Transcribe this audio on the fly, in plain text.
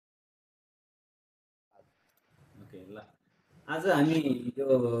Okay ल आज हामी यो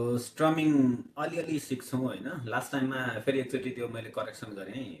स्ट्रमिङ अलिअलि सिक्छौँ होइन लास्ट टाइममा फेरि एकचोटि त्यो मैले करेक्सन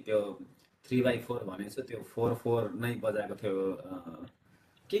गरेँ त्यो 3/4 भनेको छु त्यो 4/4 नै बजाएको थियो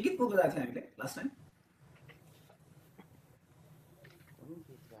के गीत पो बजाएको थियो हामीले लास्ट टाइम कुन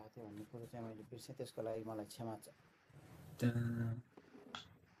गीत गाएको थियो भन्ने कुरो चाहिँ मैले बिर्सेँ त्यसको लागि मलाई क्षमा छ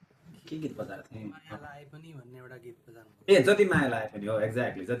के गीत बजाएको थिएँ माया लाए पनि भन्ने एउटा गीत बजाउनु ए जति माया लाए पनि हो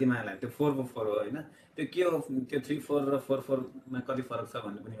एक्ज्याक्टली जति माया लाए त्यो 4/4 हो होइन त्यो के हो त्यो 3/4 र 4/4 मा कति फरक छ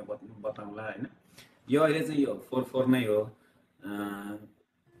भन्ने पनि बताउँला होइन यो अहिले चाहिँ यो 4/4 नै हो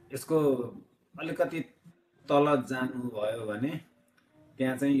यसको अलिकति तल जानुभयो भने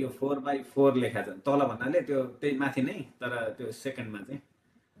त्यहाँ चाहिँ यो 4/4 लेखा छ तल भन्नाले त्यो त्यही माथि नै तर त्यो सेकेन्डमा चाहिँ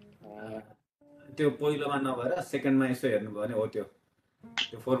त्यो पहिलोमा नभएर सेकेन्डमा यसो हेर्नुभयो भने हो त्यो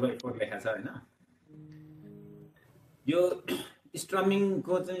 4/4 लेखा छ होइन यो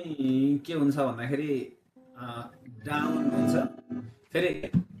स्ट्रमिङको चाहिँ के हुन्छ भन्दाखेरि डाउन हुन्छ फेरि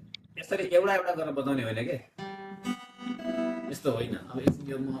यसरी एउटा एउटा गरेर बजाउने होइन के यस्तो होइन अब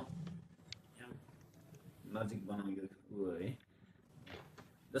यो म नजिक बनाउने ऊ है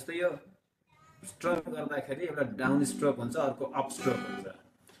जस्तै यो स्ट्रक गर्दाखेरि एउटा डाउन स्ट्रोक हुन्छ अर्को अप स्ट्रोक हुन्छ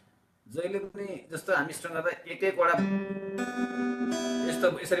जहिले पनि जस्तो हामी स्ट्रक गर्दा एक एकवटा यस्तो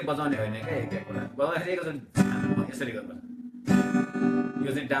यसरी बजाउने होइन क्या एक एकवटा बजाउँदाखेरि एकचोटि यसरी गर्दा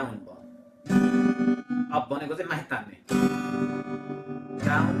यो चाहिँ डाउन भयो अप भनेको चाहिँ माथि तान्ने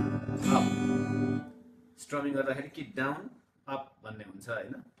डाउन अप स्ट्रमिङ गर्दाखेरि कि डाउन अप भन्ने हुन्छ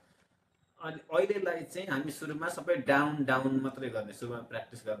होइन अनि अहिलेलाई चाहिँ हामी सुरुमा सबै डाउन डाउन मात्रै गर्ने सुरुमा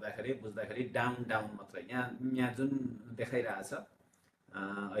प्र्याक्टिस गर्दाखेरि बुझ्दाखेरि डाउन डाउन मात्रै यहाँ जुन देखाइरहेछ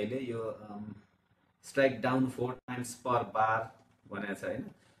अहिले यो strike down 4 times per bar भनेको छ होइन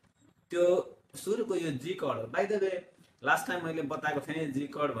त्यो सुरुको यो जी chord by the way last time मैले बताएको थिएँ जी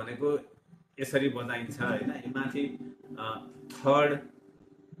कर्ड भनेको यसरी बजाइन्छ होइन यो माथि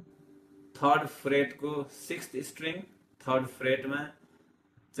थर्ड फ्रेटको 6th स्ट्रिङ थर्ड फ्रेटमा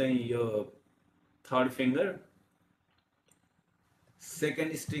चाहिँ यो third finger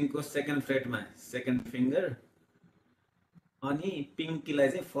second स्ट्रिङको second फ्रेटमा second finger अनि पिङ्कीलाई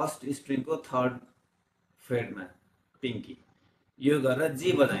चाहिँ फर्स्ट स्ट्रिङको थर्ड फ्रेटमा पिङ्की यो गरेर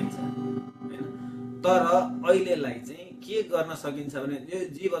जी बजाइन्छ होइन तर अहिलेलाई चाहिँ के गर्न सकिन्छ भने यो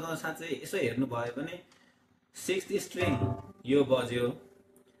जी बजाउन साथ चाहिँ यसो हेर्नुभयो भने 6th स्ट्रिङ यो बज्यो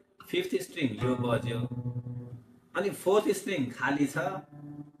 5th स्ट्रिङ यो बज्यो अनि 4th स्ट्रिङ खाली छ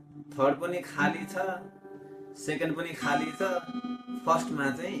थर्ड पनि खाली छ सेकेन्ड पनि खाली छ फर्स्टमा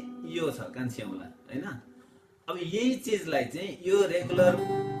चाहिँ यो छ कान्छ्याउला होइन अब यही चिजलाई चाहिँ यो रेगुलर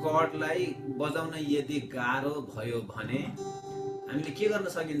कर्डलाई बजाउन यदि गाह्रो भयो भने हामीले के गर्न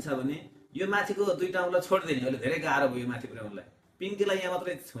सकिन्छ भने यो माथिको दुईटा औँला छोडिदिने अहिले धेरै गाह्रो भयो माथि पुर्याउनलाई पिङ्कीलाई यहाँ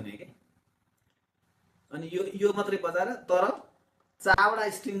मात्रै छुने के अनि यो मात्रै बजाएर तर चावडा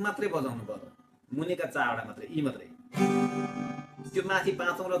स्ट्रिङ मात्रै बजाउनु पर्यो मुनिका चावडा मात्रै यी मात्रै त्यो माथि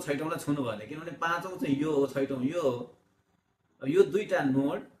 5औं र 6औंलाई छुनु भएन किनभने 5औं चाहिँ यो हो 6औं यो हो यो दुईटा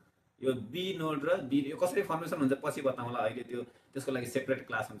नोड यो बी नोड र बी यो कसरी फर्मेसन हुन्छ पछि बताउँला अहिले त्यो त्यसको लागि सेपरेट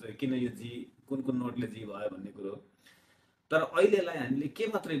क्लास हुन्छ किन यो जी कुन कुन नोडले जी भयो भन्ने कुरो तर अहिलेलाई हामीले के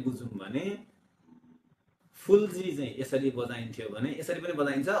मात्रै बुझौँ भने फुल जी चाहिँ यसरी बजाइन्थ्यो भने यसरी पनि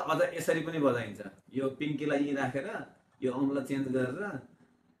बजाइन्छ अझ यसरी पनि बजाइन्छ यो पिङ्कीलाई यी राखेर यो औँला चेन्ज गरेर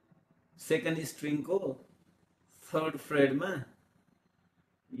सेकेन्ड स्ट्रिङको थर्ड फ्रेडमा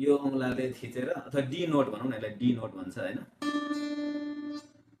यो औँलाले थिचेर अथवा डी नोट भनौँ न यसलाई डी नोट भन्छ होइन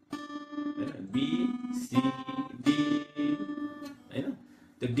बी सी डी होइन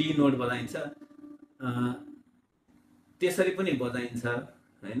त्यो डी नोट बजाइन्छ त्यसरी पनि बजाइन्छ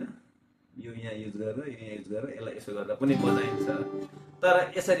होइन यो यहाँ युज गरेर यसलाई यसो गरेर पनि बजाइन्छ तर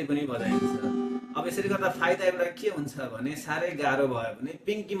यसरी पनि बजाइन्छ अब यसरी गर्दा फाइदा एउटा के हुन्छ भने साह्रै गाह्रो भयो भने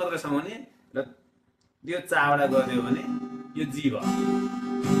पिङ्की मात्रै समाउने र यो चावडा गरिदियो भने यो जी भयो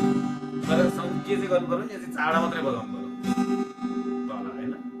तर के चाहिँ गर्नु पर्यो यो चाहिँ चावडा मात्रै बजाउनु पर्यो तल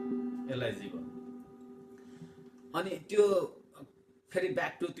होइन यसलाई जी भयो अनि त्यो फेरि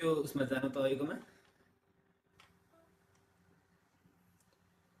ब्याक टु त्यो उसमा जानु तपाईँकोमा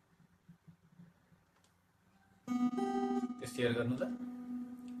त्यो सेयर गर्नु त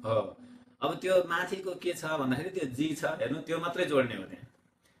हो अब त्यो माथिको के छ भन्दाखेरि त्यो जी छ हेर्नु त्यो मात्रै जोड्ने हो त्यहाँ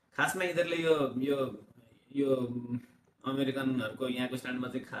खासमा यिनीहरूले यो अमेरिकनहरूको यहाँको स्ट्यान्डमा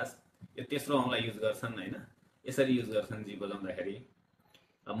चाहिँ खास यो तेस्रो औँला युज गर्छन् होइन यसरी युज गर्छन् जी बजाउँदाखेरि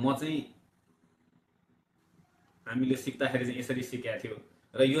म चाहिँ हामीले सिक्दाखेरि चाहिँ यसरी सिकेको थियो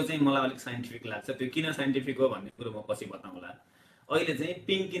र यो चाहिँ मलाई अलिक साइन्टिफिक लाग्छ त्यो किन साइन्टिफिक हो भन्ने कुरो म पछि बताउँला अहिले चाहिँ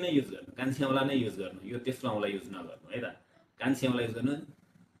पिङ्की नै युज गर्नु कान्छी औँला नै युज गर्नु यो तेस्रो औँला युज नगर्नु है त कान्छी औँला युज गर्नु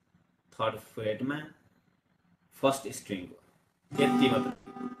थर्ड फ्रेटमा फर्स्ट स्ट्रिङको यति मात्र।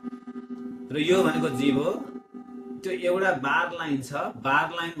 र यो भनेको जीव हो। त्यो एउटा बार लाइन छ, बार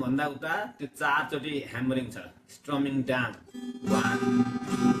लाइन भन्दा उता त्यो 4 चोटि ह्यामरिङ छ, स्ट्रमिङ डाउन 1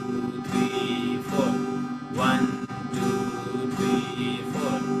 2 3 4 1 2 3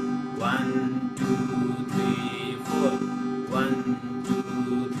 4 1 2 3 4 1 2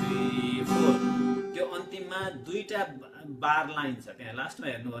 3 4। त्यो अन्तिममा दुईटा बार लाइन छ त्यहाँ लास्टमा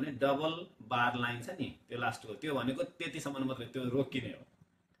हेर्नु भने डबल बार लाइन छ नि त्यो लास्टको, त्यो भनेको त्यतिसम्म मात्रै, त्यो रोकिने हो,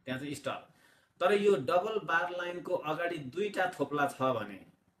 त्यहाँ चाहिँ स्टप। तर यो डबल बार लाइनको अगाडि दुईटा थोप्ला छ भने,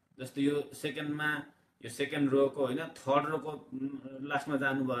 जस्तो यो सेकेन्डमा यो सेकेन्ड रोको होइन थर्ड रोको लास्टमा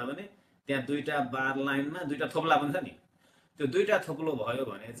जानुभयो भने त्यहाँ दुईटा बार लाइनमा दुईटा थोप्ला पनि छ नि, त्यो दुईटा थोप्लो भयो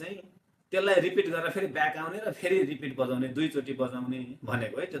भने चाहिँ त्यसलाई रिपिट गरेर फेरि ब्याक आउने र फेरि रिपिट बजाउने, दुईचोटि बजाउने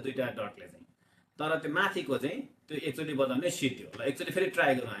भनेको है त्यो दुईटा डटले चाहिँ। तर त्यो माथिको चाहिँ त्यो एकचोटि बजाउने सिद्धि हो। ल एकचोटि फेरि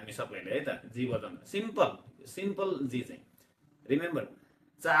ट्राई गरौँ हामी सबैले है त, जी बजाउन। सिम्पल सिम्पल जी चाहिँ रिमेम्बर,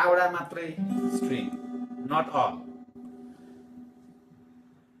 चावडा मात्रै स्ट्रिङ, नट अल।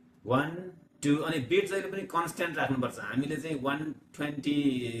 1 2 अनि बिट जहिले पनि कन्स्ट्यान्ट राख्नुपर्छ। हामीले चाहिँ 120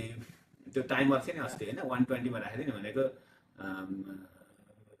 त्यो टाइमर थियो नि अस्ति होइन, 120 मा राखेको थियो नि, भनेको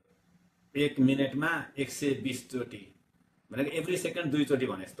 1 मिनटमा 120 चोटि भनेको एभ्री सेकेन्ड 2 चोटि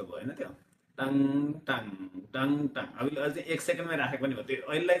भने जस्तो भयो होइन त्यो, टाङ टाङ टाङ टाङ। अब अझै 1 सेकेन्डमै राखेको पनि भयो। त्यो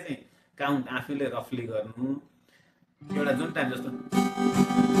अहिलेलाई चाहिँ काउन्ट आफूले रफली गर्नु, एउटा जुन टाइम जस्तो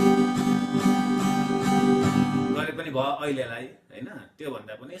गरे पनि भयो अहिलेलाई होइन, त्यो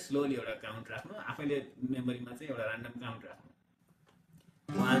भन्दा पनि स्लोली एउटा काउन्ट राख्नु, आफैले मेमोरीमा चाहिँ एउटा ऱ्यान्डम काउन्ट राख्नु।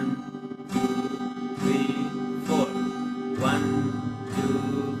 1 2 3 4 1 2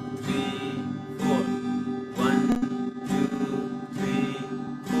 3 4 1 2 3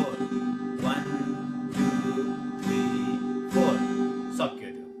 4 1 2 3 4 सक्यो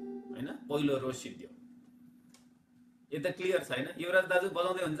त्यो होइन, पहिलो रो सिद्धियो। यो त क्लियर छैन? युवराज दाजु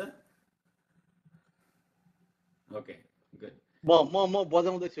बजाउँदै हुन्छ? Okay good. म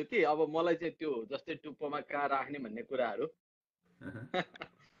बजाउँदैछु कि अब मलाई चाहिँ त्यो जस्तै टुप्पोमा कहाँ राख्ने भन्ने कुराहरू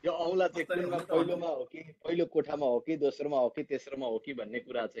यो औँला चाहिँ कुनमा पहिलोमा हो कि पहिलो कोठामा हो कि दोस्रोमा हो कि तेस्रोमा हो कि भन्ने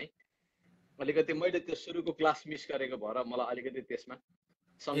कुरा चाहिँ अलिकति मैले त्यो सुरुको क्लास मिस गरेको भएर मलाई अलिकति त्यसमा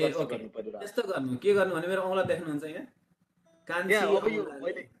सङ्घर्ष गर्नु परिरहेको। त्यस्तो गर्नु के गर्नु भने मेरो औँला देख्नुहुन्छ यहाँ कान्छी अब यो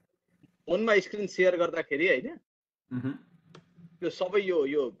मैले फोनमा स्क्रिन सेयर गर्दाखेरि होइन त्यो सबै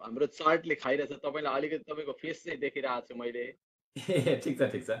यो हाम्रो चार्टले खाइरहेछ, तपाईँलाई अलिकति तपाईँको फेस चाहिँ देखिरहेको छु मैले। ठिक छ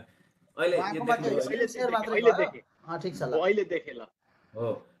ठिक छ, अहिले देखेँ ल। हो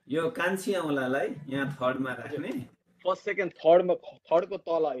यो कान्छी औँलालाई यहाँ थर्डमा राख्ने, फर्स्ट सेकेन्ड थर्डको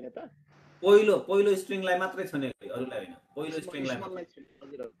तल होइन त, पहिलो स्ट्रिङलाई मात्रै छुने, अरूलाई होइन, पहिलो स्ट्रिङलाई।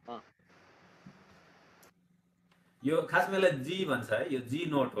 यो खासमा यसलाई जी भन्छ है, यो जी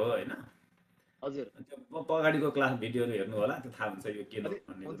नोट हो होइन हजुर। त्यो अगाडिको क्लास भिडियोहरू हेर्नु होला, त्यो थाहा हुन्छ यो के नोट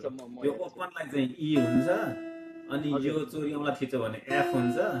भन्ने। यो ओपनलाई चाहिँ ई हुन्छ, अनि यो चोरी औँला थिच्यो भने एफ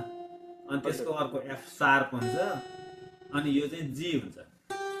हुन्छ, अनि त्यसको अर्को एफ शार्प हुन्छ, अनि यो चाहिँ जी हुन्छ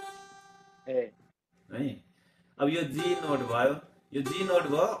है। अब यो जी नोट भयो, यो जी नोट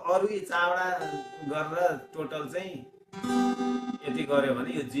भयो, अरू चावडा गरेर टोटल चाहिँ यति गर्यो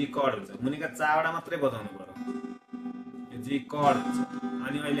भने यो जी कड हुन्छ। मुनिका चावडा मात्रै बजाउनु पर्यो, यो जी कड हुन्छ।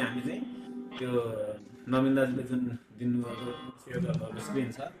 अनि अहिले हामी चाहिँ त्यो नवीन दाजुले जुन दिनुभएको सेयर गर्नुभएको स्क्रिन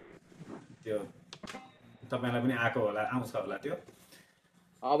छ त्यो तपाईँलाई पनि आएको होला, आउँछ होला त्यो।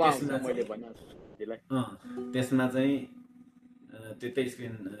 त्यसमा चाहिँ त्यही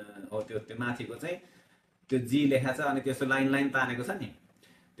स्क्रिन हो, त्यो माथिको चाहिँ त्यो जी लेखा छ, अनि त्यसको लाइन तानेको छ नि,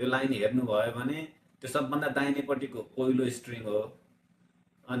 त्यो लाइन हेर्नुभयो भने त्यो सबभन्दा दाहिनेपट्टिको पहिलो स्ट्रिङ हो,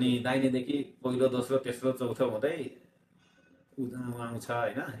 अनि दाहिनेदेखि पहिलो दोस्रो तेस्रो चौथो हुँदै आउँछ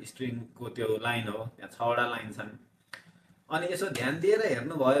होइन, स्ट्रिङको त्यो लाइन हो, त्यहाँ 6वटा लाइन छन्। अनि यसो ध्यान दिएर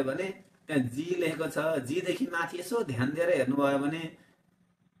हेर्नुभयो भने त्यहाँ जी लेखेको छ, जीदेखि माथि यसो ध्यान दिएर हेर्नुभयो भने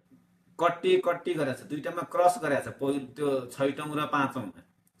कट्टी गरेको छ, दुईटामा क्रस गरेको छ, पहिलो त्यो 6औँ र 5औँमा,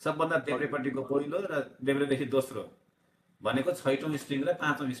 सबभन्दा देब्रेपट्टिको पहिलो र देब्रेदेखि दोस्रो भनेको 6औँ स्ट्रिङ र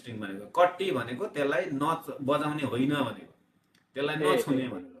 5औँ स्ट्रिङ भनेको। कट्टी भनेको त्यसलाई बजाउने होइन भनेको, त्यसलाई नछुने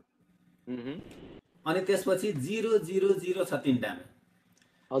भनेको। अनि त्यसपछि 0 0 0 छ तिनटामा,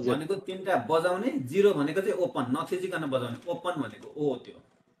 भनेको तिनटा बजाउने, 0 भनेको चाहिँ ओपन, नथिचिकन बजाउने, ओपन भनेको ओ त्यो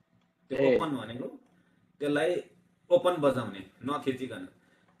ओपन भनेको त्यसलाई ओपन बजाउने नथिचिकन।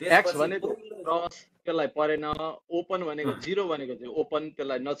 एक्स भनेको क्रस त्यसलाई परेन, ओपन भनेको 0 भनेको चाहिँ ओपन,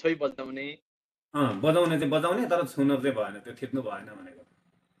 त्यसलाई नछोइ बजाउने, बजाउने चाहिँ बजाउने तर छुन चाहिँ भएन, त्यो थिच्नु भएन भनेको।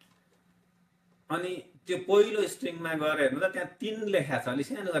 अनि त्यो पहिलो स्ट्रिङमा गएर हेर्नु त त्यहाँ 3 लेखा छ, अलि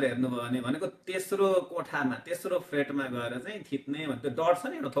सानो गरेर हेर्नुभयो भने भनेको तेस्रो कोठामा तेस्रो फ्रेटमा गएर चाहिँ थिच्ने भने त्यो डट छ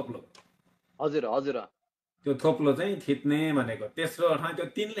नि एउटा थोप्लो। हजुर हजुर त्यो थोप्लो चाहिँ थिच्ने भनेको तेस्रो ठाउँ त्यो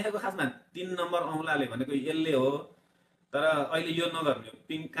 3 लेखेको खासमा 3 नम्बर औँलाले भनेको यसले हो तर अहिले यो नगर्नु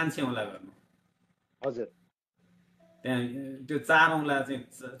पिङ कान्छी औँला गर्नु हजुर त्यहाँ त्यो 4 औँला चाहिँ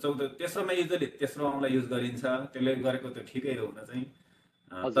 14 तेस्रोमा युजली तेस्रो औँला युज गरिन्छ त्यसले गरेको त्यो ठिकै हो हुन चाहिँ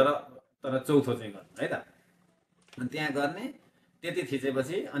तर तर चौथो चाहिँ गर्नु है त अनि त्यहाँ गर्ने त्यति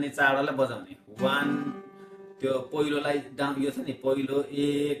थिचेपछि अनि चाडलाई बजाउने 1 त्यो पहिलोलाई डाउन यो छ नि पहिलो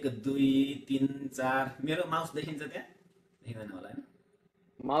 1 2 3 4 मेरो माउस देखिन्छ त्यहाँ देखिँदैन होला हैन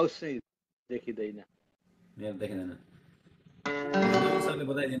माउस चाहिँ देखिँदैन मेरो देखिँदैन सरले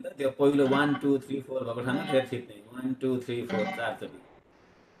बताइदिनु त त्यो पहिलो 1 2 3 4 भएको ठाउँमा फेरि थिच्ने 1 2 3 4 4 चोटि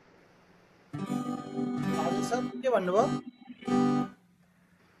हजुर सर के भन्नुभयो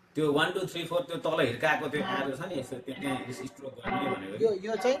त्यो 1 2 3 4 त्यो तल हिर्काएको त्यो एरो छ नि यसो त्यहाँ स्ट्रोक गर्ने भनेको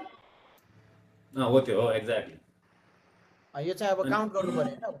यो चाहिँ हो त्यो हो एक्ज्याक्टली यो चाहिँ अब काउन्ट गर्नु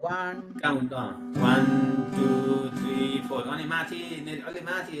पर्यो हैन 1 काउन्ट 1 2 3 4 अनि माथि अलि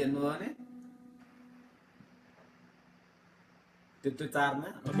माथि हेर्नु हो भने त्यो 4 मा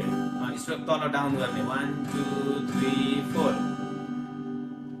ओके स्ट्रोक तल डाउन गर्ने 1 2 3 4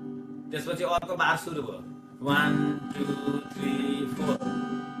 त्यसपछि अर्को बार सुरु भयो 1 2 3 4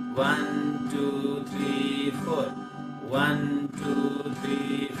 1 2 3 4 1 2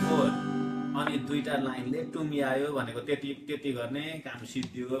 3 4 अनि दुईटा लाइनले टुम्यायो भनेको त्यति गर्ने काम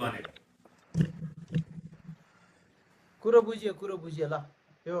सिद्धियो भनेको कुरो बुझियो ल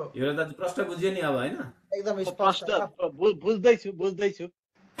यो त प्रश्न बुझ्यो नि अब हैन एकदम स्पष्ट बुझ्दैछु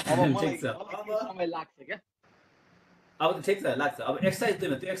अब मलाई ठिक छ समय लाग्छ क्या अब ठिक छ लाग्छ अब एक्सरसाइज 2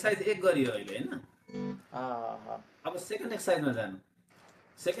 मा त्यो एक्सरसाइज 1 गरियो अहिले हैन अब सेकेन्ड एक्सरसाइजमा जानु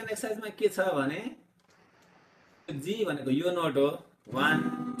सेकेन्ड एक्सरसाइजमा के छ भने जी भनेको यो नोट हो 1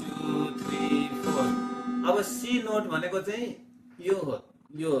 2 3 4 अब सी नोट भनेको चाहिँ यो हो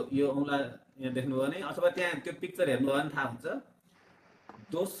यो औँला यहाँ देख्नुभयो भने अथवा त्यहाँ त्यो पिक्चर हेर्नुभयो भने थाहा हुन्छ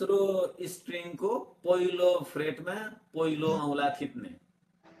दोस्रो स्ट्रिङको पहिलो फ्रेटमा पहिलो औँला थिच्ने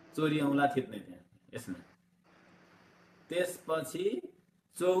चोरी औँला थिच्ने त्यहाँ यसमा त्यसपछि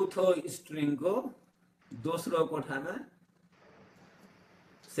चौथो स्ट्रिङको दोस्रो कोठामा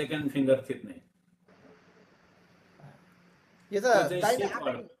सेकेन्ड फिंगर थिच्ने यो त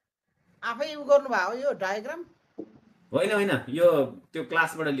आफै उ गर्नु भयो यो डायग्राम होइन यो त्यो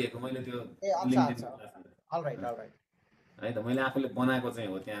क्लासबाट लिएको मैले त्यो लिङ्क्डइन क्लासबाट अलराइट है त मैले आफूले बनाएको चाहिँ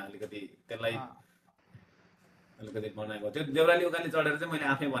हो त्यहाँ अलिकति त्यसलाई अलिकति बनाएको त्यो देउराली उकाली चढेर चाहिँ मैले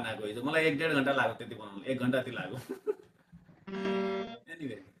आफै बनाएको हिजो मलाई 1.5 घण्टा लाग्यो त्यति बनाउनु 1 घण्टा ति लाग्यो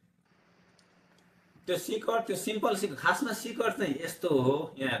एनीवे त्यो सिकर्ड त्यो सिम्पल सिक खासमा सिकर्ड चाहिँ यस्तो हो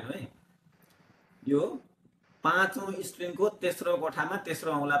यहाँ हेर्नु है यो पाँचौं स्ट्रिङको तेस्रो कोठामा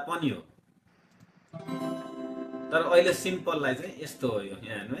तेस्रो औँला पनि हो तर अहिले सिम्पललाई चाहिँ यस्तो हो यो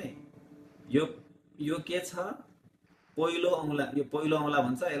यहाँ हेर्नु है यो के छ पहिलो औँला यो पहिलो औँला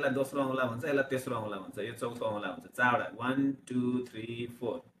भन्छ यसलाई दोस्रो औँला भन्छ यसलाई तेस्रो औँला भन्छ यो चौथो औँला भन्छ चारवटा 1 2 3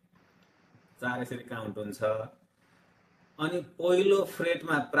 4 चार यसरी काउन्ट हुन्छ अनि पहिलो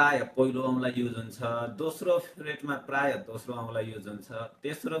फ्रेटमा प्राय पहिलो औँला युज हुन्छ दोस्रो फ्रेटमा प्राय दोस्रो औँला युज हुन्छ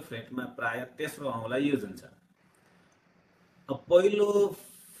तेस्रो फ्रेटमा प्राय तेस्रो औँला युज हुन्छ अब पहिलो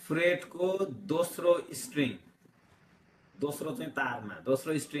फ्रेटको दोस्रो स्ट्रिङ दोस्रो चाहिँ तारमा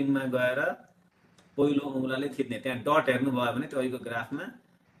दोस्रो स्ट्रिङमा गएर पहिलो औँलाले थिच्ने त्यहाँ डट हेर्नुभयो भने त्यो अहिलेको ग्राफमा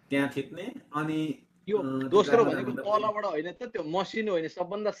त्यहाँ थिच्ने अनि यो दोस्रो भनेको तलबाट होइन त त्यो मसिनो होइन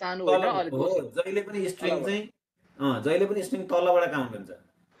सबभन्दा सानो होइन जहिले पनि स्ट्रिङ चाहिँ जहिले पनि स्ट्रिङ तलबाट काउन्ट हुन्छ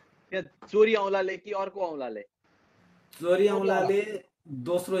त्यहाँ चोरी औँलाले कि अर्को औँलाले चोरी औँलाले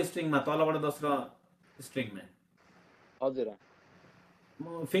दोस्रो स्ट्रिङमा तलबाट दोस्रो स्ट्रिङमा हजुर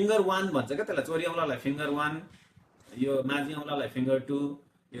फिंगर 1 भन्छ क्या त्यसलाई चोरी औँलालाई फिंगर 1 यो माझी औँलालाई फिंगर 2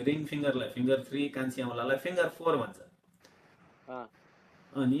 यो रिङ फिंगरलाई फिंगर 3 कान्छी औँलालाई फिंगर 4 भन्छ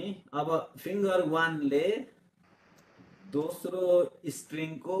अनि अब फिंगर 1 ले दोस्रो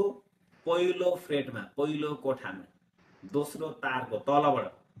स्ट्रिङको पहिलो फ्रेटमा पहिलो कोठामा दोस्रो तारको तलबाट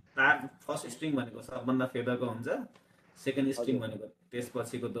तार फर्स्ट स्ट्रिङ भनेको सबभन्दा फेदरको हुन्छ सेकेन्ड स्ट्रिङ भनेको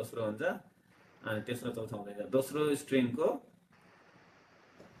त्यसपछिको दोस्रो हुन्छ अनि तेस्रो चौथो हुँदै जान्छ दोस्रो स्ट्रिङको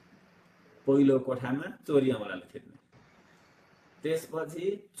पहिलो कोठामा चोरी औँलाले थिच्ने त्यसपछि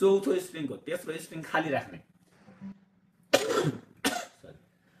चौथो स्ट्रिङको तेस्रो स्ट्रिङ खाली राख्ने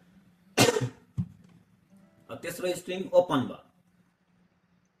तेस्रो स्ट्रिङ ओपन भयो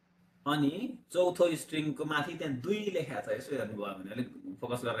अनि चौथो स्ट्रिङको माथि त्यहाँ 2 लेखेको छ यसो हेर्नुभयो भने अलिक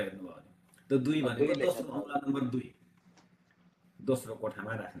फोकस गरेर हेर्नुभयो भने त्यो 2 भनेको दोस्रो औँला नम्बर 2 दोस्रो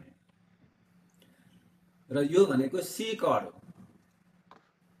कोठामा राख्ने र यो भनेको सी कर्ड हो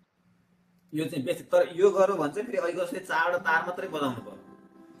यो चाहिँ बेसिक तर यो गरौँ भने चाहिँ फेरि अहिले जस्तै 4 तार मात्रै बजाउनु पर्यो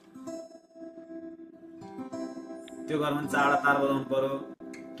त्यो गर्नु भने 4वटा तार बजाउनु पर्यो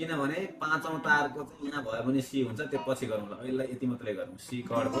किनभने 5औं तारको चाहिँ यहाँ भयो भने सी हुन्छ त्यो पछि गरौँला अहिले यति मात्रै गरौँ सी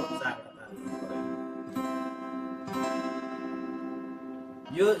कर्डको 4वटा तार बजाउनु पर्यो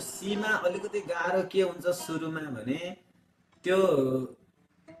यो सी मा अलिकति गाह्रो के हुन्छ सुरुमा भने त्यो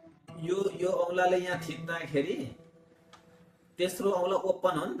यो औँलाले यहाँ थिच्दाखेरि तेस्रो औँला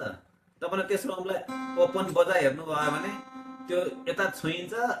ओपन हो नि त तपाईले तेस्रो औँला ओपन बजा हेर्नु भयो भने त्यो यता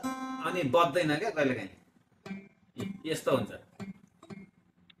छुइन्छ अनि बज्दैन क्या कहिलेकाहीँ यस्तो हुन्छ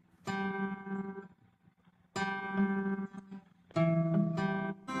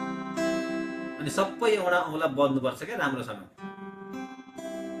अनि सबै एउटा औँला बज्नुपर्छ क्या राम्रोसँग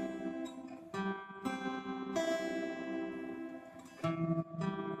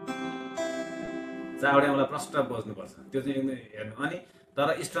चावडे औँला प्रष्ट बज्नुपर्छ त्यो चाहिँ एकदमै हेर्नु अनि तर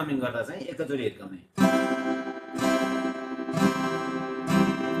स्ट्रमिङ गर्दा चाहिँ एकैचोटि हिर्काउने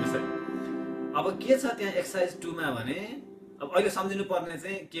अब के छ त्यहाँ एक्सर्साइज 2 मा भने अब अहिले सम्झिनु पर्ने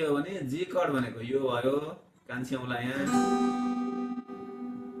चाहिँ के हो भने जी कर्ड भनेको यो भयो कान्छी औँला यहाँ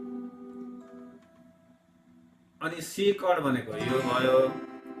अनि सी कर्ड भनेको यो भयो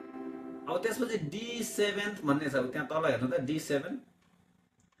अब त्यसपछि D7 भन्ने छ त्यहाँ तल हेर्नु त D7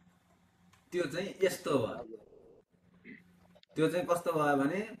 त्यो चाहिँ यस्तो भयो त्यो चाहिँ कस्तो भयो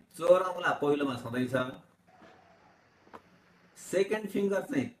भने 4 औँला पहिलोमा छँदैछ सेकेन्ड फिङ्गर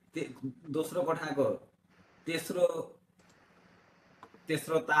चाहिँ दोस्रो कोठाको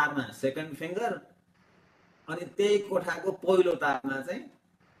तेस्रो तारमा सेकेन्ड फिङ्गर अनि त्यही कोठाको पहिलो तारमा चाहिँ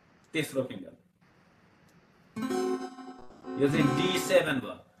तेस्रो फिङ्गर यो चाहिँ D7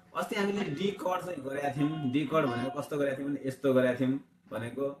 भयो अस्ति हामीले डी कर्ड चाहिँ गरेका थियौँ डी कर्ड भनेको कस्तो गरेका थियौँ भने यस्तो गरेका थियौँ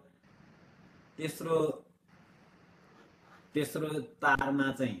भनेको तेस्रो तारमा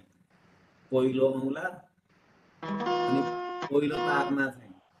चाहिँ पहिलो औँला अनि पहिलो तारमा चाहिँ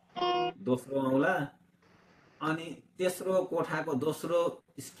दोस्रो औँला अनि तेस्रो कोठाको दोस्रो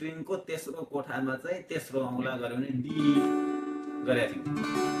स्ट्रिङको तेस्रो कोठामा चाहिँ तेस्रो औँला गर्यो भने डी गरेका थियौँ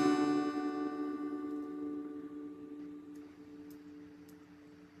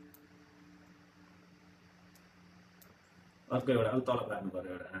अर्को एउटा अलिक तल राख्नु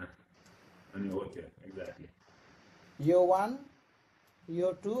पर्यो एउटा अनि हो त्यो एक्ज्याक्टली यो 1 यो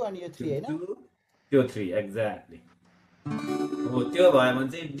 2 अनि यो 3 हैन त्यो 3 एक्ज्याक्टली हो त्यो भयो भने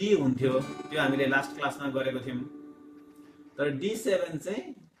चाहिँ डी हुन्थ्यो त्यो हामीले लास्ट क्लासमा गरेको थियौँ तर D7 चाहिँ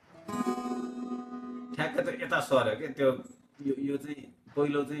ठ्याक्क त यता सर्यो के त्यो यो चाहिँ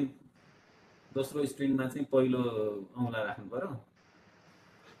पहिलो चाहिँ दोस्रो स्ट्रिङमा चाहिँ पहिलो औँला राख्नु पर्यो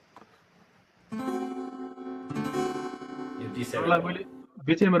यो D7 मैले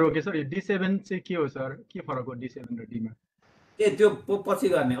बिचैमा रोके सर यो D7 चाहिँ के हो सर के फरक हो D7 र D मा त्यो पछि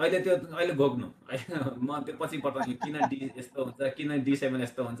गर्ने अहिले भोग्नु म त्यो पछि बताउँछु किन डी यस्तो हुन्छ किन D7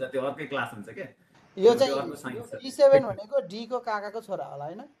 यस्तो हुन्छ त्यो अर्कै क्लास हुन्छ के यो चाहिँ D7 भनेको D को काकाको छोरा होला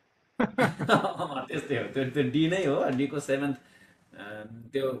हैन त्यस्तै हो त्यो डी नै हो डी को 7th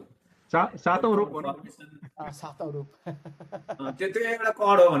त्यो सातौं रूप सातौं रूप त्यो एउटा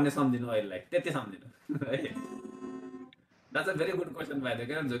कड हो भन्ने सम्झिनु अहिले त्यति सम्झिनु है That's a very good question by the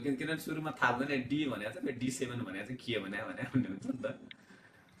way किनभने सुरुमा थाहा हुँदैन डी भनेको चाहिँ D7 भनेको चाहिँ के भने भन्ने हुन्छ नि त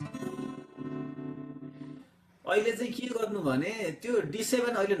अहिले चाहिँ के गर्नु भने त्यो D7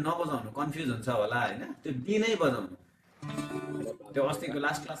 अहिले नबजाउनु कन्फ्युज हुन्छ होला हैन त्यो डी नै बजाउनु त्यो अस्तिको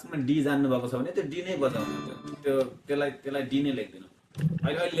लास्ट क्लासमा डी जान्नु भएको छ भने त्यो डी नै बजाउनु त्यो त्यसलाई डी नै लेख्दिनु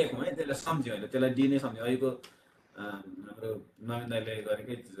अहिले लेखौँ है त्यसलाई सम्झ्यो अहिले त्यसलाई डी नै सम्झ्यो अहिलेको हाम्रो नवीन दाइले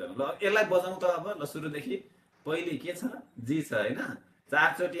गरेकै चिजहरु ल यसलाई बजाउँ त अब ल सुरुदेखि पहिले के छ जी छ हैन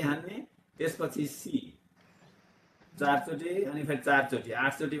 4 चोटी हान्ने त्यसपछि सी 4 चोटी अनि फेरि 4 चोटी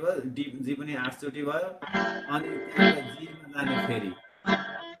 8 चोटी भयो डी जी पनि 8 चोटी भयो अनि जी मा जाने फेरि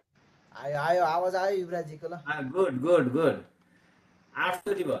आयो आवाज आयो युवराज जी को ल गुड 8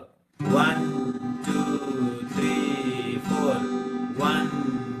 चोटी भयो 1 2 3 4 1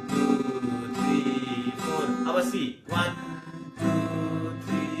 2 3 4 अब सी 1 2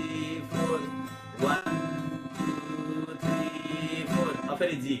 3 4 1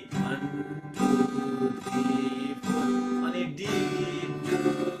 फेरि जी 1 2 3 4 अनि डी 2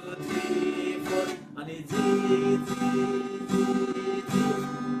 3 4 अनि जी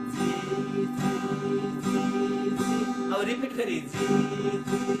अब रिपिट फेरि जी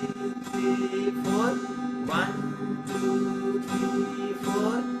 3 4 1 2 3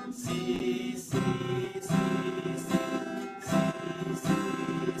 4 C C C C C C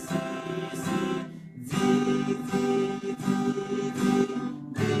C जी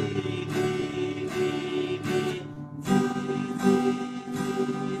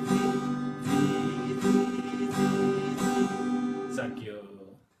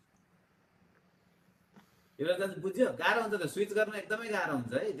यो त बुझ्यो गाह्रो हुन्छ त्यो स्विच गर्न एकदमै गाह्रो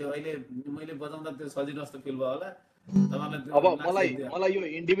हुन्छ है त्यो अहिले मैले बजाउँदा त्यो सजिलो जस्तो फिल भयो होला तपाईँलाई त्यो अब लाग्छ त्यो मलाई यो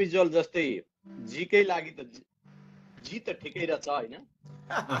इन्डिभिजुअल जस्तै जीकै लागि त जी त ठिकै रहेछ होइन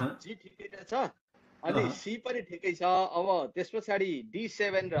जी ठिकै रहेछ अनि सी पनि ठिकै छ अब त्यस पछाडि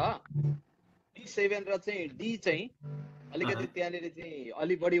D7 र चाहिँ डी चाहिँ अलिकति त्यहाँनिर चाहिँ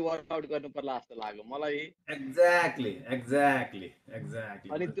अलि बढी वर्कआउट गर्नु पर्ला जस्तो लाग्यो मलाई एक्ज्याक्टली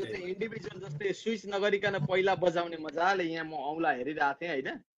अनि त्यो चाहिँ इन्डिभिजुअल जस्तै स्विच नगरिकन पहिला बजाउने मजाले यहाँ म औँला हेरिरहेको थिएँ होइन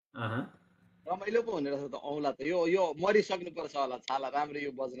रमाइलो पो हुने रहेछ त औँला त यो मरिसक्नु पर्छ होला छाला राम्रो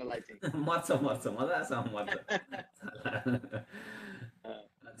यो बज्नलाई चाहिँ मर्छ मजासँग मर्छ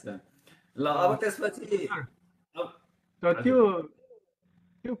अच्छा ल अब त्यसपछि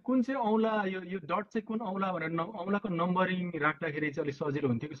त्यो कुन चाहिँ औँला यो डट चाहिँ कुन औँला भनेर औँलाको नम्बरिङ राख्दाखेरि चाहिँ अलिक सजिलो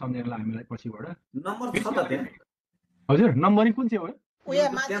हुन्थ्यो कि सम्झिनलाई हामीलाई पछिबाट नम्बर छ त त्यहाँ हजुर नम्बरिङ कुन चाहिँ हो उया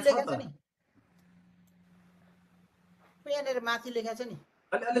माथि लेखा छ नि उयानेर माथि लेखा छ नि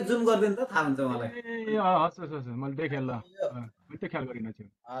अलि जुम गरिदिनु त थाहा हुन्छ मलाई ए हस् मैले देखेँ ल मैले त्यो ख्याल गरिनँ थियो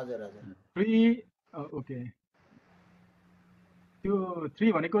हजुर 3 ओके त्यो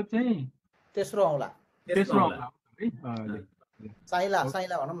 3 भनेको चाहिँ तेस्रो औँला है साइला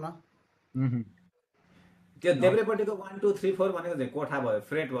भनौँ न त्यो देब्रेपट्टिको 1 2 3 4 भनेको चाहिँ कोठा भयो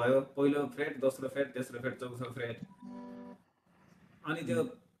फ्रेट भयो पहिलो फ्रेट दोस्रो फ्रेट तेस्रो फ्रेट चौथो फ्रेट अनि त्यो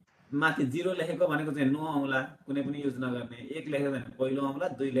माथि 0 लेखेको भनेको चाहिँ नो औँला कुनै पनि युज नगर्ने 1 लेखेको भने पहिलो औँला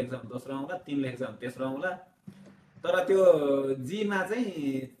 2 लेखेको भने दोस्रो औँला 3 लेखेको भने तेस्रो औँला तर त्यो जी मा चाहिँ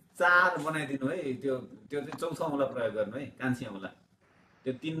 4 बनाइदिनु है त्यो चाहिँ चौथो औँला प्रयोग गर्नु है कान्छी औँला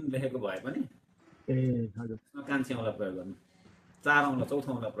त्यो 3 लेखेको भए पनि ए हजुर कान्छी औँला प्रयोग गर्नु 4 औँला चौथो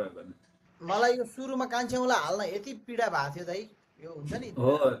औँला प्रयोग गर्नु मलाई यो सुरुमा कान्छी औँला हाल्न यति पीडा भएको थियो दाइ यो हुन्छ नि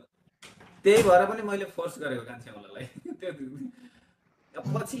हो त्यही भएर पनि मैले फोर्स गरेको कान्छी औँलालाई त्यो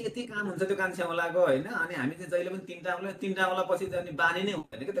पछि यति काम हुन्छ त्यो कान्छी औँलाको होइन अनि हामी चाहिँ जहिले पनि तीनटा औँला पछि चाहिँ अनि बानी नै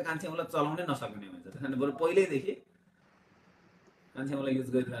हुँदैन कि त्यो कान्छी औँला चलाउनै नसक्ने हुन्छ त्यस कारण बरु पहिल्यैदेखि कान्छी औँला युज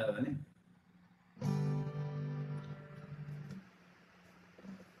गरिरह्यो भने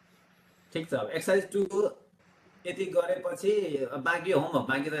ठिक छ अब एक्सर्साइज 2 यति गरेपछि बाँकी होमवर्क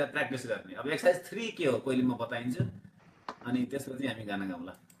बाँकी त प्र्याक्टिस गर्ने अब एक्सर्साइज 3 के हो पहिले म बताइन्छु अनि त्यसपछि हामी गाना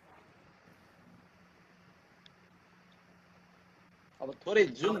गाउँला अब थोरै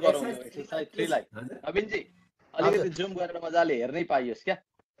जुम गरौँ एक्सर्साइज 3 लाई अबिनजी अलिकति जुम गरेर मजाले हेर्नै पाइयोस् क्या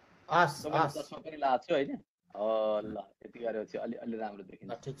चस्मा पनि लाएको छु होइन ल यति गरेपछि अलि राम्रो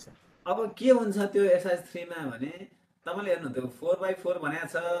देखिन्छ ठिक छ अब के हुन्छ त्यो एक्सर्साइज 3 मा भने तपाईले हेर्नु त्यो 4x4 भनेको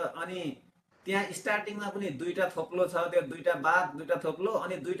छ अनि त्यहाँ स्टार्टिङमा पनि दुईटा थोप्लो छ त्यो दुईटा बार दुईटा थोप्लो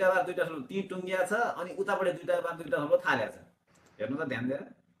अनि दुईटा बार दुईटा थोप्लो ती टुङ्गिया छ अनि उतापट्टि दुईटा बार दुईटा थोप्लो थालेको छ हेर्नु त ध्यान दिएर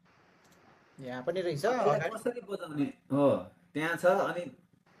यहाँ पनि रहेछ कसरी बजाउने हो त्यहाँ छ अनि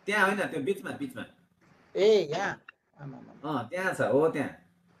त्यहाँ होइन त्यो बीचमा ए यहाँ त्यहाँ छ हो त्यहाँ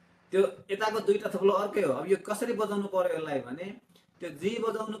त्यो यताको दुईटा थोप्लो अर्कै हो अब यो कसरी बजाउनु पर्यो यसलाई भने त्यो जी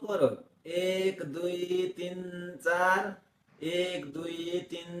बजाउनु पर्यो 1 2 3 4 1 2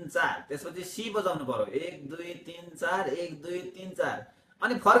 3 4 त्यसपछि सी बजाउनु पर्यो 1 2 3 4 1 2 3 4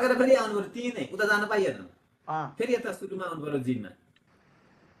 अनि फर्केर फेरि आउनु पर्यो 3 नै उता जान पाइएन फेरि यता सुरुमा आउनु पर्यो जी मा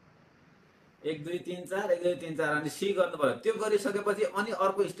 1 2 3 4 1 2 3 4 अनि सी गर्नु पर्यो त्यो गरिसकेपछि अनि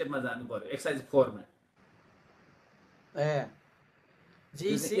अर्को स्टेपमा जानु पर्यो एक्सर्साइज 4 मा ए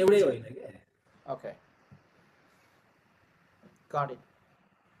जी सी एउटै होइन के okay got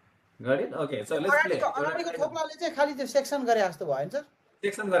it okay so let's play अगाडिको थोप्लाले चाहिँ खाली त्यो सेक्सन गरे जस्तो भयो नि सर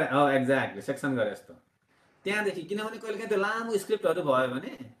सेक्सन गरे एक्ज्याक्टली सेक्सन गरे जस्तो त्यहाँदेखि किनभने कहिलेकाहीँ त्यो लामो स्क्रिप्टहरू भयो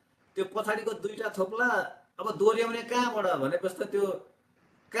भने त्यो पछाडिको दुईटा थोप्ला अब दोहोऱ्याउने कहाँबाट भनेपछि त त्यो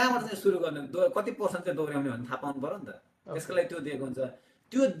कहाँबाट चाहिँ सुरु गर्ने कति पर्सेन्ट चाहिँ दोहोऱ्याउने भन्ने थाहा पाउनु पर्यो नि त त्यसको लागि त्यो दिएको हुन्छ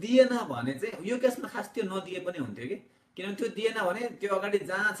त्यो दिएन भने चाहिँ यो केसमा खास त्यो नदिए पनि हुन्थ्यो कि किनभने त्यो दिएन भने त्यो अगाडि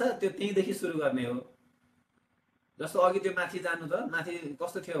जहाँ छ त्यो त्यहीँदेखि सुरु गर्ने हो जस्तो अघि त्यो माथि जानु त माथि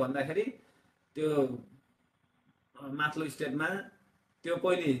कस्तो थियो भन्दाखेरि त्यो माथिल्लो स्टेपमा त्यो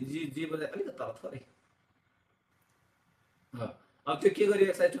पहिले जी बजाए अलिकति तल थोरै अब त्यो के गरियो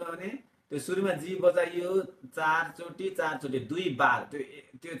एक्सर्साइजमा भने त्यो सुरुमा जी बजाइयो 4 चोटि 2 बार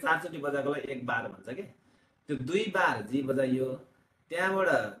त्यो 4 चोटि बजाएकोलाई 1 बार भन्छ के त्यो 2 बार जी बजाइयो त्यहाँबाट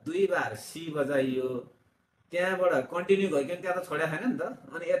 2 बार सी बजाइयो त्यहाँबाट कन्टिन्यू गरिकन त्यहाँ त छोडेको छैन नि त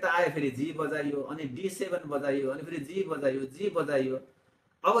अनि यता आयो फेरि जी बजाइयो अनि D7 बजाइयो अनि फेरि जी बजाइयो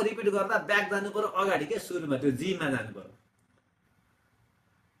अब रिपिट गर्दा ब्याक जानु पर्यो अगाडि के सुरुमा त्यो जी मा जानु पर्यो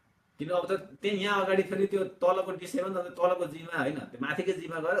किन अब त त्यही यहाँ अगाडि फेरि त्यो तलको D7 तलको जी मा हैन त्यो माथिको जी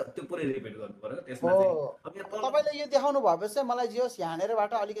मा गएर त्यो पुरै रिपिट गर्नु पर्यो त्यसमा चाहिँ अब यहाँ तपाईले यो देखाउनु भएपछि चाहिँ मलाई जियोस्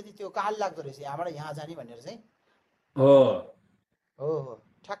यहाँनेरबाट अलिकति त्यो काल लाग्दो रहेछ यहाँबाट यहाँ जाने भनेर चाहिँ हो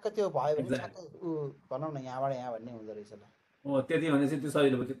ठ्याक्क त्यो भयो भने एक्ज्याक्ट ठ्याक्क ऊ भनौँ न यहाँबाट यहाँ भन्ने हुँदो रहेछ ल। त्यति भनेपछि त्यो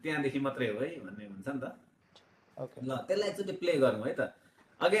सजिलो भयो, त्यो त्यहाँदेखि मात्रै हो है भन्ने हुन्छ नि त। ओके ल त्यसलाई एकचोटि प्ले गरौँ है त।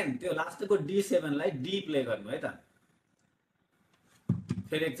 अगेन त्यो लास्टको D7 लाई डी प्ले गर्नु है त।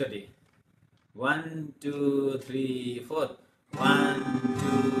 फेरि एकचोटि 1 2 3 4 1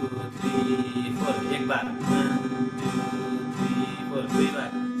 2 3 4 एक बार 1 2 3 4 दुई बार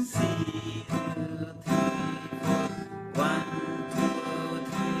C 2 3 4 1 2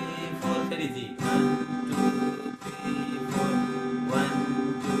 3 4 फेरि G 1 2 3 4 1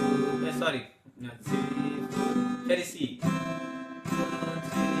 2 सरी फेरि C 2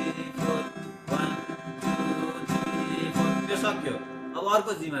 3 4 1 2 3 4 त्यो सक्यो। अब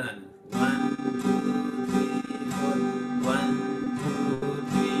अर्को जीमा जानु 1 2 3 4 1 2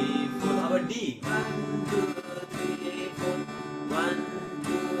 3 4 अब डी 1 2 3 4 1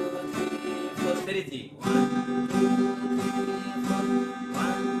 2 3 4 फेरि जी 1 2 3 4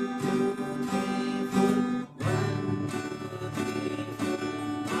 1 2 3 4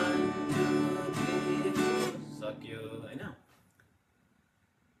 1 2 3 4 सक्यो हैन।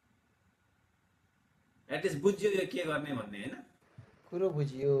 एटलिस्ट बुझ्यो यो के गर्ने भन्ने हैन। कुरो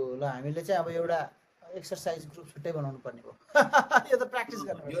बुझियो ल। हामीले चाहिँ अब एउटा एक्सर्साइज ग्रुप छुट्टै बनाउनु पर्ने भयो। यो त प्र्याक्टिस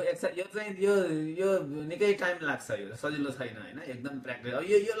गर्नु यो यो चाहिँ यो निकै टाइम लाग्छ, यो सजिलो छैन हैन, एकदम प्र्याक्टिस। अब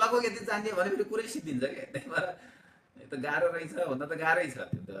यो लगभग यति जान्यो भने फेरि कुरै सिद्धिन्छ क्या। त्यही भएर यो त गाह्रो रहेछ भन्दा त गाह्रै छ,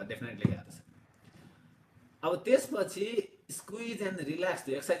 त्यो त डेफिनेटली गाह्रो छ। अब त्यसपछि स्क्विज एन्ड रिल्याक्स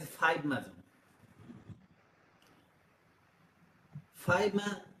त्यो एक्सर्साइज 5 मा जाउँ। 5 मा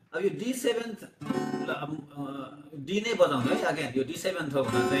अब यो D7 डी नै बजाउनु है। अगेन यो D7 थो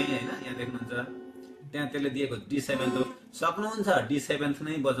हुन चाहिँ हैन, यहाँ देख्नुहुन्छ त्यहाँ त्यसले दिएको D7 थो सक्नुहुन्छ D7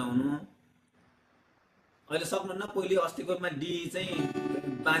 नै बजाउनु। अहिले सक्नुहुन्न, पहिले अस्तिकोमा डी चाहिँ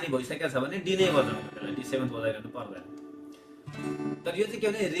बानी भइसकेको छ भने डी नै बजाउनु, त्यसलाई D7 बजाइरहनु पर्दैन। तर यो चाहिँ के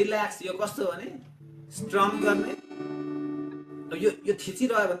भने रिल्याक्स, यो कस्तो भने स्ट्रङ गर्ने। अब यो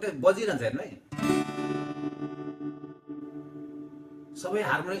थिचिरह्यो भने त बजिरहन्छ हेर्नु है, सबै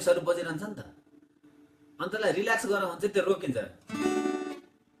हार्मोनिक्सहरू बजिरहन्छ नि त। अनि त्यसलाई रिल्याक्स गर भने चाहिँ त्यो रोकिन्छ।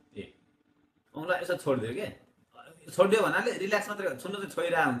 ए औँला यसो छोडिदियो के, छोडिदियो भन्नाले रिल्याक्स मात्रै सुन्नु चाहिँ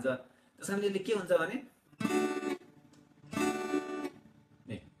छोइरहेको हुन्छ। त्यस कारणले यसले के हुन्छ भने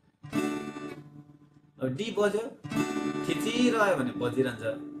अब डी बज्यो थिचिरह्यो भने बजिरहन्छ,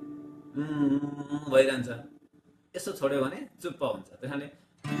 भइरहन्छ। यसो छोड्यो भने चुप्प हुन्छ। त्यस कारणले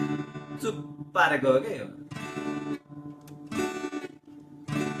चुप पारेको हो क्या यो।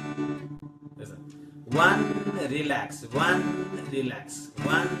 1 रिल्याक्स 1 रिल्याक्स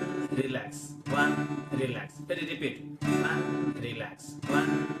 1 रिल्याक्स 1 रिल्याक्स फेरि repeat 1 relax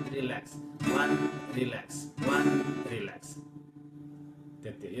 1 relax 1 relax 1 relax.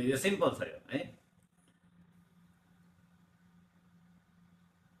 त्यति यो सिम्पल छ यो है।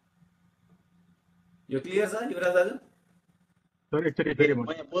 यो क्लियर छ युवराज दाजु? सर एकचोटि फेरि म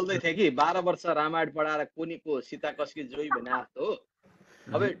यहाँ बोल्दै थिएँ कि 12 वर्ष रामायण पढाएर कुनीको सीता कसकी जोई भने जस्तो हो।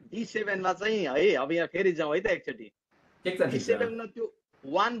 अब D7 मा चाहिँ है, अब यहाँ फेरि जाउँ है त एकचोटि। D7 मा त्यो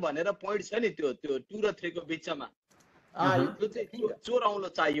 1 भनेर पोइन्ट छ नि, त्यो 2 र 3 को बिचमा त्यो चाहिँ चोर औँलो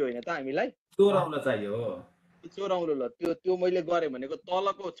चाहियो हैन त हामीलाई? चोर औँलो चाहियो हो। चोर औँलो ल त्यो मैले गरे भनेको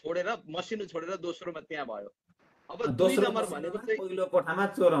तलको छोडेर मसिनो छोडेर दोस्रोमा त्यहाँ भयो। अब 2 नम्बर भनेको चाहिँ पहिलो कोठामा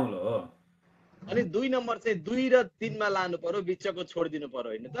चोर औँलो हो। अनि 2 नम्बर चाहिँ 2 र 3 मा लानु पर्यो, बिचको छोडिदिनु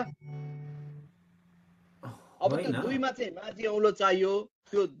पर्यो हैन त? अब त्यो 2 मा चाहिँ माझी औँलो चाहियो,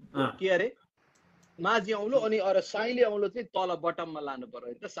 त्यो के अरे माझी औँलो, अनि अरे साइले औँलो चाहिँ तल बटममा लानु पर्यो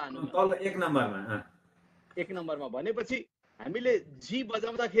हैन त, सानोमा तल 1 नम्बरमा। 1 नम्बरमा भनेपछि हामीले जी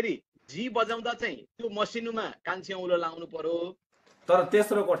बजाउँदाखेरि जी बजाउँदा चाहिँ त्यो मसिनोमा कान्छी औँलो लाउनु पर्यो। तर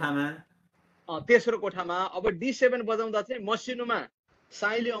तेस्रो कोठामा अब D7 बजाउँदा चाहिँ मसिनोमा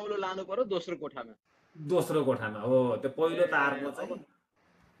साइले औँलो लानु पर्यो दोस्रो कोठामा हो। त्यो पहिलो तारको चाहिँ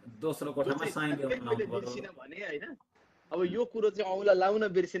दोस्रो कोठामा साइले औँलो लाउनु पर्यो भने हैन। अब यो कुरो चाहिँ औँला लाउन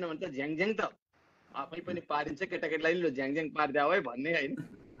बिर्सिन भने त झ्याङझ्याङ त आफै पनि पारिन्छ, केटाकेटीलाई नि झ्याङझ्याङ पारिदियो है भन्ने हैन।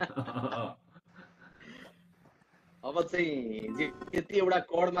 अब चाहिँ त्यति एउटा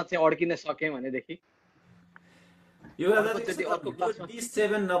कर्डमा चाहिँ अड्किन सके भनेदेखि यो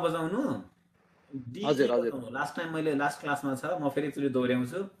D7 नबजाउनु, हजुर हजुर लास्ट टाइम मैले लास्ट क्लासमा छ, म फेरि एकचोटि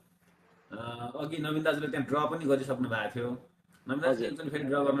दोहोऱ्याउँछु। अघि नवीन दाजुले त्यहाँ ड्र पनि गरिसक्नु भएको थियो। नवीन दाजु एकचोटि फेरि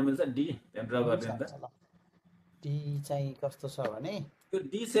ड्र गर्न मिल्छ? डी त्यहाँ ड्र गरिदिनु त। डी चाहिँ कस्तो छ भने त्यो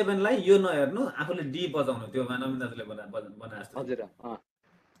D7 लाई यो नहेर्नु, आफूले डी बजाउनु, त्यो नवीन दाजुले बनाए जस्तो। हजुर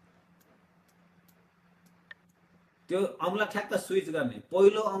त्यो औँला ठ्याक्क स्विच गर्ने,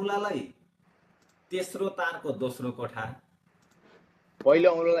 पहिलो औँलालाई तेस्रो तारको दोस्रो कोठा, पहिलो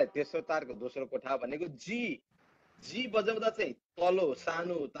औँलालाई तेस्रो तारको दोस्रो कोठा भनेको जी बजाउँदा चाहिँ तल्लो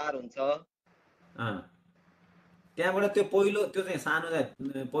सानो तार हुन्छ। त्यहाँबाट त्यो पहिलो त्यो चाहिँ सानो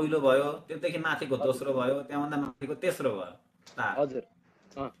चाहिँ पहिलो भयो, त्यसदेखि माथिको दोस्रो भयो, त्यहाँभन्दा माथिको तेस्रो भयो तार। हजुर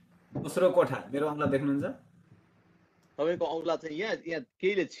दोस्रो कोठा मेरो औँला देख्नुहुन्छ? तपाईँको औँला चाहिँ यहाँ यहाँ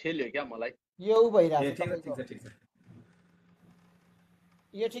केहीले छेल्यो क्या मलाई। यो उ भइरहेछ ठिक छ तपाईँको, ठिक छ ठिक छ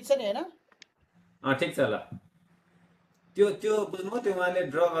यो ठिक छ नि होइन? ठिक छ ल। त्यो त्यो बुझ्नुभयो? त्यो उहाँले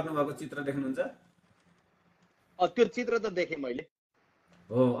ड्र गर्नुभएको चित्र देख्नुहुन्छ? त्यो चित्र त देखेँ मैले।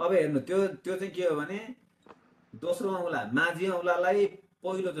 हो, अब हेर्नु त्यो त्यो चाहिँ के हो भने दोस्रो औँला माझी औँलालाई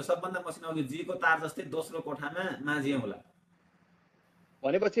पहिलो त्यो सबभन्दा मसिनो अघि जीको तार जस्तै दोस्रो कोठामा माझी औँला।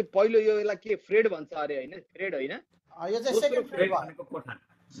 भनेपछि पहिलो यो यसलाई के फ्रेड भन्छ अरे होइन? फ्रेड होइन, यो चाहिँ दोस्रो सेकेन्ड फ्रेड फ्रेड भयो। भनेको कोठा।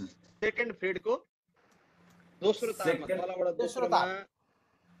 सेकेन्ड फ्रेडको दोस्रो तारमा, सेकेन्ड तलबाट दोस्रो दोस्रोमा तार।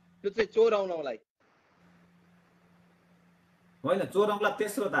 त्यो चाहिँ चोर औँलालाई। होइन, चोर औँला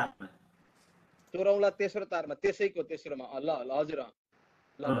तेस्रो तारमा। चोर औँला तेस्रो तारमा, त्यसैको तेस्रोमा। ल ल हजुर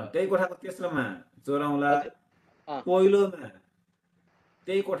ल ल त्यही कोठाको तेस्रोमा चोर औँला, हजुर पहिलोमा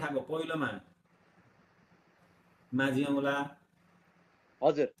त्यही कोठाको पहिलोमा माझी औँला,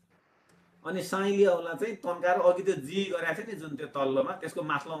 हजुर अनि साइली औँला चाहिँ तन्काएर अघि त्यो जी गरेको थियो नि जुन त्यो तल्लोमा, त्यसको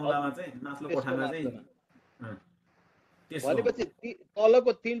माथिल्लो औँलामा चाहिँ माथिल्लो त्यसको कोठामा चाहिँ माथिल्लोमा। तेस्रो भनेपछि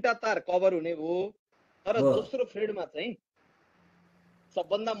तलको 3टा तार कभर हुने भयो, तर हो। दोस्रो फ्रेडमा चाहिँ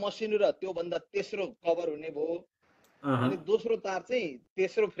सबभन्दा मसिनो र त्योभन्दा तेस्रो कभर हुने भयो, अनि दोस्रो तार चाहिँ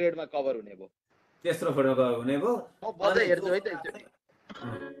तेस्रो फ्रेडमा कभर हुने भयो। तेस्रो फ्रेडमा हुने भयो। म बजाइ हेर्छु है त चौथो एकचोटि।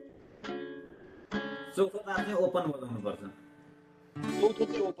 तार चाहिँ ओपन बजाउनु पर्छ। चौथो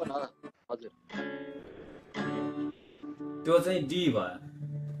चाहिँ ओपन हो हजुर। त्यो चाहिँ डी भयो।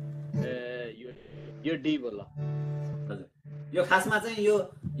 यो डी भयो ल। हजुर, यो खासमा चाहिँ यो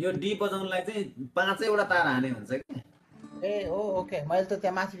यो डी बजाउनलाई चाहिँ 5वटा तार हाने हुन्छ कि। ए हो, ओके, मैले त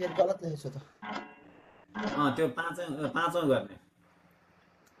त्यहाँ माथि फेरि गलत लेखेछु त। त्यो पाँचौँ गर्ने।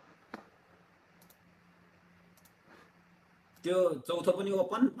 त्यो चौथो पनि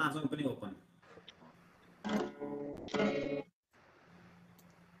ओपन, पाँचौँ पनि ओपन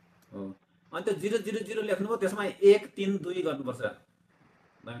हो। अनि त्यो 000 लेख्नुभयो, त्यसमा 1 3 2 गर्नुपर्छ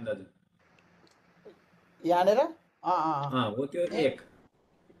नवीन दाजु। यहाँनिर हो, त्यो 1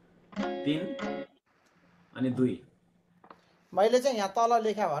 3 अनि 2। मैले चाहिँ यहाँ तल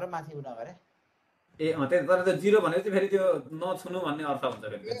लेखा भएर माथि उना गरेँ। तर त्यो 0 भनेको चाहिँ फेरि त्यो नछुनु भन्ने अर्थ हुन्छ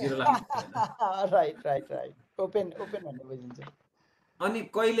फेरि त्यो 0 लाग्नु। Right right right, open open भन्ने बुझिन्छ। अनि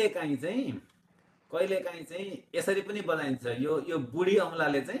कहिलेकाहीँ चाहिँ यसरी पनि बजाइन्छ। यो यो बुढी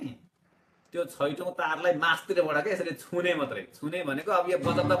औँलाले चाहिँ त्यो छैटौँ तारलाई मास्तिरबाट क्या यसरी छुने मात्रै। छुने भनेको अब यो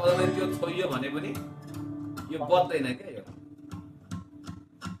बजाउँदा बजाउँदै त्यो छोइयो भने पनि यो बज्दैन क्या।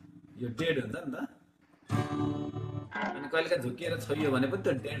 यो डेड हुन्छ नि त। अनि कहिलेकाहीँ झुकिएर छोइयो भने पनि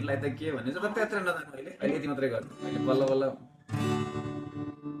त्यो डेडलाई त के भने चाहिँ त्यत्रो नजानु, अहिले यति मात्रै गर्नु, अहिले बल्ल बल्ल।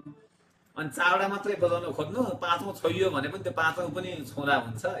 अनि 4वटा मात्रै बजाउन खोज्नु, 5औँ छोइयो भने पनि त्यो 5औँ पनि छुँदा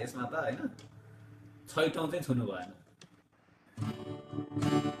हुन्छ यसमा त होइन। छैटौँ चाहिँ छुनु भएन।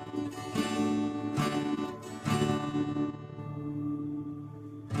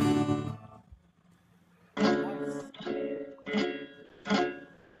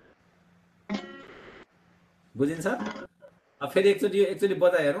 बुझिन्छ? अब फेरि एकचोटि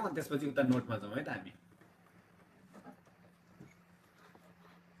बजाइ हेरौँ, अनि त्यसपछि उता नोटमा जाउँ है त हामी।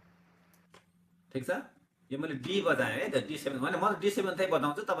 ठिक छ? यो मैले डी बजाएँ है त, D7 होइन, म D7 चाहिँ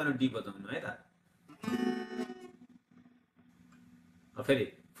बजाउँछु, तपाईँहरू डी बजाउनु है त। अब फेरि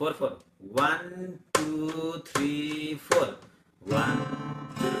 4 4 1 2 3 4 1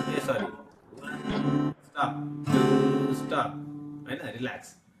 सरी 1 स्टप 2 स्टप होइन, relax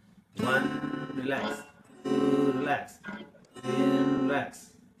 1 relax 2 relax 3 relax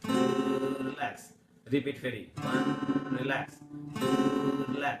 2 relax, repeat फेरि 1 रिल्याक्स 2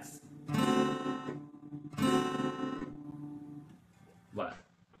 रिल्याक्स भयो।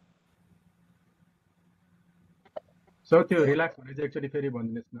 सो त्यो रिल्याक्स भने चाहिँ एकचोटि फेरि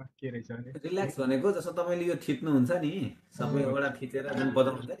भनिदिनुहोस् न के रहेछ भने। रिल्याक्स भनेको जस्तो तपाईँले यो थिच्नुहुन्छ नि, सबैवटा थिचेर जुन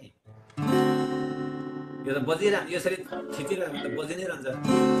बजाउनुहुन्छ नि, यो त बजिरहन्छ, यसरी थिचिरह्यो भने त बजि नै रहन्छ,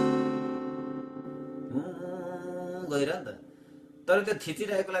 गइरह नि त। तर त्यो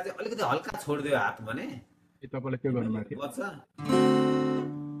थिचिरहेकोलाई चाहिँ अलिकति हल्का छोडिदियो हात भने तपाईँलाई त्यो गर्नुभएको थियो। बज्छ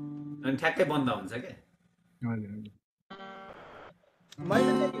अनि ठ्याक्कै बन्द हुन्छ क्या। हजुर हजुर।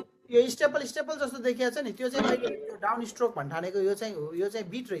 मैले चाहिँ यो स्टेपल जस्तो देखिएको छ नि, त्यो चाहिँ मैले यो डाउन स्ट्रोक भन्ठानेको यो चाहिँ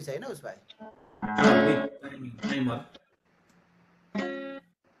बिट रहेछ होइन उस भाइ? टाइमर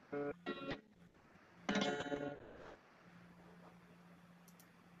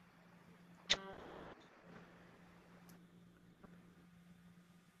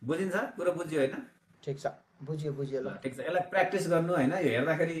बुझिन्छ? कुरो बुझ्यो होइन? ठिक छ। बुझ्यो ल ल। ठिक छ, यसलाई प्र्याक्टिस गर्नु होइन, यो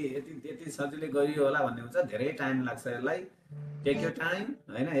हेर्दाखेरि यति यति सजिलै गरियो होला भन्ने हुन्छ, धेरै टाइम लाग्छ यसलाई। टेक यो टाइम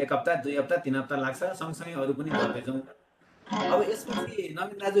होइन, 1 हप्ता 2 हप्ता 3 हप्ता लाग्छ, सँगसँगै अरू पनि गर्दै जाउँ। अब यसपछि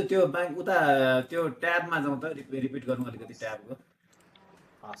नवीन दाजु त्यो बाँकी उता त्यो ट्याबमा जाउँ त, रिपिट गरौँ अलिकति ट्याबको।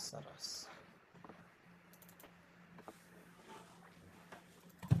 हस् सर हस्।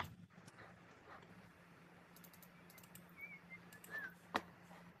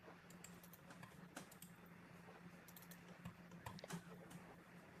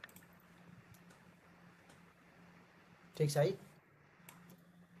 ठिक छ है।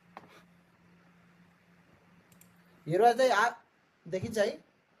 हेरो चाहिँ देखिन्छ है?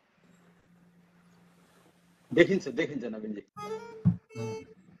 देखिन्छ देखिन्छ नवीनजी।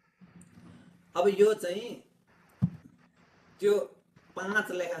 अब यो चाहिँ त्यो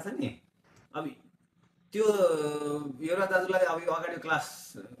 5 लेखा छ नि, अब त्यो युवराज दाजुलाई अब यो अगाडि क्लास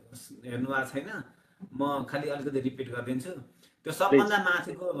हेर्नु भएको छैन, म खालि अलिकति रिपिट गरिदिन्छु। त्यो सबभन्दा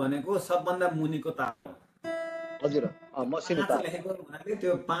माथिको भनेको सबभन्दा मुनिको तार हो। हजुर मसिनो 5 तार लेखेको हुनाले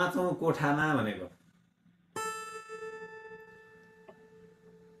त्यो 5औं कोठामा भनेको,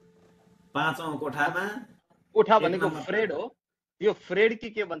 5औं कोठामा कोठा 1 भनेको नम्बर फ्रेड हो। यो फ्रेड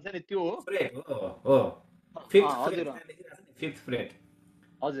के भन्छ नि त्यो हो। फ्रेड हो, फिफ्थ फ्रेड हजुर त्यहाँ लेखिरहेको छ नि, फिफ्थ फ्रेड।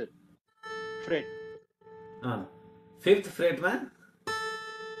 हजुर फ्रेड। फिफ्थ फ्रेडमा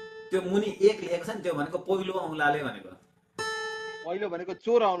त्यो मुनि 1 लेखेको छ नि, त्यो भनेको पहिलो औँलाले भनेको, पहिलो भनेको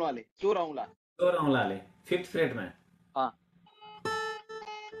चोर औँलाले, चोर औँला, चोर औँलाले फिफ्थ फ्रेडमा। अँ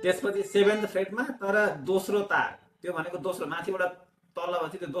त्यसपछि 7th फ्रेडमा, तर दोस्रो तार, त्यो भनेको दोस्रो माथिबाट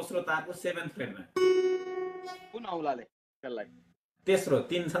तलपछि त्यो दोस्रो तारको 7th फ्रेडमा। कुन औँलाले त्यसलाई? तेस्रो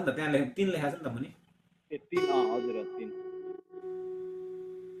 3 छ नि त, त्यहाँ 3 लेखेको छ नि त मुनि। ए 3 हजुर 3।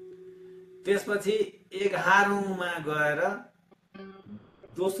 त्यसपछि 11औँमा गएर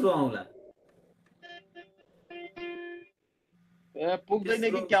दोस्रो औँला। ए पुग्दैन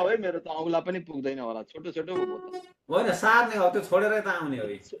कि क्या हो है, मेरो त औँला पनि पुग्दैन होला, छोटो छोटो हो त। होइन सार्ने हो, त्यो छोडेरै त आउने हो।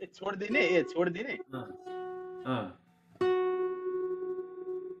 छोड्दिने छोड्दिने।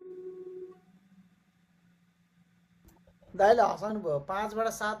 दाइले हँसाउनु भयो, 5बाट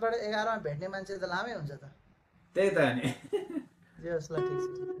 7बाट 11मा भेट्ने मान्छे त लामै हुन्छ त। त्यही त नि। जे होस् ल, ठिक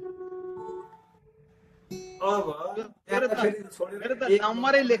छ। अब मेरो त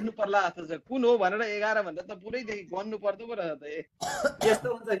नम्बरै लेख्नु पर्ला जस्तो छ, कुन हो भनेर 11 भन्दा त पुरैदेखि गन्नु पर्दो पो रहेछ त। यस्तो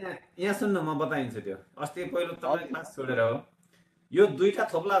हुन्छ, यहाँ सुन्नु म बताइदिन्छु। त्यो अस्ति पहिलो तपाईँ क्लास छोडेर हो, यो 2टा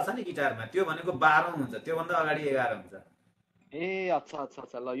थोप्ला छ नि गिटारमा, त्यो भनेको 12औं हुन्छ, त्योभन्दा अगाडि 11 हुन्छ। ए अच्छा अच्छा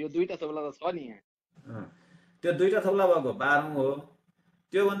अच्छा, ल यो 2टा थोप्ला त छ नि यहाँ। त्यो 2टा थोप्ला भएको 12औं हो,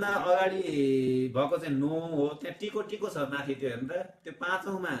 त्योभन्दा अगाडि भएको चाहिँ 9 हो। त्यहाँ टिको टिको छ माथि, त्यो हेर्नु त, त्यो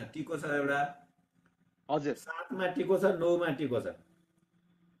 5औंमा टिको छ एउटा, हजुर 7मा टिको छ, 9मा टिको छ,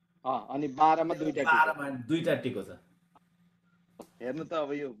 अनि 12मा 2टा टिको। 12मा 2टा टिको छ। हेर्नु त अब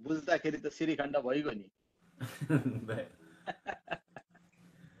यो बुझ्दाखेरि त श्रीखण्ड भइगयो नि।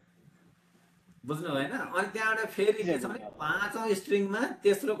 बुझ्नु भएन? अनि त्यहाँबाट फेरि के छ भने 5औं स्ट्रिङमा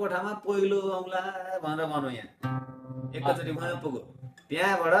तेस्रो कोठामा पहिलो औँला भनेर भनौँ, यहाँ एकैचोटि उहाँ पुग्यो,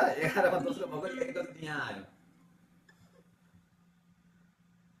 त्यहाँबाट 11मा दोस्रो भएको एकैचोटि यहाँ आयो।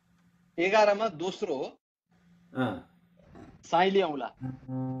 11मा दोस्रो हो साइली औँला,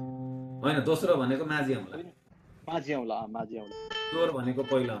 होइन दोस्रो भनेको माझी औँला, माझी औँला, माझी औँला। चोर भनेको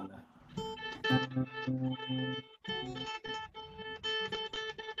पहिलो औँला।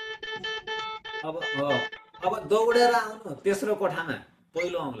 अब दौडेर आउनु तेस्रो कोठामा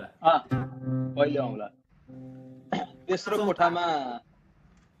पहिलो औँला, पहिलो औँला। तेस्रो कोठामा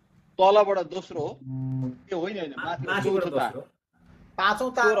तलबाट दोस्रो हो, त्यो होइन होइन, माथिबाट दोस्रो। 5औं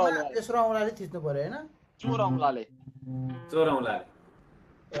तारमा तेस्रो औँलाले थिच्नु पर्यो हैन? चोर औँलाले, चोर औँलाले।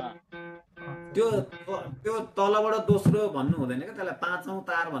 त्यो तलबाट दोस्रो भन्नु हुँदैन क्या, त्यसलाई 5औं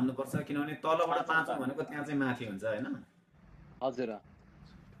तार भन्नुपर्छ, किनभने तलबाट 5औं भनेको त्यहाँ चाहिँ माथि हुन्छ हैन? हजुर।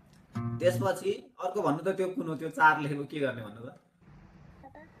 त्यसपछि अर्को भन्नु त, त्यो कुन हो त्यो 4 लेखेको, के गर्ने भन्नु त?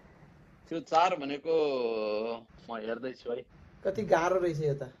 त्यो 4 भनेको म हेर्दैछु है, कति गाह्रो रहेछ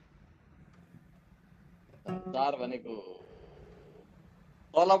यो त। 4 भनेको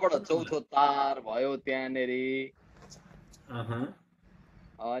तलबाट चौथो तार भयो त्यहाँनेरि।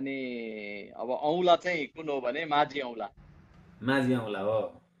 अनि अब औँला चाहिँ कुन हो भने माझी औँला। माझी औँला हो,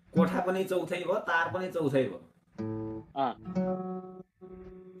 कोठा पनि चौथै भयो, तार पनि चौथै भयो।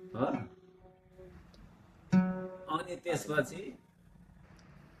 अनि त्यसपछि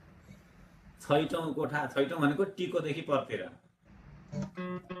 6औं कोठा, 6औं भनेको टिकोदेखि परतिर,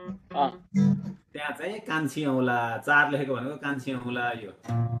 त्यहाँ चाहिँ कान्छी औँला, 4 लेखेको भनेको कान्छी औँला। यो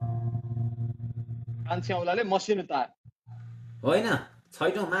कान्छी औँलाले मसिनो तार होइन,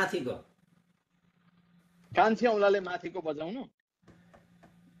 6औं माथिको कान्छी औँलाले माथिको बजाउनु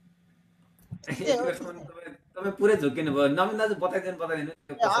तपाईँ पुरै झुक्किनु भयो। नवीन दाजु बताइदिनु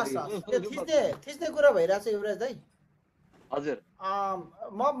हस् हस् त्यो थिच्ने कुरा भइरहेछ युवराज दाइ। हजुर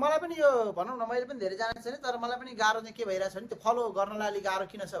मलाई पनि यो भनौँ न, मैले पनि धेरै जानेको छैन, तर मलाई पनि गाह्रो चाहिँ के भइरहेछ भने त्यो फलो गर्नलाई अलिक गाह्रो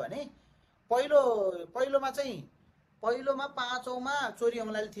किन छ भने पहिलोमा 5औँमा चोरी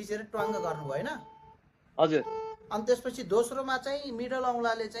औँलाले थिचेर ट्वाङ्ग गर्नुभयो होइन। हजुर अनि त्यसपछि दोस्रोमा चाहिँ मिडल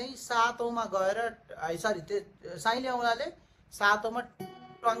औँलाले चाहिँ 7औँमा गएर सरी त्यो साइले औँलाले 7औँमा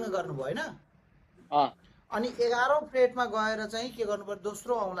ट्वाङ्ग गर्नुभयो होइन। अनि 11औँ फ्रेटमा गएर चाहिँ के गर्नु पर्यो,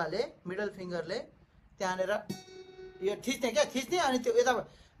 दोस्रो औँलाले मिडल फिङ्गरले त्यहाँनिर यो थिच्ने अनि त्यो यता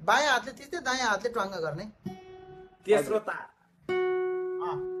बायाँ हातले थिच्ने, दायाँ हातले ट्वाङ्ग गर्ने। तेस्रो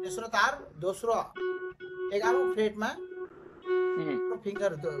तार दोस्रो 11औँ फ्रेटमा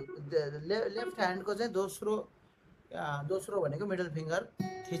फिङ्गर लेफ्ट ह्यान्डको चाहिँ दोस्रो भनेको मिडल फिङ्गर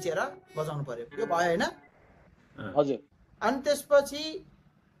थिचेर बजाउनु पर्यो। यो भयो होइन। हजुर अनि त्यसपछि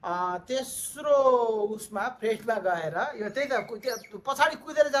तेस्रो उसमा फ्रेटमा गएर यो त्यही त पछाडि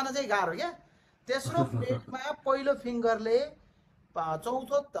कुदेर जान चाहिँ गाह्रो क्या। तेस्रो फ्रेटमा पहिलो फिङ्गरले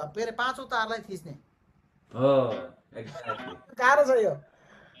चौथो के अरे 5औँ तारलाई थिच्ने। गाह्रो छ यो।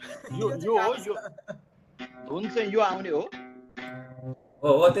 धुन चाहिँ यो आउने हो।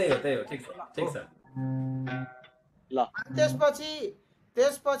 त्यही हो ठिक छ ल।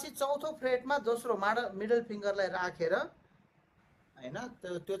 त्यसपछि चौथो फ्रेटमा दोस्रो मिडल फिङ्गरलाई राखेर होइन,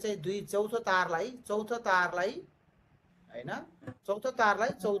 त्यो चाहिँ चौथो तारलाई होइन,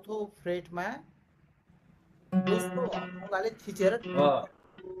 चौथो फ्रेटमा दोस्रो औँलाले थिचेर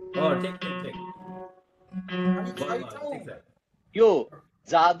अनि यो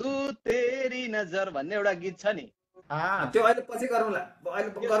जादु तेरी नजर भन्ने एउटा गीत छ नि, त्यो अहिले पछि गरौँला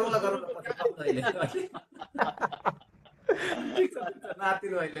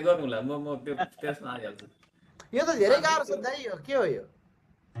नातिनु अहिले गरौँला। म त्यो त्यसमा आइहाल्छु। यो त धेरै गाह्रो छ दाइ। यो के हो यो?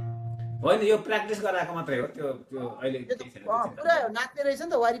 होइन, यो प्र्याक्टिस गराएको मात्रै हो। त्यो अहिले पुरा नाच्ने रहेछ नि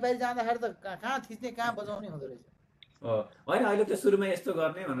त, वारिपारि जाँदाखेरि त कहाँ थिच्ने कहाँ बजाउने हुँदो रहेछ। होइन, अहिले त्यो सुरुमा यस्तो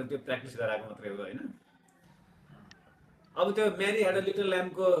गर्ने भनेर त्यो प्र्याक्टिस गराएको मात्रै हो होइन। अब त्यो मेरी ह्याड अ लिटल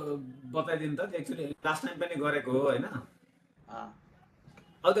ल्याम्पको बताइदिनु त। एक्चुअली लास्ट टाइम पनि गरेको हो होइन।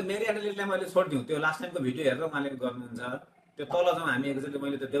 अब त्यो मेरी ह्याड अ लिटल ल्याम्प अहिले छोडिदिउँ। त्यो लास्ट टाइमको भिडियो हेरेर उहाँले गर्नुहुन्छ। त्यो तल जाउँ हामी एकचोटि,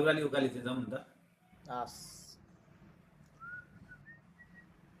 मैले त्यो देउराली उकाली चाहिँ जाउँ नि त।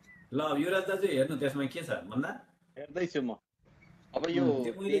 ल युवराज दाजु हेर्नु त्यसमा के छ भन्दा। हेर्दैछु म। अब यो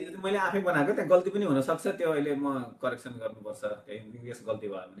मैले आफै बनाएको, त्यहाँ गल्ती पनि हुनसक्छ। त्यो अहिले म करेक्सन गर्नुपर्छ, इङ्ग्लिस गल्ती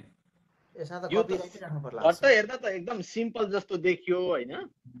भयो भने। घट्ट हेर्दा त एकदम सिम्पल जस्तो देखियो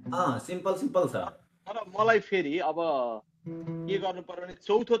होइन। सिम्पल छ। तर मलाई फेरि अब के गर्नु पर्यो भने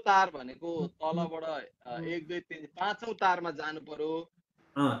चौथो तार भनेको तलबाट 1 2 3 5औँ तारमा जानु पर्यो।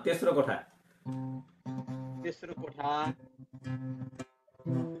 तेस्रो कोठा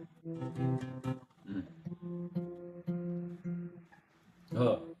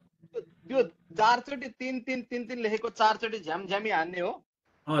हो। त्यो 4 चोटि 3 3 3 3 लेखेको 4 चोटि झ्यामझ्यामी हान्ने हो।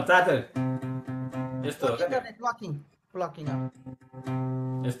 4 चोटि यस्तो हो क्या। प्लकिङ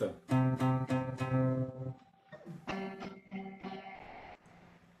यस्तो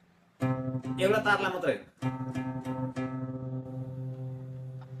एउटा तारलाई मात्रै।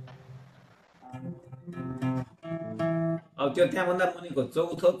 अब त्यो त्यहाँभन्दा मुनिको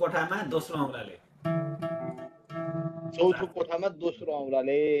चौथो कोठामा दोस्रो औँलाले चौथो कोठामा दोस्रो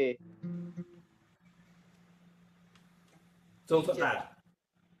औँलाले चौथो तार।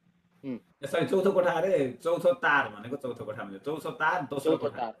 सरी, चौथो कोठा अरे चौथो तार भनेको चौथो कोठामा चौथो तार दोस्रो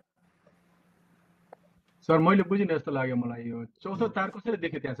कोठा। सर मैले बुझिनँ जस्तो लाग्यो मलाई। यो चौथो तार कसरी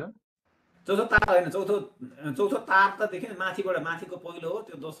देख्यो त्यहाँ सर? चौथो तार होइन, चौथो तार त देख्यो माथिबाट। माथिको पहिलो हो,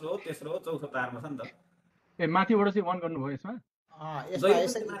 त्यो दोस्रो हो, तेस्रो हो, चौथो तारमा छ नि त। माथिबाट चाहिँ 1 गर्नुभयो यसमा?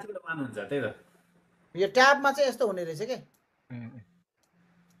 माथिबाट 1 हुन्छ। त्यही त यो ट्याबमा चाहिँ यस्तो हुने रहेछ के।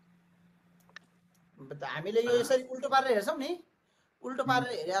 हामीले यो यसरी उल्टो पारेर हेर्छौँ नि, उल्टो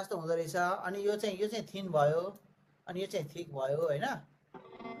पारेर हेरे जस्तो हुँदो रहेछ। अनि यो चाहिँ थिन भयो, अनि यो चाहिँ थिक भयो होइन।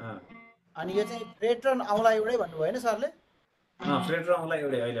 अनि यो चाहिँ फ्रेट र औँला एउटै भन्नुभयो होइन सरले? फ्रेट र औँला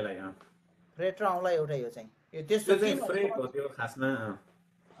एउटै अहिलेलाई। फ्रेट र औँला एउटै यो चाहिँ। यो तेस्रो फ्रेट हो त्यो खासमा।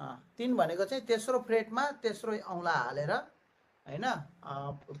 3 भनेको चाहिँ तेस्रो फ्रेटमा तेस्रो औँला हालेर होइन।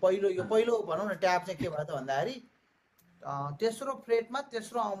 पहिलो भनौँ न ट्याब चाहिँ के भयो त भन्दाखेरि तेस्रो फ्रेटमा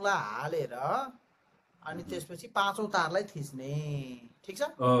तेस्रो औँला हालेर अनि त्यसपछि 5औँ तारलाई थिच्ने। ठिक छ।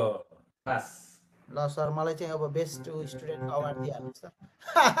 ल सर, मलाई चाहिँ अब बेस्ट स्टुडेन्टको अवार्ड दिइहाल्नुहोस् त।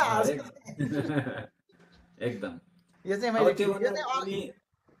 एकदम यो चाहिँ मैले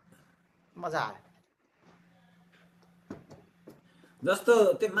मजा आयो। जस्तो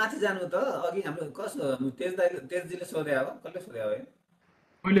त्यो माथि जानु त अघि हाम्रो कसो तेजजीले सोधे हो, कसले सोधे हो?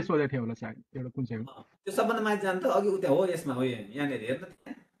 मैले सोधेको थिएँ होला सायद एउटा कुन चाहिँ हो। त्यो सबभन्दा माथि जानु त अघि उता हो, यसमा हो, यहाँनिर हेर्नु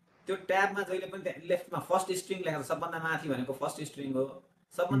त्यहाँ त्यो ट्याबमा जहिले पनि त्यहाँ लेफ्टमा फर्स्ट स्ट्रिङ लेखेको छ। सबभन्दा माथि भनेको फर्स्ट स्ट्रिङ हो,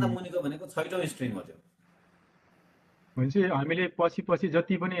 सबभन्दा मुनिको भनेको 6औं स्ट्रिङ हो। त्यो भनेपछि हामीले पछि पछि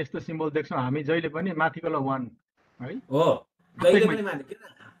जति पनि यस्तो सिम्बल देख्छौँ हामी जहिले पनि माथिको 1 है हो, जहिले प्रत्येकमा। पनि माथि किन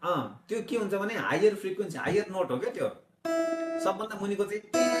त्यो के हुन्छ भने हायर फ्रिक्वेन्सी, हायर नोट हो क्या त्यो। सबभन्दा मुनिको चाहिँ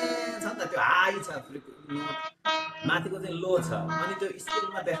छ नि त, त्यो हाई छ नोट, माथिको चाहिँ लो छ। अनि त्यो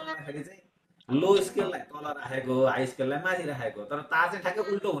स्केलमा देखाउँदाखेरि चाहिँ लो स्केललाई तल राखेको, हाई स्केललाई माथि राखेको, तर तार चाहिँ ठ्याक्कै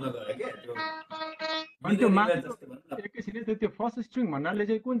उल्टो हुन गयो क्या त्यो, अनि त्यो मिरर इमेज माथिको जस्तो भनौँ न। एकैछिन है, त्यो फर्स्ट स्ट्रिङ भन्नाले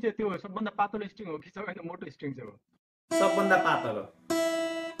चाहिँ कुन चाहिँ, त्यो सबभन्दा पातलो स्ट्रिङ हो कि सबैभन्दा मोटो स्ट्रिङ चाहिँ हो? सबभन्दा पातलो।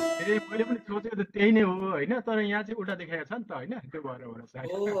 ए मैले पनि सोचेको त त्यही नै हो होइन, तर यहाँ चाहिँ उल्टा देखाएको छ नि त होइन, त्यो भएर होला सायद।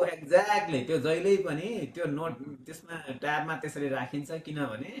 ओ एक्ज्याक्टली, त्यो जहिल्यै पनि त्यो नोट त्यसमा ट्याबमा त्यसरी राखिन्छ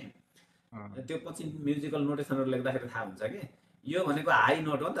किनभने त्यो पछि म्युजिकल नोटेसनहरू लेख्दाखेरि थाहा हुन्छ कि यो भनेको हाई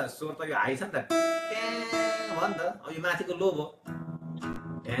नोट हो नि त, स्वर त यो हाई छ नि त, ट्याँ भयो नि त। अब यो माथिको लो भयो,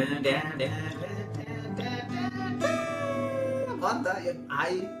 ट्याँ ट्याँ ट्याँ ट्याँ ट्याँ ट्याँ ट्याँ भयो नि त, यो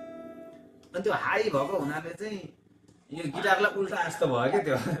हाई। अनि त्यो हाई भएको हुनाले चाहिँ यो गिटारलाई उल्टा जस्तो भयो क्या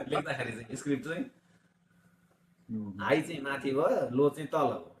त्यो लेख्दाखेरि चाहिँ स्क्रिप्ट चाहिँ हाई चाहिँ माथि भयो, लो चाहिँ तल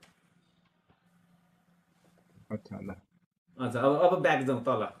भयो। अच्छा ल। अच्छा अब ब्याक जाउँ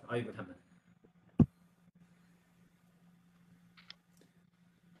तल अहिलेको ठाउँमा।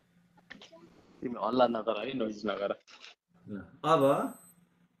 तिमी हल्ला नगर है, नोइज नगर। अब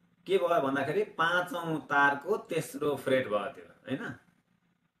के भयो भन्दाखेरि 5औं तारको तेस्रो फ्रेट भयो त्यो होइन।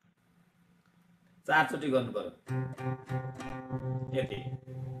 4 चोटि गर्नु पर्यो, यति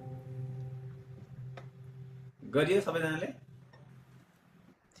गरियो सबैजनाले?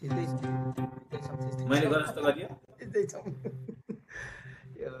 मैले गरे जस्तो गरियो?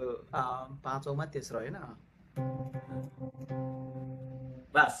 यो 5औँमा तेस्रो होइन?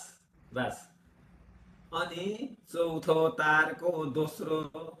 बास बास। अनि 4थो तारको दोस्रो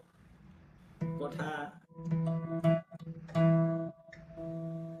कोठा,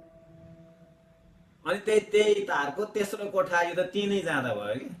 अनि त्यही तारको तेस्रो कोठा। यो त 3 नै जाँदा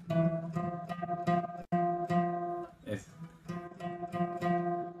भयो कि।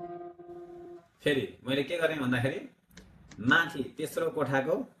 फेरि मैले के गरेँ भन्दाखेरि माथि तेस्रो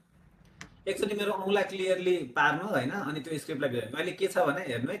कोठाको एकचोटि मेरो औँला क्लियरली पार्नु होइन, अनि त्यो स्क्रिप्टलाई अहिले के छ भने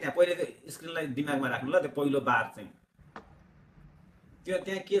हेर्नु है, त्यहाँ पहिलेको स्क्रिनलाई दिमागमा राख्नु ल। त्यो पहिलो बार चाहिँ त्यो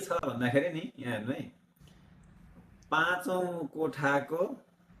त्यहाँ के छ भन्दाखेरि नि, यहाँ हेर्नु है, 5औं कोठाको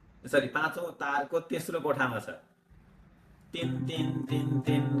सरी 5औं तारको तेस्रो कोठामा छ 3 3 3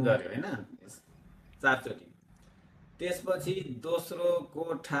 3 गर्यो होइन, 4 चोटि। त्यसपछि दोस्रो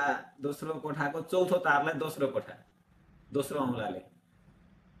कोठाको चौथो तारलाई दोस्रो कोठा, दोस्रो औँलाले।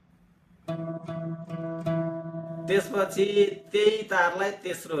 त्यसपछि त्यही तारलाई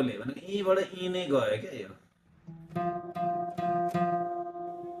तेस्रोले, भनेको यहीँबाट यहीँ नै गयो क्या यो।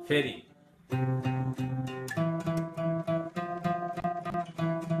 फेरि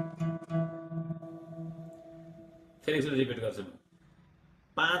एकचोटि रिपिट गर्छु म।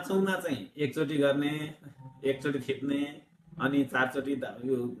 5औँमा चाहिँ एकचोटि गर्ने, एकचोटि थिप्ने, अनि 4 चोटि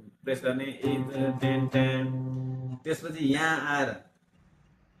यो प्रेस गर्ने, त्यसपछि यहाँ आएर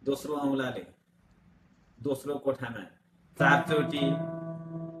दोस्रो औँलाले दोस्रो कोठामा 4 चोटि,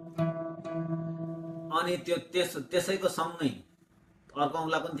 अनि त्यो त्यसैको सँगै अर्को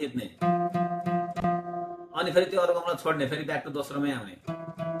औँला पनि थिप्ने, अनि फेरि त्यो अर्को औँला छोड्ने, फेरि ब्याक टु दोस्रोमै आउने।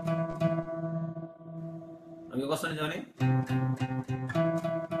 अब यो कसरी जाने?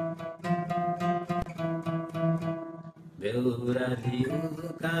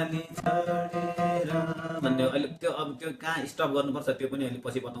 भन्ने अहिले त्यो, अब त्यो कहाँ स्टप गर्नुपर्छ त्यो पनि अहिले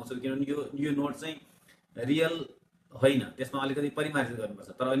पछि बताउँछु, किनभने यो नोट चाहिँ रियल होइन, त्यसमा अलिकति परिमार्जित गर्नुपर्छ।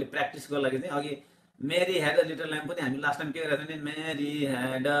 तर अहिले प्र्याक्टिसको लागि चाहिँ अघि मेरी ह्याड अ लिटल ल्याम्प पनि हामी लास्ट टाइम के गरेको थियौँ नि, मेरी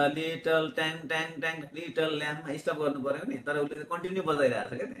had a little Tang Tang Tang little ल्याम्पमा stop गर्नु पऱ्यो नि, तर उसले कन्टिन्यू बजाइरहेको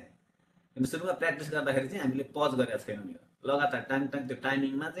छ क्या त्यहाँ। किन सुरुमा प्र्याक्टिस गर्दाखेरि चाहिँ हामीले पज गरेका छैनौँ, यो लगातार टाङ टाङ त्यो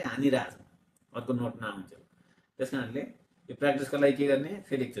टाइमिङमा चाहिँ हानिरहेको छ, अर्को नोट नआउँछ। त्यस कारणले यो प्र्याक्टिसको लागि के गर्ने,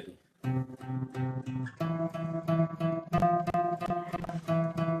 फेरि एकचोटि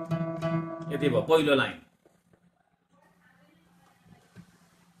यति भयो पहिलो लाइन।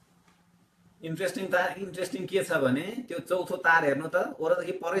 इन्ट्रेस्टिङ के छ भने त्यो चौथो तार हेर्नु त,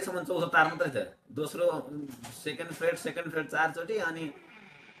 ओरदेखि परैसम्म चौथो तार मात्रै छ। दोस्रो सेकेन्ड फ्रेट 4 चोटि, अनि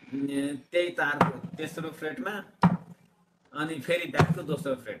त्यही तारको तेस्रो फ्रेटमा, अनि फेरि ब्याक टु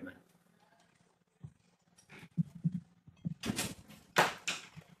दोस्रो फ्रेटमा।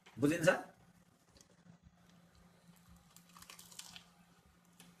 बुझिन्छ?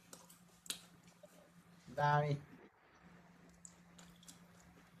 दामी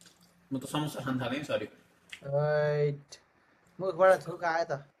म त समोसा खान थालेँ सरी राइट मुखबाट थुक आयो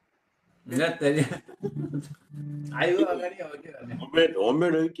त आइगयो अगाडि अब के गर्ने होममेड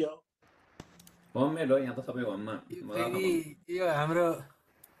होममेड हो कि क्या हो? होममेड हो यहाँ त सबै होममा यो मजाले फेरि बनाउँछ। यो हाम्रो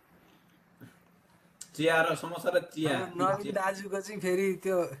चिया र समोसा र चिया नवीन दाजुको चाहिँ फेरि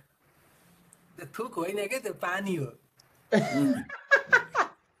त्यो थुक होइन क्या त्यो पानी हो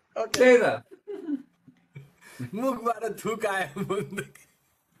ओके त्यही त मुखबाट थुक आयो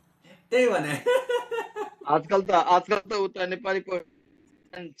त्यही भने आजकल त उता नेपालीको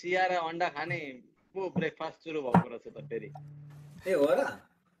चिया र अन्डा खाने पो ब्रेकफास्ट सुरु भएको रहेछ त फेरि ए हो र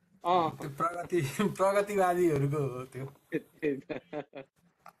त्यो प्रगतिवादीहरूको हो त्यो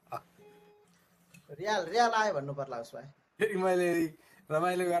रियाल आयो भन्नु पर्ला उसमा फेरि मैले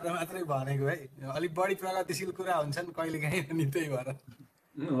रमाइलो गरेर मात्रै भनेको है अलिक बढी प्रगतिशील कुरा हुन्छन् कहिले काहीँ नि त्यही भएर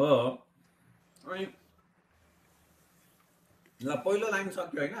हो अनि ल पहिलो लाइन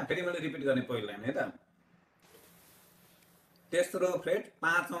सक्यो होइन फेरि मैले रिपिट गर्ने पहिलो लाइन है त तेस्रो फ्रेट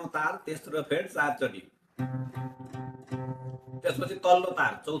पाँचौँ तार तेस्रो फ्रेट चारचोटि त्यसपछि तल्लो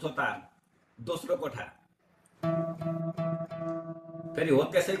तार चौथो तार दोस्रो कोठा फेरि हो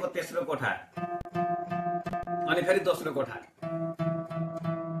त्यसैको तेस्रो कोठा अनि फेरि दोस्रो कोठा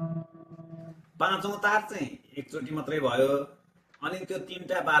पाँचौँ तार चाहिँ एकचोटि मात्रै भयो अनि त्यो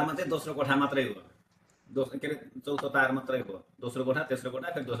तीनटा बारमा चाहिँ दोस्रो कोठा मात्रै हो के अरे चौथो तार मात्रै हो दोस्रो कोठा तेस्रो कोठा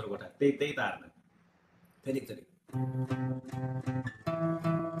फेरि दोस्रो कोठा त्यही तारमा फेरि एकचोटि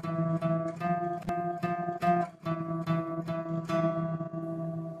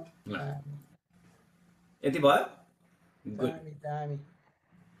यति भयो गुड दामी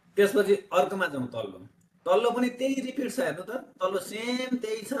त्यसपछि अर्कोमा जाउँ तल्लो पनि त्यही रिपिट छ हेर्नु त तल्लो सेम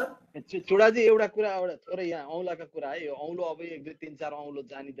त्यही छ चुडाजी एउटा थोरै यहाँ औँलाका कुरा है यो औँलो अब 1 2 3 4 औँलो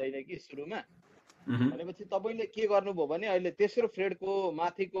जानिँदैन कि सुरुमा भनेपछि तपाईँले के गर्नुभयो भने अहिले तेस्रो फ्रेडको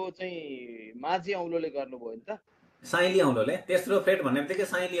माथिको चाहिँ माझी औँलोले गर्नुभयो नि त साइली औँलोले तेस्रो फ्रेड भन्ने बित्तिकै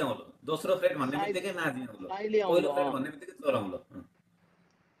साइली औँलो दोस्रो फ्रेड भन्ने बित्तिकै माझी औँलो पहिलो फ्रेड भन्ने बित्तिकै चोर औँलो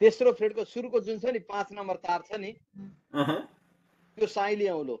तेस्रो फ्रेडको सुरुको जुन छ नि 5 नम्बर तार छ नि त्यो साइली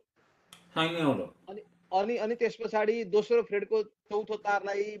औँलो अनि त्यस पछाडि दोस्रो फ्रेडको चौथो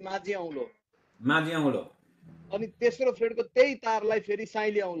तारलाई माझी औँलो अनि तेस्रो फ्रेडको त्यही तारलाई फेरि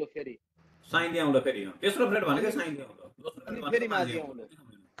साइली औँलो फेरि तेस्रो फ्रेड भनेकै साइली औँलो दोस्रो फ्रेड फेरि माझी औँलो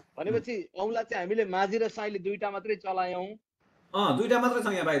भनेपछि औँला चाहिँ हामीले माझी र साइली दुईटा मात्रै चलायौं दुईटा मात्रै छ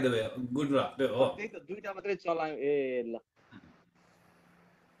यहाँ बाइ द वे गुड र त्यो हो त्यही त दुईटा मात्रै चलायौं ए ल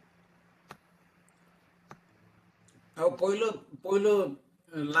अब पहिलो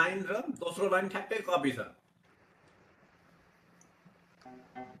लाइन र दोस्रो लाइन ठ्याक्कै कपी छ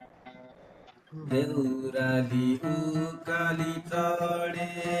देउराली उकाली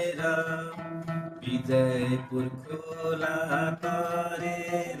चढेर विजयपुर खोला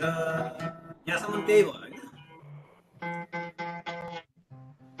तरेर यहाँसम्म त्यही भयो होइन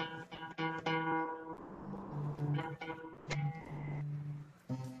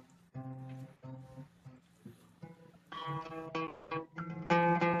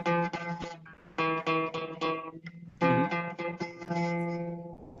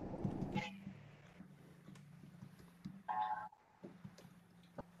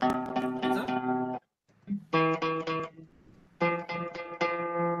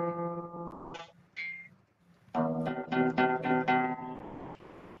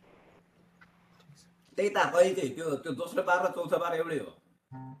त्यही त कहिलेकै त्यो दोस्रो बार र चौथो बार एउटै हो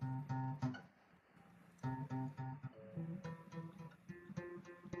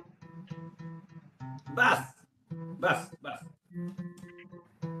बस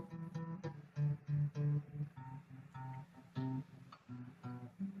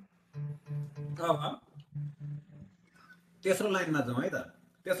तेस्रो लाइनमा जाउँ है त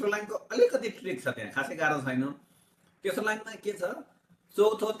तेस्रो लाइनको अलिकति ट्रिक छ त्यहाँ खासै गाह्रो छैन तेस्रो लाइनमा के छ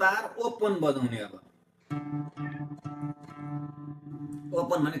चौथो तार ओपन बजाउने अब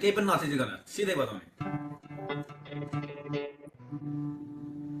ओपन भने केही पनि नथिचिकन सिधै बजाउने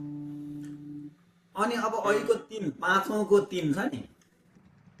अनि अब अहिलेको 3 पाँचौँको 3 छ नि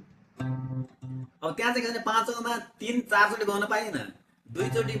अब त्यहाँ चाहिँ के पाँचौँमा 3 4चोटि बजाउन पाइएन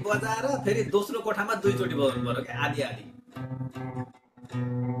दुईचोटि बजाएर फेरि दोस्रो कोठामा दुईचोटि बजाउनु पर्यो क्या आधी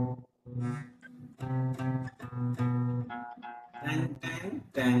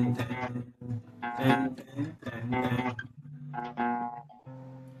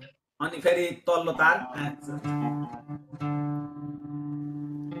अनि फेरि तल्लो तार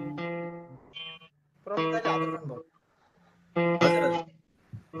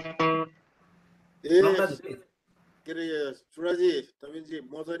के अरे सुराजी तपाईँ चाहिँ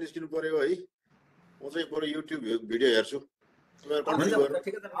म चाहिँ निस्किनु पर्यो है म चाहिँ थोरै युट्युब भिडियो हेर्छु तिमीहरू हुन्छ कन्टिन्यू हुन्छ गर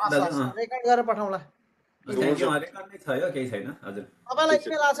ठिकै छ हस् दाजु हस् रेकर्ड गरेर पठाउँला थ्याङ्क यू रेकर्ड नै छ यो केही छैन हजुर तपाईँलाई ठिक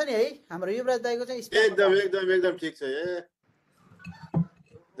छ इमेल आएको छ नि है हाम्रो युवराज दाईको चाहिँ स्प्याम एकदम ठिक छ ए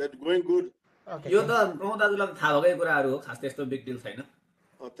द्याट गोइङ गुड ओके यो त प्रमोद दाजुलाई त थाहा भएकै कुराहरू हो खास त्यस्तो बिग डिल छैन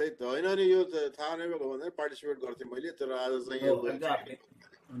त्यही त होइन नि यो थाहा नै भएको भन्दा पार्टिसिपेट गर्थेँ मैले तर आज चाहिँ हो अब एक्ज्याक्टली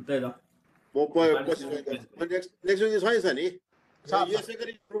त्यही त म पछि नेक्स्ट विक छैन नि यसै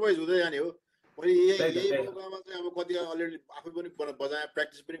गरी इम्प्रोभाइज हुँदै जाने हो मैले यही मौकामा चाहिँ अब कति अलरेडी आफै पनि बजाएँ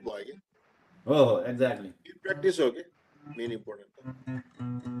प्र्याक्टिस पनि भयो कि हो एक्ज्याक्टली प्र्याक्टिस हो कि मेन इम्पोर्टेन्ट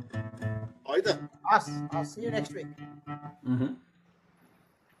है त हस् हस् सी यु नेक्स्ट विक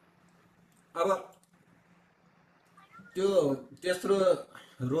अब त्यो तेस्रो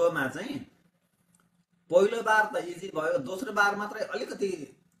रोमा चाहिँ पहिलो बार त इजी भयो दोस्रो बार मात्रै अलिकति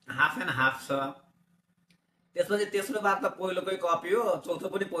हाफ एन्ड हाफ छ त्यसपछि तेस्रो बार त पहिलोकै कपी हो चौथो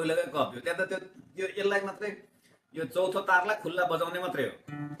पनि पहिलोकै कपी हो त्यहाँ त त्यो यसलाई मात्रै यो चौथो तारलाई खुल्ला बजाउने मात्रै हो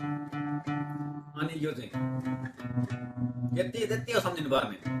अनि यो चाहिँ त्यति हो सम्झिनु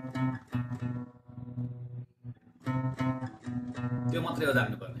पर्ने त्यो मात्रै हो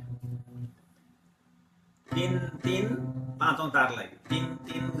जान्नुपर्ने 3-3 पाँचौं तारलाई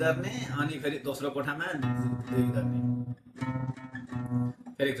 3-3 गर्ने अनि फेरि दोस्रो कोठामा 2 गर्ने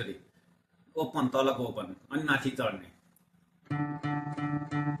फेरि एकचोटि ओपन तलको ओपन अनि माथि चढ्ने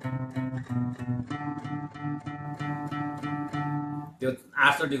त्यो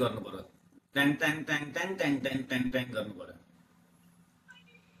 8 चोटि गर्नु पर्यो ट्याङ ट्याङ ट्याङ ट्याङ ट्याङ ट्याङ ट्याङ ट्याङ गर्नु पर्यो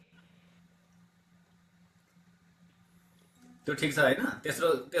त्यो ठिक छ हैन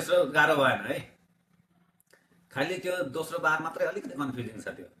तेस्रो गाह्रो भएन है खाली त्यो दोस्रो बार मात्रै अलिकति कन्फ्युजिङ छ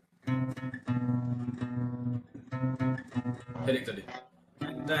त्यो फेरि एकचोटि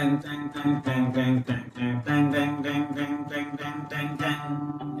ट्याङ ट्याङ ट्याङ ट्याङ ट्याङ ट्याङ ट्याङ ट्याङ ट्याङ ट्याङ ट्याङ ट्याङ ट्याङ ट्याङ ट्याङ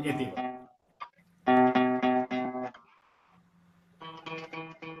यति हो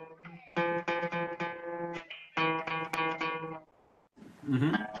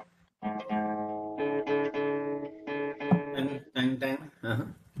ट्याङ ट्याङ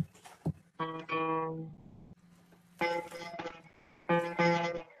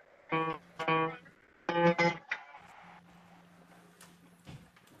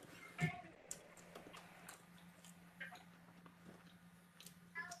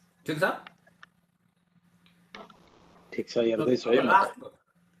ठिक छ ठिक छ हेर्दैछु है म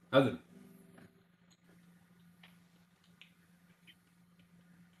हजुर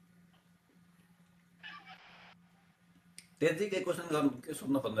त्यति केही क्वेसन गर्नु के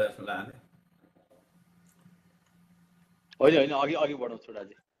सोध्न खोज्दै जस्तो लाग्यो होइन अघि बढौँ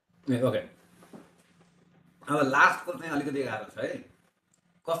छोडाजी ए ओके अब लास्टको चाहिँ अलिकति गाह्रो छ है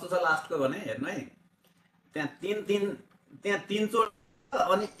कस्तो छ लास्टको भने हेर्नु है त्यहाँ तीन चोटि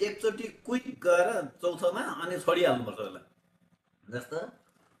अनि एकचोटि क्विक गएर चौथोमा अनि छोडिहाल्नुपर्छ त्यसलाई जस्तो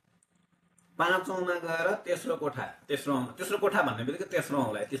पाँचौँमा गएर तेस्रो कोठा भन्ने बित्तिकै तेस्रो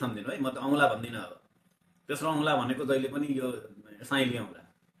औँला यति सम्झिनु है म त औँला भन्दिनँ अब तेस्रो औँला भनेको जहिले पनि यो साइली औँला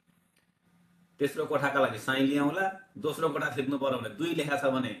तेस्रो कोठाका लागि साइली औँला दोस्रो कोठा थिच्नु पर्यो भने 2 लेखा छ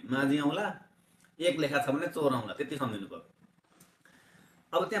भने माझी औँला 1 लेखा छ भने चोर औँला त्यति सम्झिनु पर्यो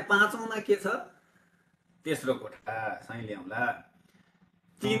अब त्यहाँ पाँचौँमा के छ तेस्रो कोठा साइली औँला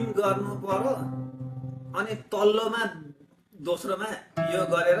 3 गर्नु पर्यो अनि तल्लोमा दोस्रोमा यो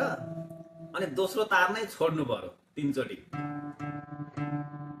गरेर अनि दोस्रो तार नै छोड्नु पर्यो 3 चोटि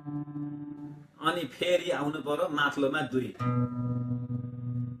अनि फेरि आउनु पर्यो माथिल्लोमा 2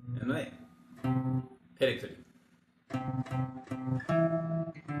 हेर्नु है फेरि एकचोटि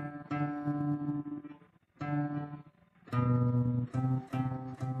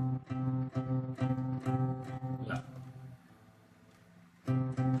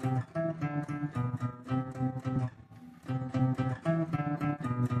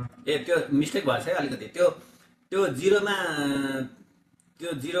ए त्यो मिस्टेक भएछ है अलिकति त्यो जिरोमा त्यो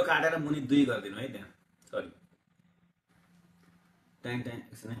जिरो काटेर मुनि 2 गरिदिनु है त्यहाँ सरी ट्याङ ट्याङ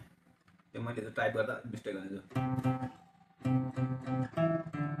एकछिन है त्यो मैले टाइप गर्दा मिस्टेक गरेछु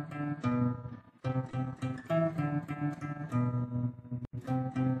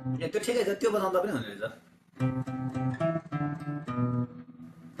ए त्यो ठिकै छ त्यो बजाउँदा पनि हुने रहेछ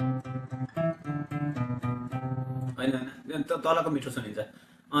होइन त्यो तलको मिठो सुनिन्छ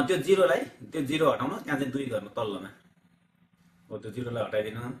त्यो जिरोलाई त्यो जिरो हटाउनु त्यहाँ चाहिँ 2 गर्नु तल्लोमा हो त्यो जिरोलाई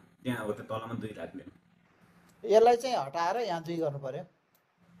हटाइदिनु त्यहाँ अब त्यो तलमा 2 राखिदिनु यसलाई चाहिँ हटाएर यहाँ 2 गर्नु पर्यो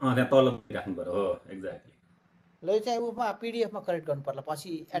त्यहाँ तल्लो राख्नु पर्यो हो एक्ज्याक्टली ल यो चाहिँ उमा पिडिएफमा करेक्ट गर्नु पर्ला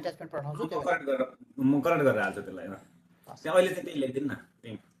पछि एट्याचमेन्ट पठाउँछु त्यो म करेक्ट गरेर हाल्छु त्यसलाई त्यहाँ अहिले चाहिँ त्यही लेखिदिनु न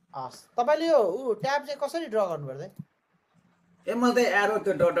त्यही हस् तपाईँले यो ट्याब चाहिँ कसरी ड्र गर्नु पर्दै ए मैले त एरो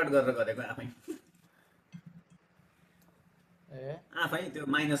त्यो डट डट गरेर गरेको आफै ए आफै त्यो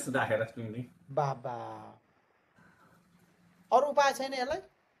माइनस राखेर स्ट्रिङले बाबा अरू उपाय छैन यसलाई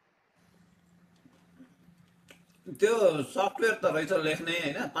त्यो सफ्टवेयर त रहेछ लेख्ने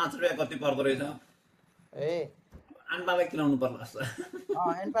होइन 5 रुपियाँ कति पर्दो रहेछ ए आन्पालाई किनाउनु पर्ला जस्तो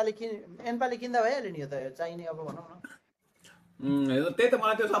एनपाली किन्दा भइहाल्यो नि यो त चाहिने अब भनौँ न त्यही त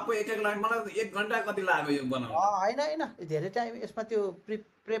मलाई त्यो सबै एक लाइन मलाई 1 घन्टा कति लाग्यो यो बनाउनु होइन धेरै टाइम यसमा त्यो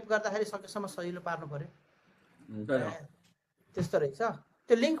प्रेप गर्दाखेरि सकेसम्म सजिलो पार्नु पर्यो त्यस्तो रहेछ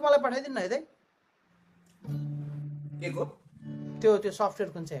त्यो लिङ्क मलाई पठाइदिनु न है दाइ के को त्यो सफ्टवेयर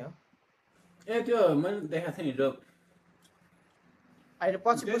कुन चाहिँ हो ए त्यो मैले देखाएको थिएँ नि जो अहिले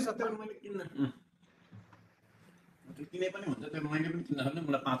पछि मैले किने पनि हुन्छ त्यो मैले पनि किन्न सक्ने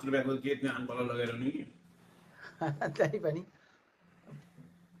मलाई 5 रुपियाँको के त्यो आनपाला लगेर नि त्यही पनि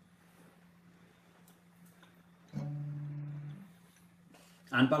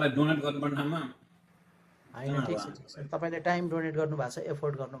आनपालाई डोनेट गर्नुपर्ने ठाउँमा होइन ठिक छ तपाईँले टाइम डोनेट गर्नुभएको छ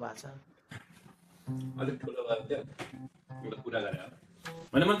एफोर्ड गर्नुभएको छ अलिक ठुलो भयो त्यो एउटा कुरा गरेर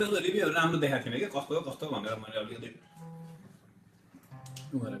भने मैले त्यसको रिभ्यूहरू राम्रो देखाएको थिएन कि कस्तो भनेर मैले अलिकति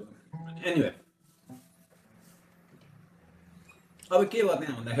गरेको एनिवे अब के भयो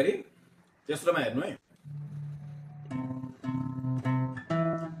त्यहाँ भन्दाखेरि तेस्रोमा हेर्नु है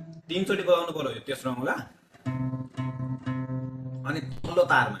 3 चोटि बजाउनु पर्यो यो तेस्रो औँला अनि तल्लो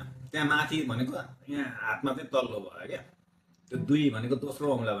तारमा त्यहाँ माथि भनेको यहाँ हातमा चाहिँ तल्लो भयो क्या त्यो 2 भनेको दोस्रो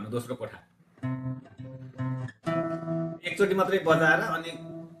औँला भनेको दोस्रो कोठा एकचोटि मात्रै बजाएर अनि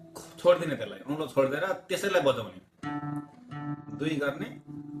छोडिदिने त्यसलाई औँलो छोडिदिएर त्यसैलाई बजाउने 2 गर्ने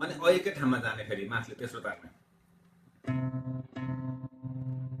अनि अहिलेकै ठाउँमा जाने फेरि माथि तेस्रो तारमा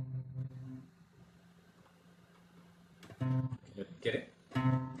के अरे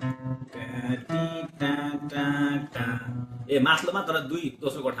ए माथिल्लोमा तर 2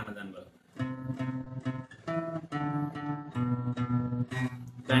 दोस्रो कोठामा जानुभयो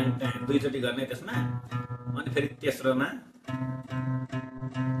टाङ 2 चोटि गर्ने त्यसमा अनि फेरि तेस्रोमा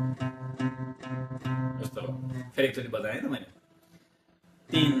यस्तो फेरि एकचोटि बजाएँ त मैले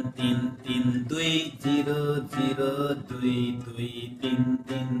 3 3 3 2 0 0 2 2 3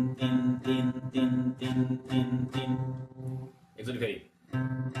 3 3 3 3 3 3 3 एकचोटि फेरि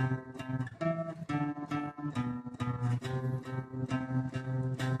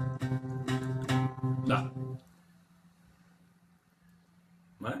ल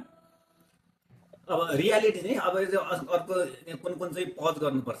अब रियालिटी चाहिँ अब अर्को कुन चाहिँ पज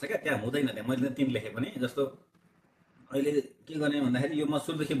गर्नुपर्छ क्या त्यहाँ हुँदैन त्यहाँ मैले 3 लेखेँ पनि जस्तो अहिले के गर्ने भन्दाखेरि यो म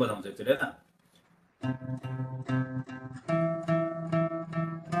सुरुदेखि बजाउँछु एकचोटि है त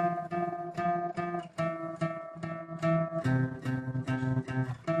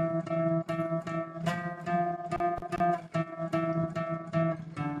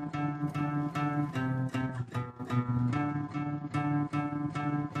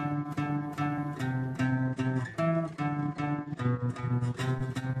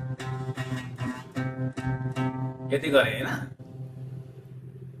यति गरेँ होइन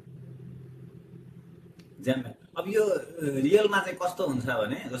ज्यान अब यो रियलमा चाहिँ कस्तो हुन्छ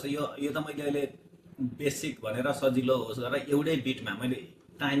भने जस्तो यो त मैले अहिले बेसिक भनेर सजिलो होस् गरेर एउटै बिटमा मैले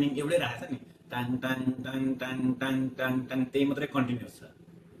टाइमिङ एउटै राखेको छ नि टाङ टाङ टाङ टाङ टाङ टाङ टाङ त्यही मात्रै कन्टिन्युस छ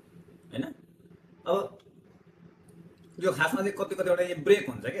होइन अब यो खासमा चाहिँ कतिवटा यो ब्रेक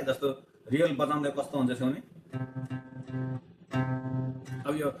हुन्छ क्या जस्तो रियल बजाउँदा कस्तो हुन्छ भने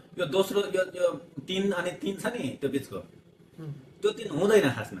अब यो दोस्रो यो 3 अनि 3 छ नि त्यो बिचको त्यो 3 हुँदैन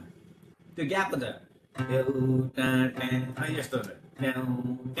खासमा त्यो ग्याप हुन्छ यस्तो हुन्छ ट्याउ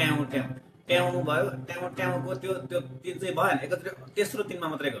ट्याउ ट्याउ ट्याउ भयो ट्याउ ट्याउको त्यो 3 चाहिँ भएन एकचोटि तेस्रो 3मा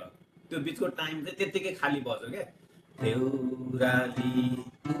मात्रै गयो त्यो बिचको टाइम चाहिँ त्यत्तिकै खाली बज्यो क्या देउराली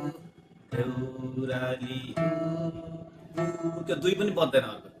त्यो 2 पनि बज्दैन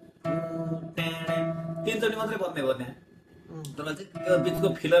अर्को 3 चोटि मात्रै बज्ने भयो त्यहाँ तर चाहिँ त्यो बिचको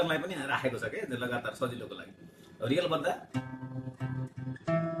फिलरलाई पनि राखेको छ क्या लगातार सजिलोको लागि रियल बज्दा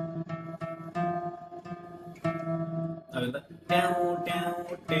अब त ट्याउ ट्याउ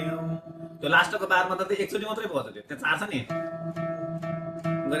ट्याउ त्यो लास्टको बारमा त एकचोटि मात्रै बज्यो त्यो त्यहाँ 4 छ नि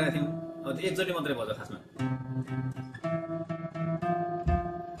गरेको थियौँ अब त्यो एकचोटि मात्रै बज्यो खासमा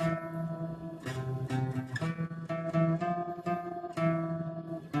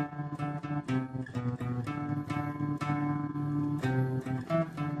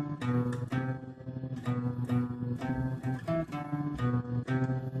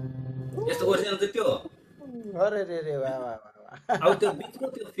यस्तो ओरिजिनल चाहिँ त्यो अरे रे रे वाह वाह वाह अब त्यो बिचको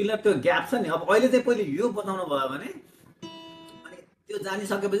त्यो फिलर त्यो ग्याप छ नि अब अहिले चाहिँ पहिले यो बनाउनु भयो भने अनि त्यो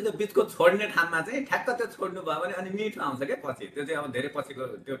जानिसकेपछि त्यो बिचको छोड्ने ठाउँमा चाहिँ ठ्याक्क त्यो छोड्नु भयो भने अनि मिठो आउँछ क्या पछि त्यो चाहिँ अब धेरै पछिको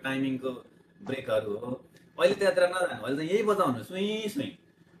त्यो टाइमिङको ब्रेकहरू हो अहिले त्यतातिर नजानु, अहिले त यही बजाउनु सुई सुई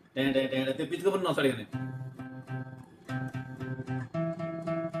त्यहाँ त्यहाँ त्यहाँ त्यो बिचको पनि नसडिकने।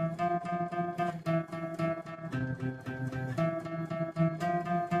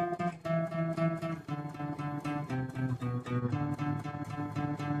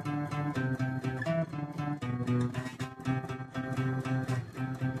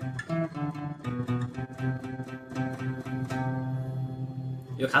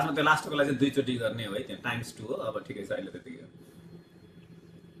 यो खासमा त्यो लास्टको लागि चाहिँ 2 चोटि गर्ने हो है, त्यहाँ ×2 हो। अब ठिकै छ अहिले त्यतिकै हो।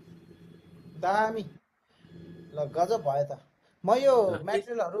 दामी ल गजब भयो त। म यो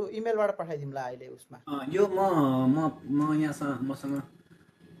मेटेरियलहरू इमेलबाट पठाइदिउँला अहिले उसमा। यो यहाँसँग मसँग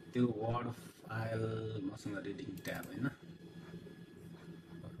त्यो वर्ड फाइल मसँग रिडिङ ट्याब होइन,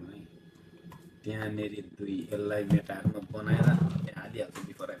 त्यहाँनिर 2 यसलाई मेटाएर म बनाएर त्यहाँ हालिहाल्छु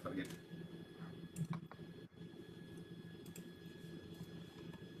बिफोर आई फर्गेट।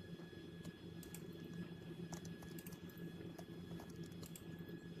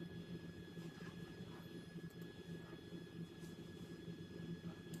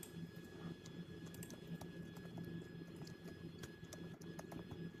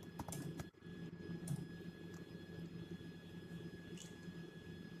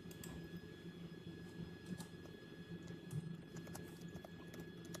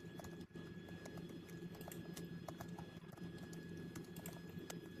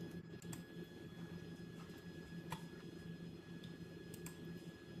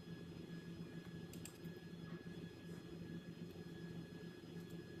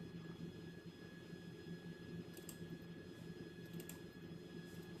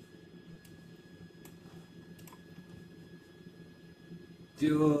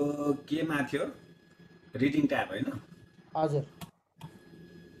 त्यो केमा थियो रिडिङ ट्याब होइन? हजुर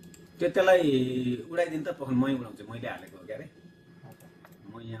त्यसलाई उडाइदिनु त, पखन मै उडाउँछु, मैले हालेको हो क्या अरे।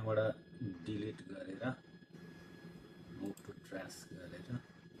 म यहाँबाट डिलिट गरेर मुभ टु ट्र्यास गरेर,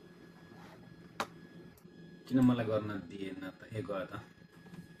 किन मलाई गर्न दिएन त? ए गयो त,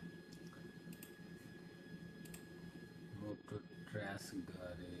 मुभ टु ट्र्यास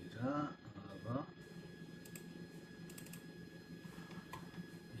गरेर अब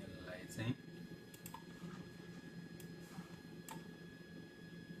यसलाई चाहिँ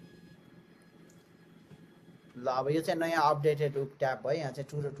ल अब यो चाहिँ नयाँ अपडेटेड ट्याब भयो। यहाँ चाहिँ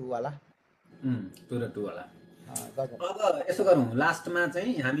 2 र 2 वाला 2 र 2 वाला। गजब। अब यसो गरौँ, लास्टमा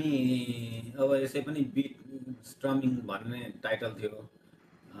चाहिँ हामी अब यसै पनि बिट स्ट्रमिङ भन्ने टाइटल थियो,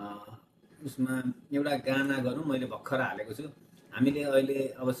 उसमा एउटा गाना गरौँ। मैले भर्खर हालेको छु। हामीले अहिले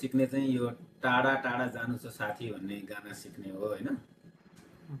अब सिक्ने चाहिँ यो टाढा टाढा जानु छ साथी भन्ने गाना सिक्ने हो होइन,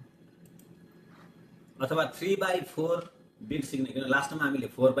 अथवा 3/4 बिट सिक्ने। किन लास्टमा हामीले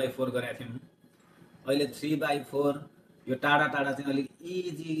 4/4 गरेका थियौँ, अहिले 3/4। यो टाढा टाढा चाहिँ अलिक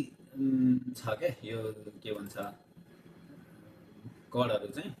इजी छ क्या, यो के भन्छ कर्डहरू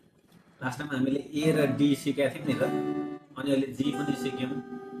चाहिँ। लास्टमा हामीले ए र डी सिकेका थियौँ नि त, अनि अहिले जी पनि सिक्यौँ।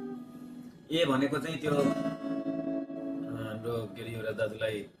 ए भनेको चाहिँ त्यो हाम्रो के अरे एउटा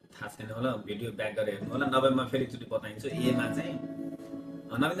दाजुलाई थाहा छैन होला, भिडियो ब्याक गरेर हेर्नु होला, नभए म फेरि एकचोटि बताइदिन्छु। एमा चाहिँ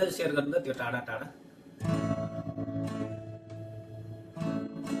नवीन दाजु सेयर गर्नु त त्यो टाढा टाढा।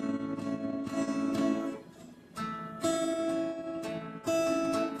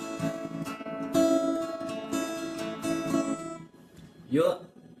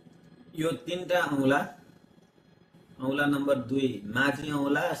 यो 3टा औँला नम्बर 2 माझी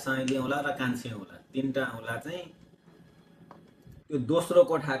औँला, साइली औँला र कान्छी औँला, 3टा औँला चाहिँ त्यो दोस्रो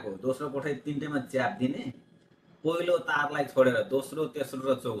कोठाको 3टैमा च्याप दिने। पहिलो तारलाई छोडेर दोस्रो, तेस्रो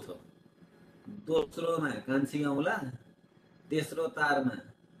र चौथो। दोस्रोमा कान्छी औँला, तेस्रो तारमा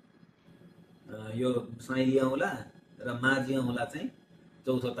यो साइली औँला र माझी औँला चाहिँ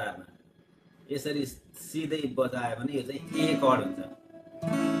चौथो तारमा। यसरी सिधै बजायो भने यो चाहिँ ए कर्ड हुन्छ।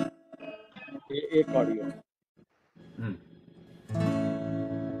 ए कर्ड यो।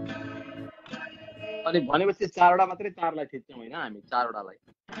 अनि भनेपछि 4वटा मात्रै तारलाई थिच्छौँ होइन हामी, 4वटालाई।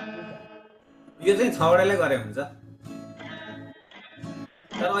 यो चाहिँ 6वटाले गरे हुन्छ,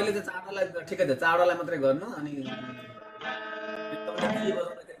 तर अहिले चाहिँ 4वटालाई ठिकै छ, 4वटालाई मात्रै गर्नु। अनि जी बजाउँदाखेरि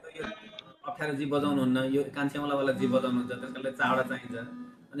यो अप्ठ्यारो जी बजाउनुहुन्न, यो कान्छी औँलावाला जी बजाउनुहुन्छ, त्यसको लागि 4वटा चाहिन्छ।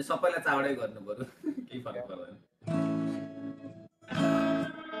 अनि सबैलाई 4वटै गर्नु पर्यो, केही फरक पर्दैन।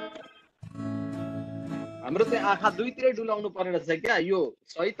 हाम्रो चाहिँ आँखा दुईतिरै डुलाउनु पर्ने रहेछ क्या, यो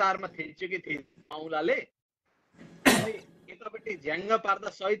सही तारमा थिच्यो कि औँलाले, अनि यतापट्टि झ्याङ्ग पार्दा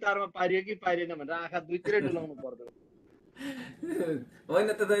सही तारमा पारियो कि पारिएन भनेर आँखा दुईतिरै डुलाउनु पर्दो। होइन,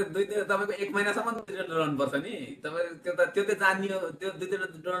 त्यो त दुईतिर तपाईँको 1 महिनासम्म दुईतिर डुलाउनु पर्छ नि। तपाईँ त्यो त जानियो, त्यो दुईतिर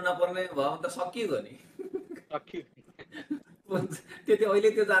डुलाउनु नपर्ने भयो भने त सकियो नि। त्यति अहिले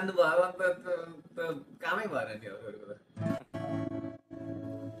त्यो जान्नु भयो भने त कामै भएन नि अरूको त।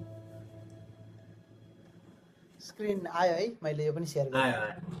 स्क्रिन आयो है, मैले यो पनि सेयर गरेँ। आयो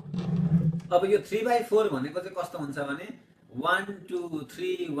आयो। अब यो 3/4 भनेको चाहिँ कस्तो हुन्छ भने 1 2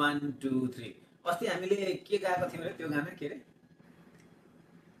 3 1 2 3। अस्ति हामीले के गाएको थियौँ रे त्यो गाना, के रे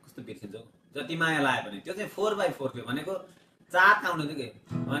कस्तो बिर्सिन्छौ, जति माया लाए पनि त्यो चाहिँ 4/4 थियो भनेको 4 काउन्ट हुन्थ्यो कि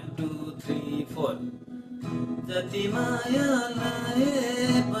 1 2 3 4। जति माया लाए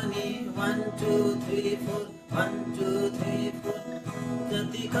पनि 1 2 3 4 1 2 3 4।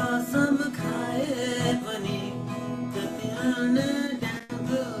 जति कसम खाए पनि जति 1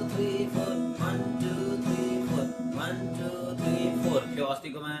 2 3 4 1 2 3 4 1 2 3 4 थियो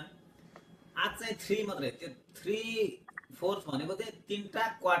अस्तिकोमा। आज चाहिँ 3 मात्रै। त्यो 3/4 भनेको चाहिँ 3टा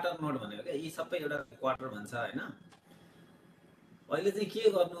क्वार्टर नोट भनेको क्या, यी सबै एउटा क्वार्टर भन्छ होइन। अहिले चाहिँ के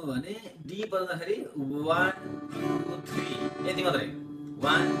गर्नु भने डी बज्दाखेरि 1 2 3 यति मात्रै।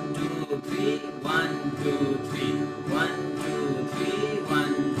 1 2 3 1 2 3 1 2 3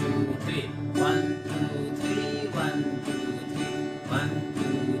 1 2 3 1 2 3 1 2 3 1 2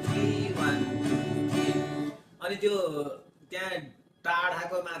 3 1 2 3। अनि त्यो त्यहाँ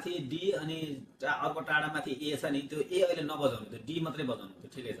टाढाको माथि डी अनि अर्को टाढा माथि ए छ नि, त्यो ए अहिले नबजाउनु, त्यो डी मात्रै बजाउनु, त्यो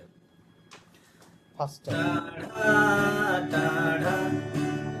ठिकै छ। फर्स्ट टाढा टाढा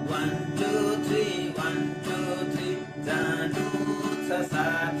 1 2 3 1 2 3 जानु छ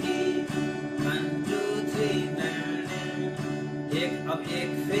साथी 1 2 3 एक। अब एक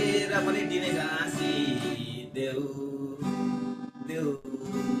फेर पनि दिने हाँसी देऊ देऊ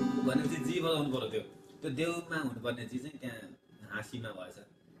भनेपछि जी बजाउनु पर्यो। त्यो देउमा हुनुपर्ने चिज चाहिँ त्यहाँ हाँसीमा भएछ,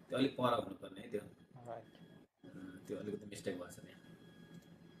 त्यो अलिक पर हुनुपर्ने है, त्यो अलिकति मिस्टेक भएछ त्यहाँ,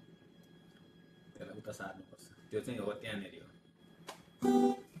 त्यसलाई उता सार्नुपर्छ, त्यो चाहिँ हो त्यहाँनिर हो।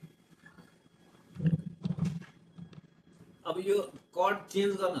 अब यो कर्ड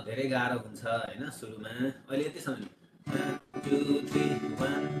चेन्ज गर्न धेरै गाह्रो हुन्छ होइन सुरुमा। अहिले यतिसम्म 1 2 3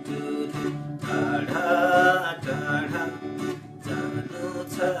 1 2 3 टाढा टाढा जानु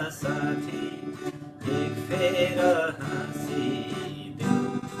छ साथी एक फेर हाँसी देऊ।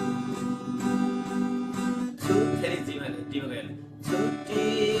 फेरि जीमा गयो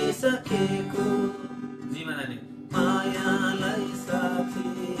छुटिसकेको जीमा जाने मायालाई साथी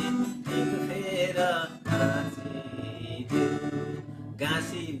एक फेर हाँसी देऊ।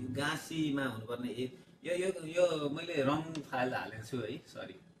 गाँसीमा हुनुपर्ने यो यो यो मैले रङ फाइल हालेको छु है,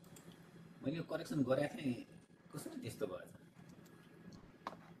 सरी मैले यो करेक्सन गरेको थिएँ, कसरी त्यस्तो भएछ।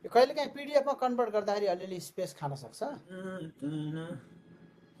 यो कहिलेकाहीँ पिडिएफमा कन्भर्ट गर्दाखेरि अलिअलि स्पेस खान सक्छ।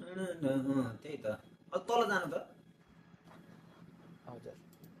 त्यही त। अब तल जानु त, हजुर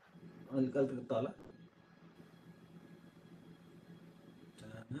अलिकति तल।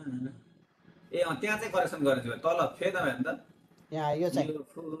 ए त्यहाँ चाहिँ करेक्सन गरेको छु, तल फेद भयो नि त। यहाँ यो चाहिँ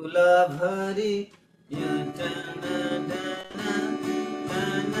फुलभरि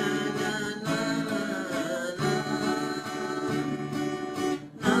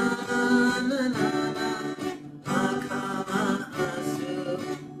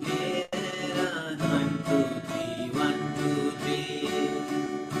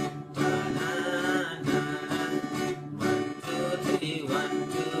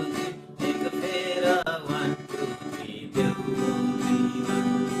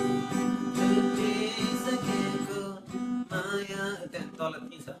तल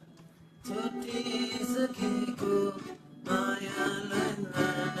के छ छुटिसकेको मायालाई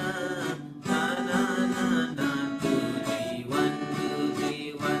नाना नाना नाना 2 3 1 2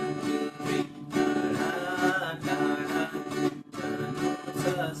 3 1 2 3 टाढा टाढा जानु छ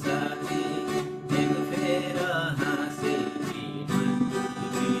साथी एक फेर हाँसी 1 2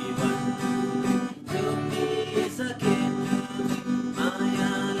 3 1 2 3 छुटिसकेको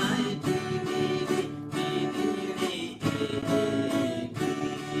मायालाई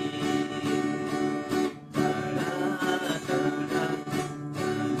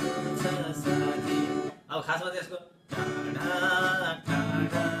खासमा चाहिँ यसको टाढा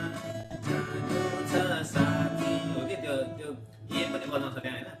टाढा जानु छ साथी हो कि त्यो त्यो ए पनि बजाउँछ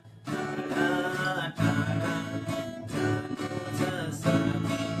त्यहाँ होइन। टाढा टाढा जानु छ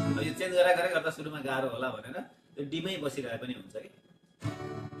साथी। अब यो चेन्ज गरे गर्दा सुरुमा गाह्रो होला भनेर त्यो डीमै बसिरहे पनि हुन्छ कि।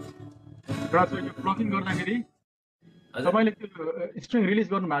 र यो प्लगिङ गर्दाखेरि तपाईँले त्यो स्ट्रिङ रिलिज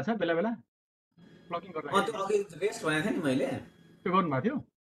गर्नु भएको छ बेला बेला प्लगिङ गर्दाखेरि? त्यो अघि रेस्ट भनेको थिएँ नि मैले, त्यो गर्नुभएको थियो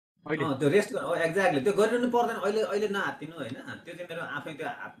अहिले? त्यो रेस्ट एक्ज्याक्टली त्यो गरिरहनु पर्दैन अहिले, अहिले नहात्तिनु होइन, त्यो चाहिँ मेरो आफै त्यो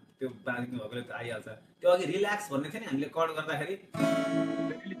हात त्यो बाँधिनु भएकोले त आइहाल्छ। त्यो अघि रिल्याक्स भन्ने थियो नि हामीले कट गर्दाखेरि,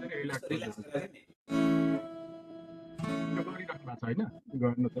 रिल्याक्स गरेको थियो नि, त्यो गरिराख्नु भएको छ होइन?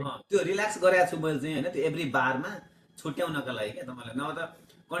 गर्नु त त्यो रिल्याक्स गरेको छु मैले चाहिँ होइन। त्यो एभ्री बारमा छुट्याउनका लागि क्या तपाईँलाई, नभए त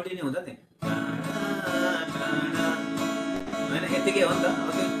कन्टिन्यू हुन्छ नि होइन, यतिकै हो नि त। अब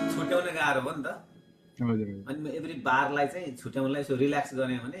त्यो छुट्याउन गाह्रो हो नि त। अनि एभ्री बारलाई चाहिँ छुट्याउनलाई यसो रिल्याक्स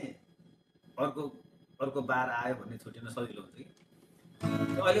गर्ने भने अर्को बार आयो भने छुट्याउन सजिलो हुन्छ कि।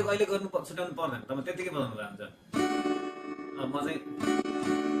 अहिले गर्नु छुट्याउनु पर्दैन, तपाईँ त्यतिकै बजाउनु भएको हुन्छ। म चाहिँ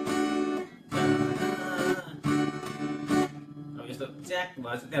अब यस्तो च्याक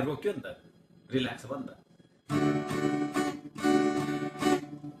भएपछि त्यहाँ रोक्यो नि त, रिल्याक्स भयो नि त,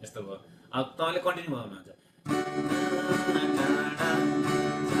 यस्तो भयो। अब तपाईँले कन्टिन्यू गर्नुहुन्छ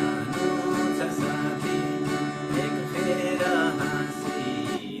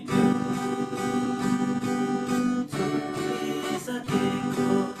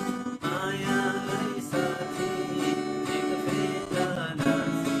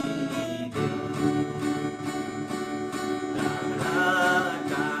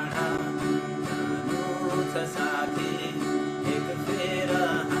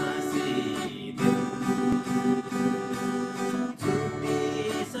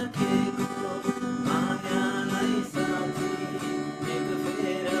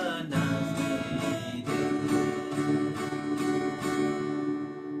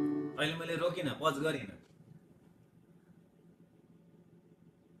पज गरिन।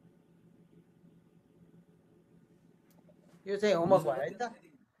 यो चाहिँ होमवर्क भयो है त,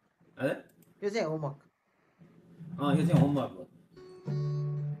 यो चाहिँ होमवर्क। यो चाहिँ होमवर्क हो।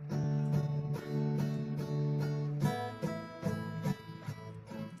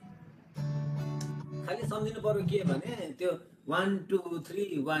 खालि सम्झिनु पर्यो के भने त्यो 1 2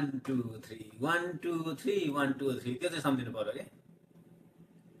 3 1 2 3 1 2 3 1 2 3 त्यो चाहिँ सम्झिनु पर्यो के।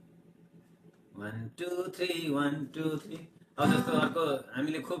 1 2 3 1 2 3। अब जस्तो अर्को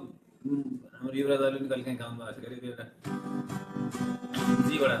हामीले खुब हाम्रो युवराजले पनि कहिले काहीँ गाउनु भएको छ के एउटा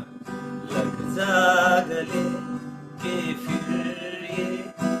जीबाट लग जागले के फिर ये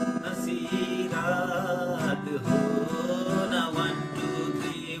नसीरात हो ना 1 2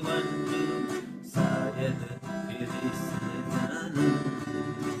 3 1 2 शायद फिर इस जन्म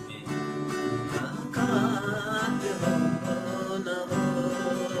में मुलाकात हो ना हो।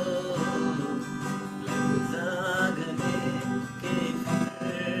 लग जागले के फिर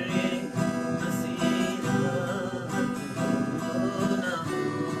ये नसीरात हो ना हो,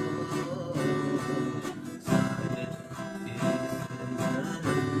 शायद फिर इस जन्म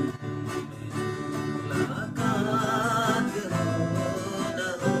में मुलाकात हो ना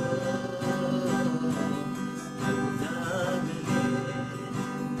हो।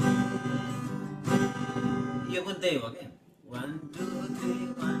 यो पनि त्यही हो क्या 1 2 3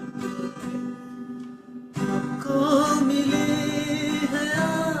 1 2 3। हमको मिली है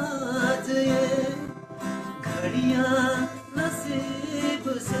आज ये घड़ियां नसीब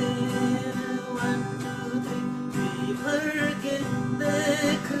से 1 2 3 जी भर के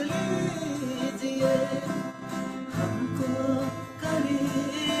देख लीजिए हमको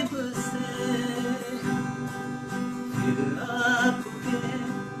करीब से, फिर आपके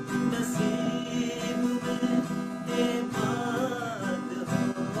नसीब में ये बात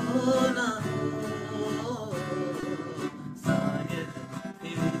हो ना हो, शायद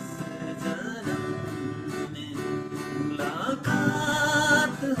फिर इस जन्म में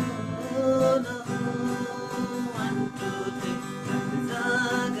मुलाकात हो ना हो। 1 2 3 लग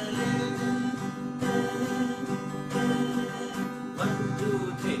जागले 1 2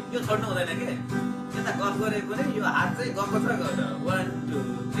 3। यो छोड्नु हुँदैन के, यता गफ गरेको पनि यो हात चाहिँ गफको छ गर्छ 1 2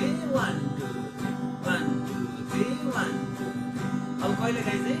 3 1 2 3 1 2 3 1 2 3। अब कहिले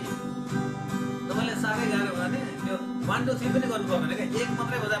काहीँ चाहिँ तपाईँले साह्रै गाह्रो भयो भने त्यो 1 2 3 पनि गर्नु पर्दैन क्या, एक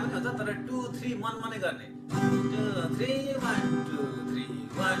मात्रै बजा पनि हुन्छ तर 2 3 मनमा नै गर्ने 2 3 1 2 3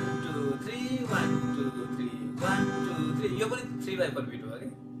 1 2 3 1 2 3 1 2 3। यो पनि 3/4 बिट हो कि,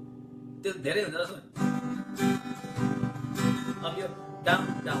 त्यो धेरै हुन्छ जस्तो। अब यो down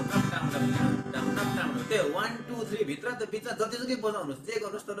down up down up down down up down त्यो 1 2 3 भित्र त्यो बिचमा जतिसुकै बजाउनुहोस् जे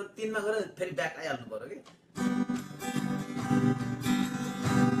गर्नुहोस् तर 3 मा गएर फेरि ब्याक आइहाल्नु पर्यो कि।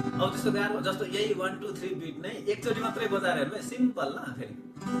 अब त्यस्तो गाह्रो जस्तो यही 1 2 3 बिट नै एकचोटि मात्रै बजाएर हेर्नु है, सिम्पल ल। फेरि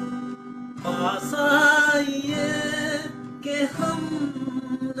पास आइए के हम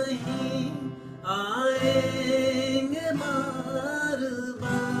नहीं आएंगे बार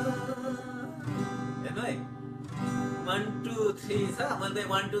बार। हेर्नु है 1 2 3 छ, मैले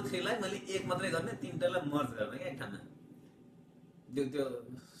 1 2 3 लाई मैले एक मात्रै गर्ने, तीनटालाई मर्ज गर्ने क्या एक ठाउँमा। त्यो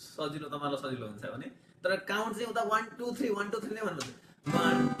सजिलो तपाईँलाई सजिलो हुन्छ भने, तर काउन्ट चाहिँ उता 1 2 3 1 2 3 नै भन्नुपर्छ।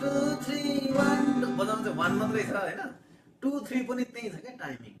 1 2 3 1 बजाउनु चाहिँ 1 मात्रै छ होइन, 2 3 पनि त्यही छ क्या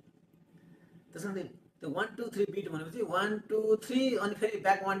टाइमिङ। त्यसैले त्यो 1 2 3 बिट भनेपछि 1 2 3 अनि फेरि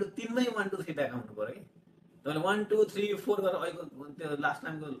ब्याक 1 2 3 मै 1 2 3 ब्याक आउनु पर्यो कि। तपाईँले 1 2 3 4 गरेर अहिलेको त्यो लास्ट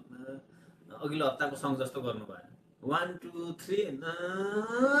टाइमको अघिल्लो हप्ताको सङ्ग जस्तो गर्नु भएन 1 2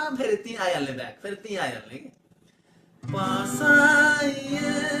 3 फेरि त्यहीँ आइहाल्ने ब्याक फेरि त्यहीँ आइहाल्ने कि पास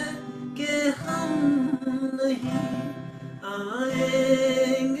आइए के हम नहीं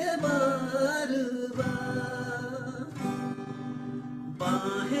आएंगे बार बार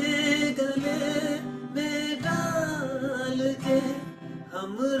बाहें गले में डाल के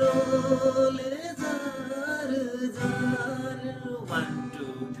हम रोले जार जार 1 2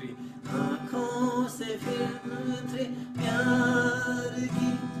 3 आँखों से फिर प्यार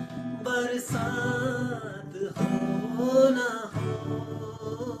की बरसात हो ना हो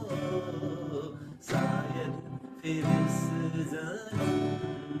शायद फिर इस जन्म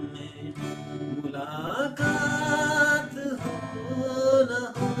में मुलाकात हो ना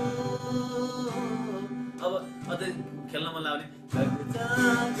हो अब अझै खेल्न मन लाग्ने लग जा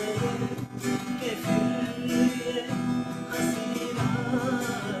गए के फिर ये हंसी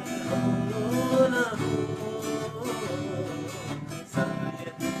रात हो ना हो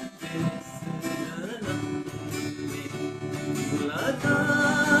शायद फिर इस जन्म में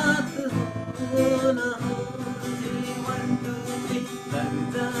मुलाकात हो ना हो 1 2 3 लग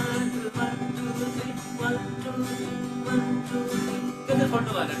जा 1 2 3 1 2 3 1 2 3 कति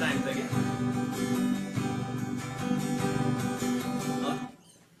छोड्नु भएको टाइम छ कि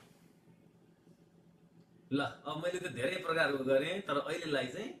ल अब मैले त धेरै प्रकारको गरेँ तर अहिलेलाई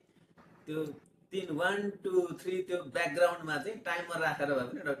चाहिँ त्यो 3 1 2 3 त्यो ब्याकग्राउन्डमा चाहिँ टाइमर राखेर भए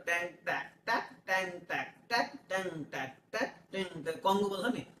पनि एउटा ट्याङ ट्याक ट्याक ट्याङ ट्याक ट्याक ट्याङ ट्याक ट्याक ट्याङ ट्याक कङ्गो बोल्छ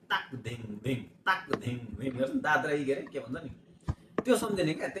नि ताक धिङ धिङ ताक धिङ धिङ गर्छ नि दाद्रै के अरे के भन्छ नि त्यो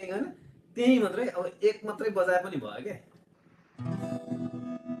सम्झिने क्या त्यही होइन त्यही मात्रै अब एक मात्रै बजाए पनि भयो क्या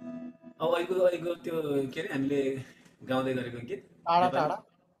अब अहिलेको त्यो के अरे हामीले गाउँदै गरेको गीत टाढा नेपाली टाढा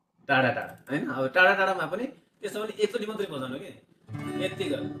टाढा टाढा होइन अब टाढा टाढामा पनि त्यसमा पनि एकचोटि मात्रै बजाउनु कि यति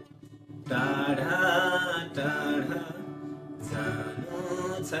गर टाढा टाढा जानु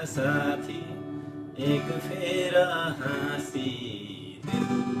छ साथी एक फेर हाँसी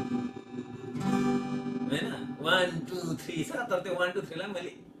होइन 1 2 3 छ तर त्यो 1 2 3 लाई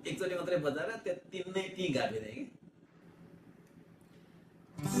मैले एकचोटि मात्रै बजाएर त्यो तिन नै ती गाभिदिएँ कि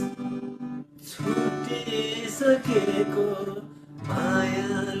छुटिसकेको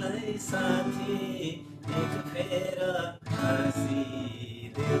मायालाई साथी एक फेर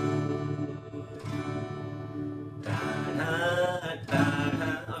हाँसिदेऊ टाढा टाढा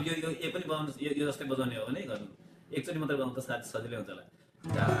अब यो पनि बजाउनु यो जस्तै बजाउने हो भने गर्नु एकचोटि मात्रै बजाउनु त साथी सजिलै हुन्छ होला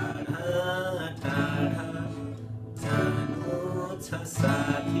टाढा टाढा जानु छ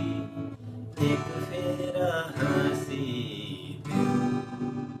साथी एक फेर हाँसिदेऊ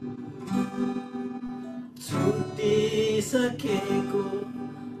छुटिसकेको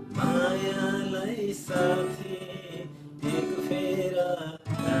मायालाई साथी एक फेर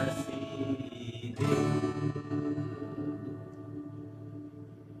हाँसिदेऊ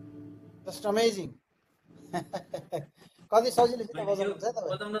जस्ट अमेजिङ कति सजिलोसित बजाउनुहुन्छ है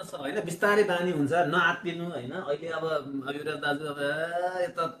तपाईँ बजाउन होइन बिस्तारै बानी हुन्छ नआत्तिनु होइन अहिले अब युवराज दाजु अब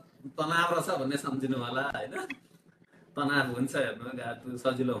यता तनाव रहेछ भन्ने सम्झिनु होला होइन तनाव हुन्छ हेर्नु गातो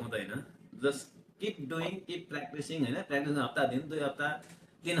सजिलो हुँदैन just keep doing keep practising होइन प्र्याक्टिस हप्ता दिन 2 हप्ता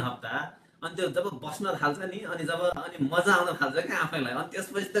 3 हप्ता अनि त्यो जब बस्न थाल्छ नि अनि जब अनि मजा आउन थाल्छ क्या आफैलाई अनि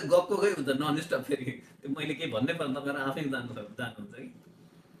त्यसपछि त गएको हुन्छ नन स्टप फेरि त्यो मैले केही भन्नै पर्दैन तपाईँहरू आफै जानुहुन्छ कि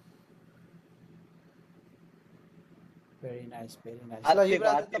भेरी नाइस ल आत्तिएको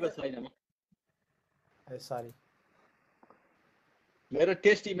युवराज छैन म सरी मेरो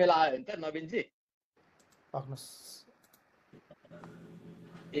टेस्ट इमेल आयो नि त नवीनजी सक्नुहोस्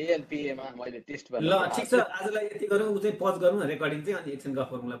एएनपीएमा मैले टेस्ट ल ठिक छ आजलाई यति गरौँ उ चाहिँ पज गरौँ रेकर्डिङ चाहिँ अनि एकछिन गफ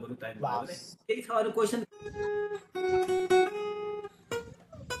गरौँला बरु टाइम भयो भने केही छ अरू क्वेसन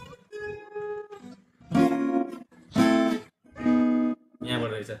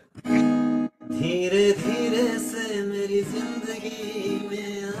यहाँबाट रहेछ धीरे धीरे से मेरी जिंदगी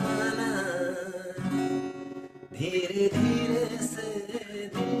में आना धीरे धीरे से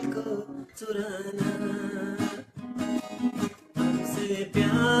दिल को चुराना तुमसे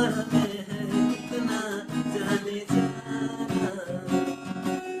प्यार में है कितना जाने जाना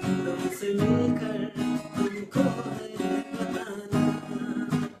तुमसे मिलकर तुमको है बताना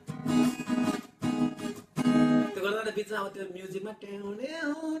त्यो गर्दा बिचमा अब त्यो म्युजिकमा ट्याउने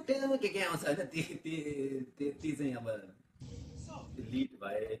ट्याउ के आउँछ होइन ती चाहिँ अब लिड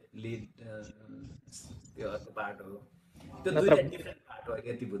भए लिड त्यो अर्को पार्ट हो त्यो दुईटा डिफ्रेन्ट पार्ट हो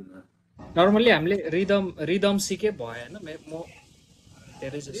यति बुझ्नु नर्मली हामीले रिदम सिके भयो हैन म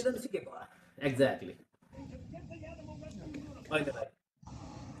धेरै जस्तो रिदम सिके भयो एक्ज्याक्टली अहिले भाइ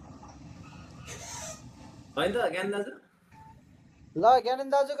होइन त ज्ञान दाजु ल ज्ञानेन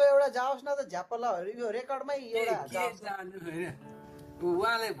दाजुको एउटा जाओस् न त झ्याप्प ल यो रेकर्डमै एउटा के जाओस् न। जानु होइन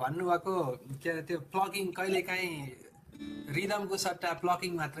उहाँले भन्नुभएको के अरे त्यो प्लगिङ कहिलेकाहीँ रिदमको सट्टा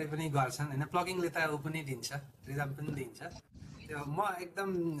प्लगिङ मात्रै पनि गर्छन् होइन प्लगिङले त ऊ पनि दिन्छ रिदम पनि दिन्छ त्यो म एकदम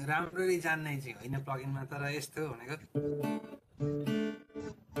राम्ररी जान्ने चाहिँ होइन प्लगिङमा तर यस्तो भनेको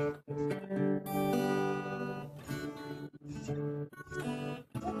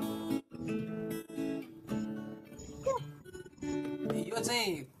यो चाहिँ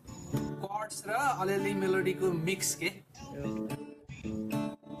कर्ड्स र अलिअलि मेलोडीको मिक्स के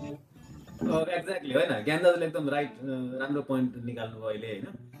एक्ज्याक्टली होइन ज्ञान दाजुले एकदम राइट राम्रो पोइन्ट निकाल्नुभयो अहिले होइन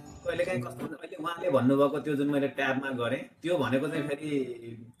कहिलेकाहीँ कस्तो हुन्छ अहिले उहाँले भन्नुभएको त्यो जुन मैले ट्याबमा गरेँ त्यो भनेको चाहिँ फेरि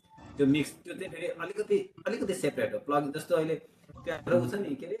त्यो मिक्स त्यो चाहिँ फेरि अलिकति सेपरेट हो प्लग जस्तो अहिले त्यो हाम्रो छ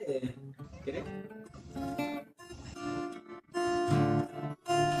नि के अरे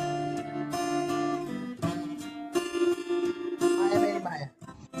माया मेरी माया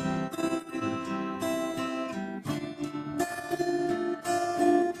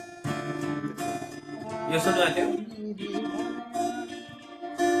यो सुन्नु थियो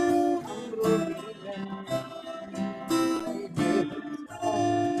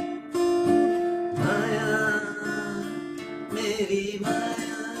माया मेरी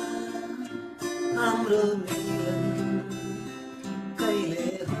माया हाम्रो मिलन कहिले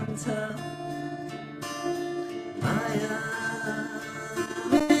हुन्छ माया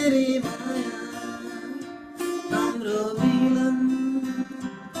मेरी माया हाम्रो मिलन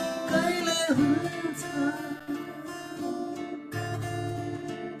कहिले हुन्छ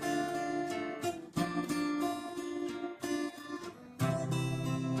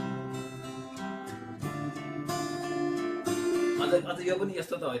अझ यो पनि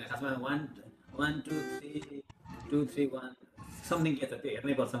यस्तो त होइन खासमा 1 1 2 3 2 3 1 समथिङ के छ त्यो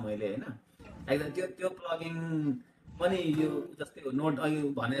हेर्नै पर्छ मैले होइन एकदम त्यो प्लगिङ पनि यो जस्तै हो नोट अघि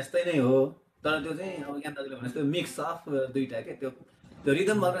भने जस्तै नै हो तर त्यो चाहिँ अब ज्ञान दाजुले भने जस्तो मिक्स अफ दुईटा के त्यो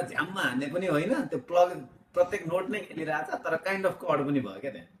रिदम भएर झ्याममा हान्ने पनि होइन त्यो प्लग प्रत्येक नोट नै खेलिरहेछ तर काइन्ड अफ कर्ड पनि भयो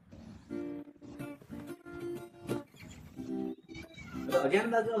क्या त्यहाँ ज्ञान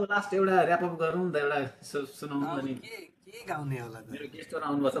दाजु अब लास्ट एउटा ऱ्यापअप गरौँ न त एउटा सुनाउनु अनि के गाउने होला त मेरो गेस्टहरू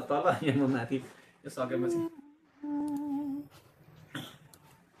आउनुपर्छ तल यहाँ माथि यो सकेपछि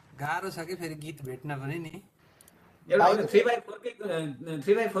गाह्रो छ कि फेरि गीत भेट्न पनि नि एउटा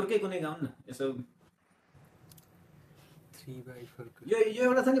 3x4 कै कुनै गाउँ न यसो 3x4 यो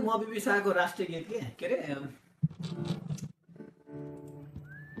एउटा छ नि म बिबिसाको राष्ट्रिय गीत के अरे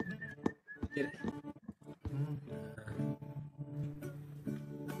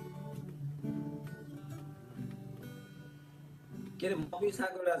के अरे म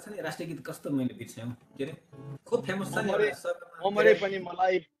बिबिसाको एउटा छ नि राष्ट्रिय गीत कस्तो मैले बिर्सेँ के अरे खुब फेमस छ नि मरे पनि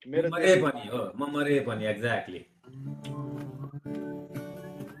मलाई मेरो मरे पनि हो म मरे पनि एक्ज्याक्टली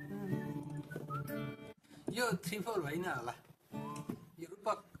यो 3-4 होइन होला यो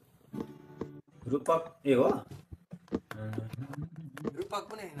रूपक ए हो रूपक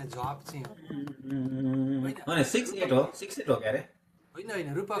पनि होइन झप चाहिँ हो होइन 6-8 हो 6-8 हो क्या अरे होइन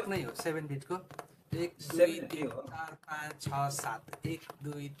रूपक नै हो 7 बिटको 1 2 3 4 5 6 7 1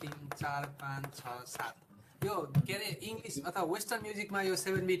 2 3 4 5 6 7 यो के अरे इङ्ग्लिस अथवा वेस्टर्न म्युजिकमा यो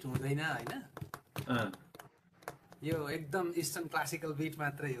 7 बिट हुँदैन होइन यो एकदम इस्टर्न क्लासिकल बिट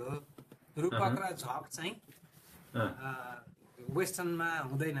मात्रै हो रूपक र झप चाहिँ वेस्टर्नमा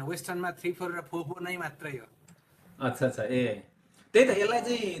हुँदैन वेस्टर्नमा 3-4 र 4-4 नै मात्रै हो अच्छा ए त्यही त यसलाई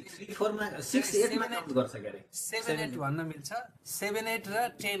चाहिँ 3-4 मा 6-8 मा काउन्ट गर्छ के अरे 7-8 भन्न मिल्छ 7-8 र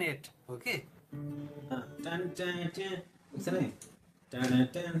 10-8 हो के टन टन टन यसरी टन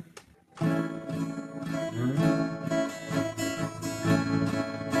टन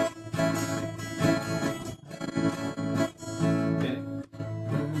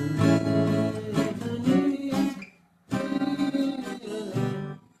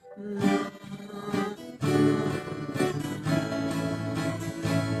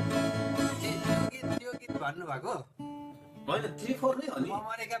भन्नुभएको होइन 3-4 नै हो नि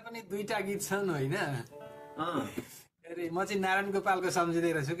मरेका पनि दुईटा गीत छन् होइन अरे म चाहिँ नारायण गोपालको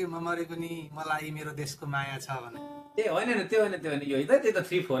सम्झिँदै रहेछु कि म मरे पनि मलाई मेरो देशको माया छ भने ए होइन त्यो होइन यो त्यही त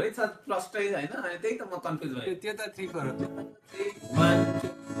 3-4 है छ प्लस टै होइन अनि त्यही त म कन्फ्युज भएँ त्यो त 3-4 हो 1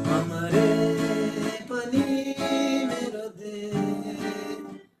 2 मरे पनि मेरो देश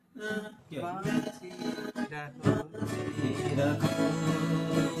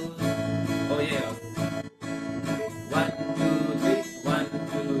ओ ये 1 2 3 1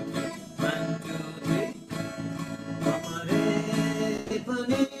 2 3 1 2 3 मरे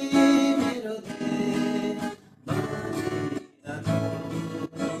पनि मेरो देश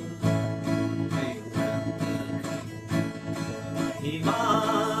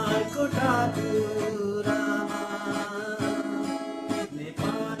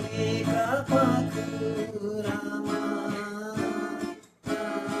पाखुरामा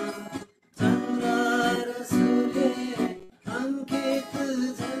चन्द्र र सूर्य अङ्कित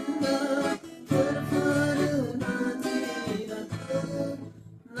झन्डा फरफर नाचिरहेको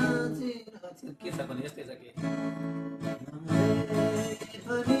के छ भने यस्तै छ के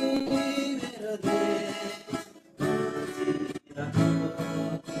पनि मेरो देश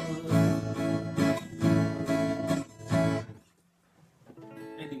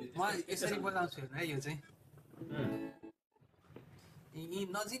म यसरी बजाउँछु हेर्नु है यो चाहिँ यी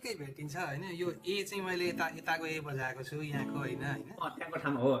नजिकै भेटिन्छ होइन यो ए चाहिँ मैले यताको ए बजाएको छु यहाँको होइन होइन त्यहाँको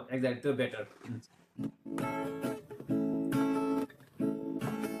ठाउँमा हो एक्ज्याक्ट त्यो बेटर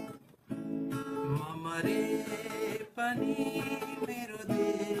मरे पनि मेरो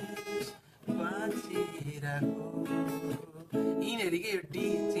देश बाँचिरहेको यिनीहरू के यो डी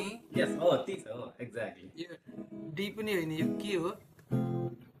चाहिँ यस हो ती छ हो एक्ज्याक्टली यो डी पनि होइन यो के हो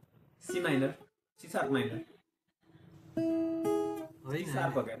C minor C sharp minor होइन सी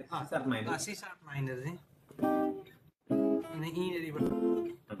शार्प हो क्या C sharp minor C sharp minor चाहिँ अनि यिनीहरूबाट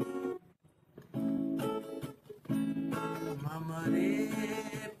मरे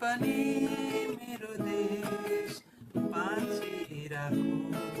पनि मेरो देश बाँचिरहेको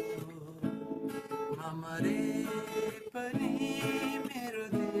मरे पनि मेरो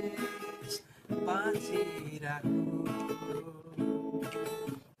देश बाँचिरहेको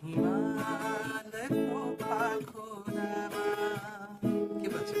हिमालयको पाखुरामा के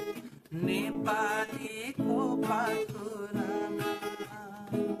भन्छ नेपालीको पाखुरामा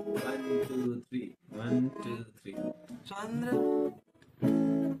 1 2 3 चन्द्र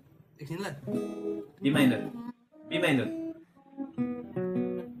एकछिन ल बी माइनर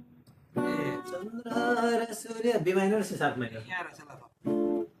ए चन्द्र र सूर्य be minor C sharp minor यहाँ रहेछ ल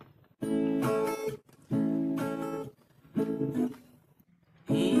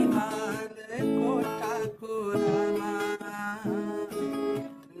हिमालयको टाकुरामा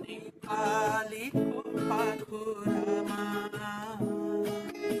नेपालीको पाखुरामा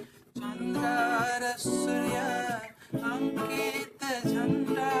चन्द्र र सूर्य अङ्कित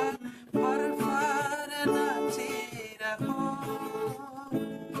झन्डा फरफर नाचिरहेको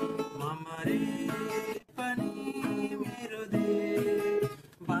मरे पनि मेरो देश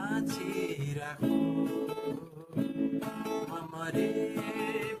बाँचिरहेको मरे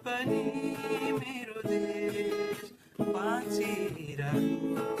पनि मेरो देश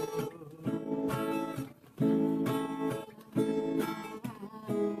बाँचिरहेको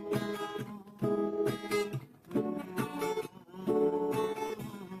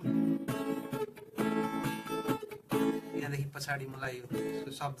यहाँदेखि पछाडि मलाई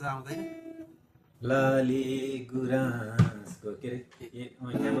यो शब्द आउँदैन लाली गुराँसको के अरे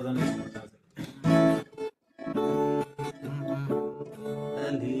यहाँ बजाउने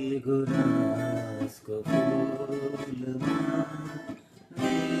लाली गुराँसको फुलमा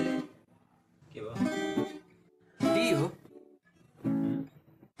मेरे के भयो डी हो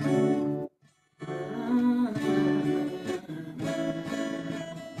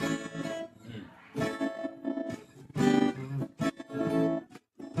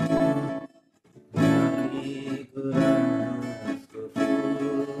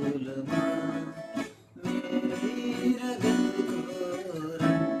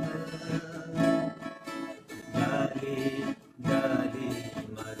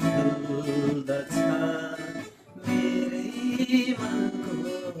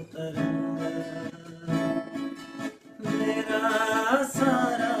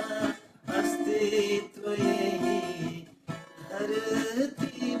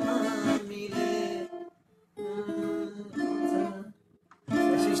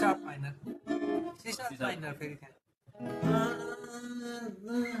माइनर फेरि त्यहाँ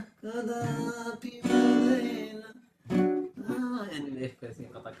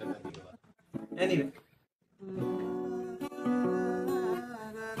Anyway.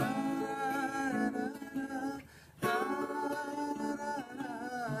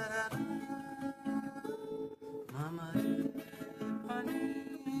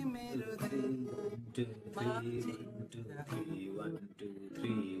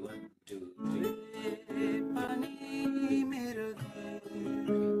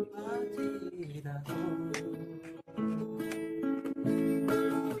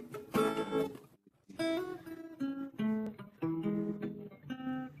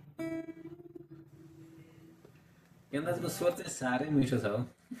 केन्द्रको स्वर चाहिँ साह्रै मिठो छ हो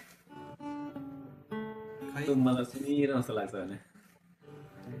खै मलाई सुनिरहँ जस्तो लाग्छ भने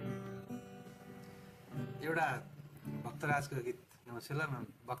एउटा भक्तराजको गीत नमस्ते ल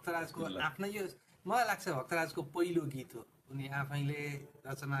भक्तराजको आफ्नै यो मलाई लाग्छ भक्तराजको पहिलो गीत हो उनी आफैले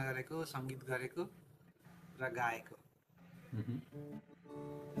रचना गरेको, सङ्गीत गरेको र गाएको।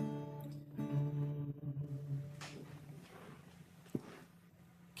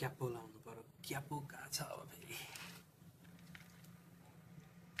 क्यापो लाउनु पर्यो, क्यापो कहाँ छ अब फेरि?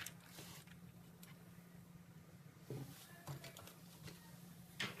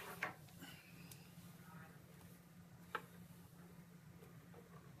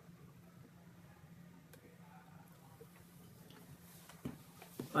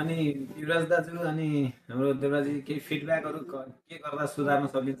 अनि युवराज दाजु अनि हाम्रो देवराजी केही फिडब्याकहरू के गर्दा सुधार्न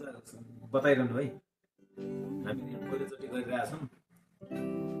सकिन्छ बताइरहनु है। हामी पहिलोचोटि गरिरहेका छौँ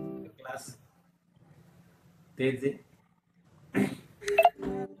क्लास तेज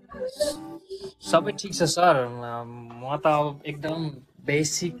सबै ठिक छ सर। म त अब एकदम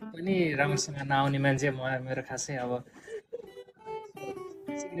बेसिक पनि राम्रोसँग नआउने मान्छे, मेरो खासै अब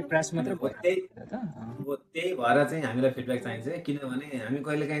प्रयास मात्रै त्यही भएर चाहिँ हामीलाई फिडब्याक चाहिन्छ, किनभने हामी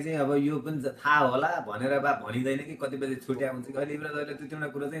कहिलेकाहीँ चाहिँ अब यो पनि थाहा होला भनेर बा भनिँदैन कि कतिपय छुट्या हुन्छ कि अहिले अहिले दुई तिनवटा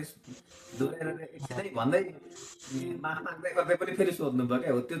कुरो चाहिँ दोहोऱ्याएर एकछिनै भन्दै माफ माग्दै गर्दै पनि फेरि सोध्नु भयो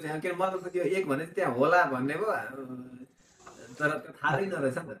क्या हो। त्यो चाहिँ किन मलाई त त्यो एक भने चाहिँ त्यहाँ होला भन्ने भयो, तर त्यो थाहै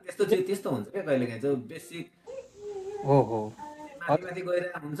नरहेछ नि त। त्यस्तो हुन्छ क्या कहिलेकाहीँ चाहिँ बेसिक माथि माथि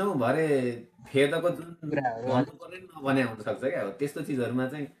गइरहेको हुन्छौँ, भरे फेदको जुन भन्नु पर्ने नभने हुनसक्छ क्या हो। त्यस्तो चिजहरूमा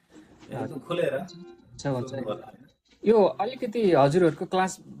चाहिँ एकदम खुलेर यो अलिकति हजुरहरूको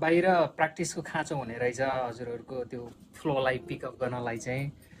क्लास बाहिर प्र्याक्टिसको खाँचो हुने रहेछ, हजुरहरूको त्यो फ्लोलाई पिकअप गर्नलाई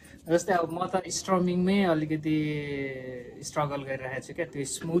चाहिँ। जस्तै अब म त स्ट्रमिङमै अलिकति स्ट्रगल गरिरहेको छु क्या, त्यो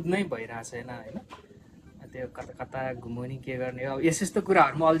स्मुथ नै भइरहेको छैन होइन। त्यो कता कता घुमाउने के गर्ने, अब यस्तो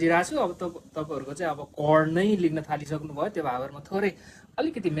कुराहरूमा अल्झिरहेको छु। अब तपाईँहरूको चाहिँ अब कर्ड नै लेख्न थालिसक्नु भयो, त्यो भएरमा थोरै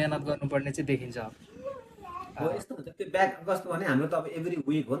अलिकति मेहनत गर्नुपर्ने चाहिँ देखिन्छ। हो यस्तो हुन्छ त्यो ब्याक कस्तो भने हाम्रो त अब एभ्री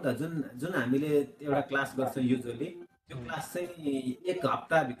विक हो नि त, जुन हामीले एउटा क्लास गर्छौँ युजुअली। त्यो क्लास चाहिँ एक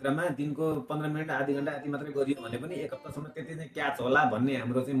हप्ताभित्रमा दिनको 15 मिनट आधी घन्टा यति मात्रै गरियो भने पनि एक हप्तासम्म त्यति चाहिँ क्याच होला भन्ने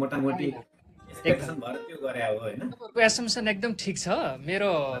हाम्रो चाहिँ मोटामोटी एक्सपेक्टेसन भएर त्यो गरे हो होइन। तपाईँको एसम्सन एकदम ठिक छ,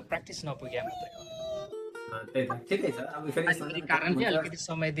 मेरो प्र्याक्टिस नपुग्या मात्रै हो। त्यही त ठिकै छ। अब फेरि कारणले अलिकति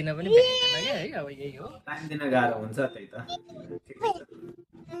समय दिन पनि भ्याइँदैन क्या है, अब यही हो, टाइम दिन गाह्रो हुन्छ। त्यही त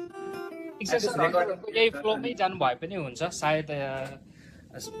यही फ्लोमै जानु भए पनि हुन्छ सायद।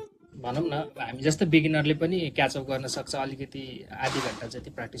 भनौँ न हामी जस्तो बिगिनरले पनि क्याचअप गर्न सक्छ, अलिकति आधी घन्टा जति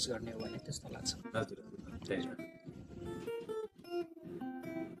प्र्याक्टिस गर्ने हो भने, त्यस्तो लाग्छ।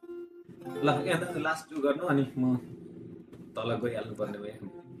 ल यहाँ लास्ट 2 गर्नु अनि म तल गइहाल्नु पर्ने भयो।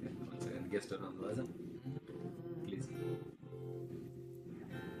 गेस्टहरू आउनुभएछ प्लिज।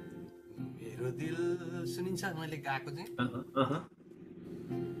 मेरो दिल सुनिन्छ मैले गाएको चाहिँ?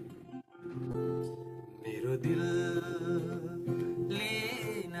 मेरो दिल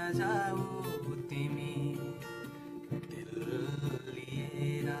लिन जाऊ तिमी, दिल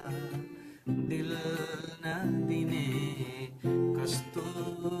लिएर दिल नदिने कस्तो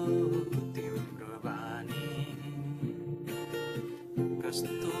तिम्रो बानी,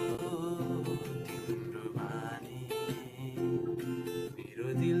 कस्तो तिम्रो बानी। मेरो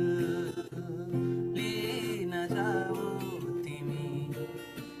दिल लिन जाऊ तिमी,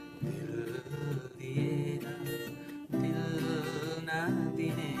 दिल दिएर दिल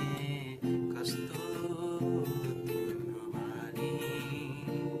नदिने कस्तो तिम्रो बानी,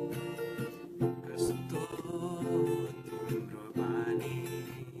 कस्तो तिम्रो बानी।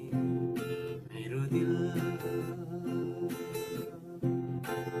 मेरो दिल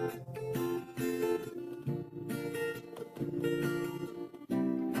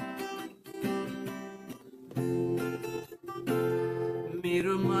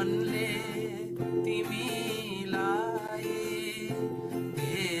मेरो मनले तिमीलाई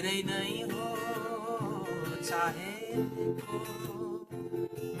धेरै नै हो चाहेको,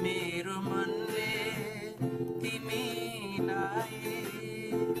 मेरो मनले तिमीलाई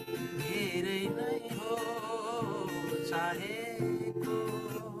धेरै नै हो चाहेको।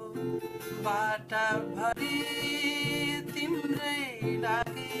 बाटाभरि तिम्रै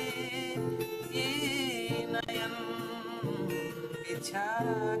लागि यी नयन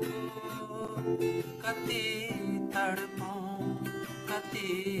बिछाको, कति तडपौँ कति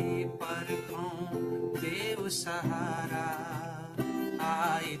पर्खौँ बेउसहारा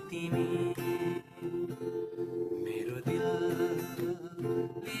आए तिमी। मेरो दिल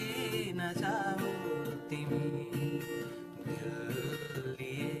लिन जाऊ तिमी, दिल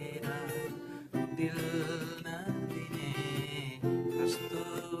लिएर दिल नदिने कस्तो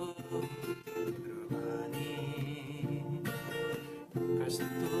तिम्रो बानी,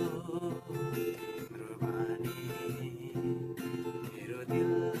 कस्तो तिम्रो बानी। मेरो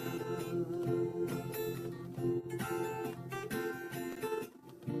दिल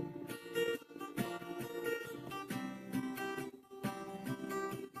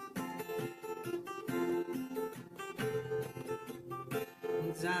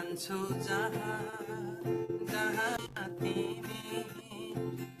जान्छौ जहाँ जहाँ तिमी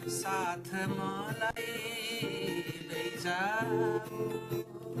साथ मलाई लैजाऊ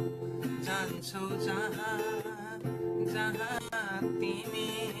जान्छौ जहाँ जहाँ तिमी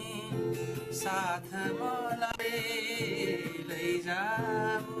साथ मलाई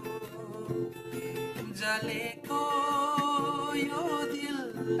लैजाऊ जलेको यो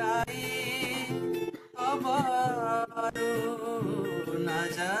दिललाई अब अरू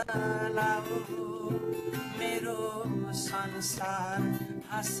नजलाऊ मेरो संसार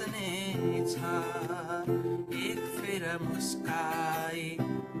हाँस्ने छ एक फेर मुस्काई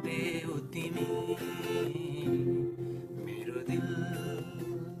देऊ तिमी मेरो दिल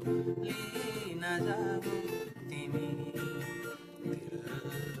लिन जाऊ तिमी दिल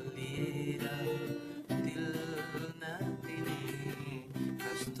लिएर दिल नदिने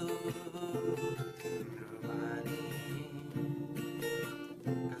कस्तो तिम्रो बानी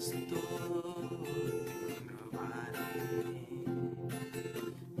कस्तो तिम्रो बानी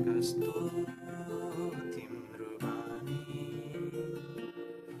कस्तो तिम्रो बानी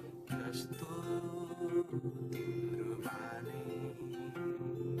कस्तो तिम्रो बानी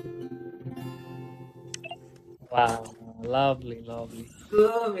वाह लभली लभली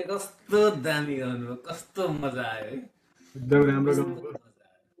कस्तो दामी गाउनुभयो कस्तो मजा आयो है एकदम राम्रो गाउनुभयो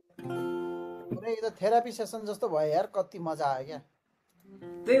पुरै यो त थेरापी सेसन जस्तो भयो यार कति मजा आयो क्या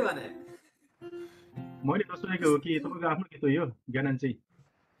त्यही भने मैले नसुनेको हो कि तपाईँको आफ्नो गीत हो यो ज्ञानन चाहिँ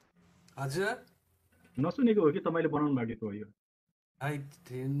हजुर नसुनेको हो कि तपाईँले बनाउनु भएको गीत हो यो है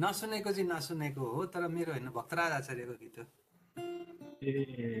नसुनेको चाहिँ नसुनेको हो तर मेरो होइन भक्तराज आचार्यको गीत हो ए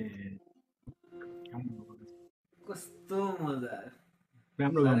कस्तो मजा आयो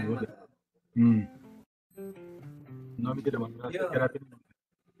राम्रो साह्रै गाउनुभयो मजा आयो। नवीतिर भन्नुभएको यो- थेरापी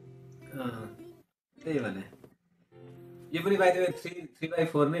त्यही भने यो पनि बाई द वे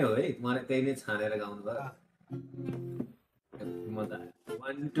 3/4 नै हो है मलाई त्यही नै छानेर गाउनु भयो मजा आयो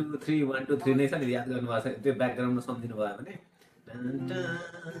 1 2 3 1 2 3 नै छ नि याद गर्नुभएको छ त्यो ब्याकग्राउन्डमा सम्झिनु भयो भने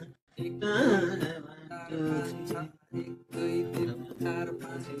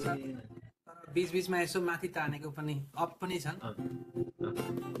बिच बिचमा यसो माथि तानेको पनि अप पनि छन्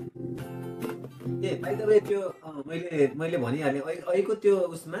ए बाई द वे त्यो मैले भनिहालेँ अहिलेको त्यो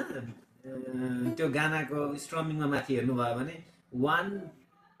उसमा त्यो गानाको स्ट्रमिङमा माथि हेर्नुभयो भने 1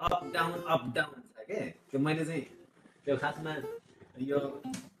 अप डाउन छ के त्यो मैले चाहिँ त्यो खासमा यो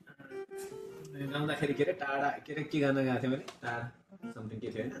गाउँदाखेरि के अरे टाढा के अरे के गाना गाएको थिएँ मैले टाढा समथिङ के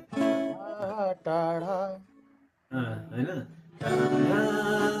थियो टाढा होइन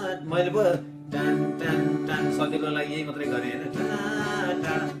मैले पो टान टान टान सजिलोलाई यही मात्रै गरेँ होइन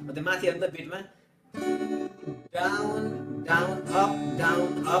टाढा त्यो माथि हेर्नु त बिटमा down down up down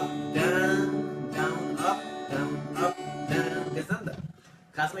up down down up down up down त्यस्तो नि त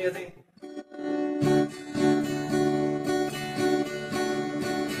खासमा यो चाहिँ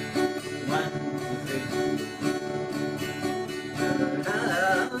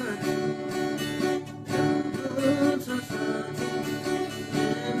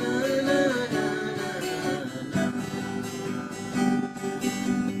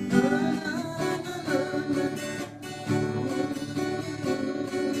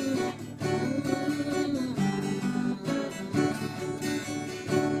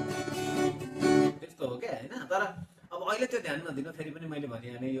त्यस्तो हो क्या होइन तर अब अहिले त्यो ध्यान नदिनु फेरि पनि मैले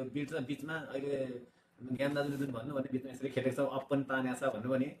भनिहालेँ यो बिच र बिचमा अहिले ज्ञान दाजुले जुन भन्नु भने बिचमा यसरी खेलेको छ अप पनि तानेको छ भन्नु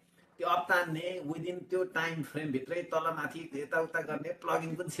भने त्यो अप तान्ने विदिन त्यो टाइम फ्रेमभित्रै तल माथि यताउता गर्ने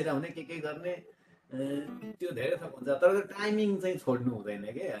प्लगिङ पनि छिराउने के गर्ने त्यो धेरै थप हुन्छ तर टाइमिङ चाहिँ छोड्नु हुँदैन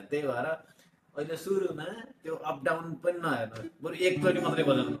कि त्यही भएर अहिले सुरुमा त्यो अप डाउन पनि नहेर्नु बरु एकचोटि मात्रै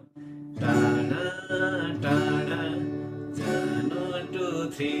बजाउनु टाढा टाढा 1 2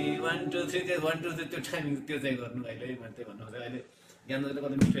 3 1 2 3 त्यो 1 2 3 त्यो टाइमिङ त्यो चाहिँ गर्नु अहिले मैले त्यही भन्नु खोजेँ अहिले ज्ञान दाजुले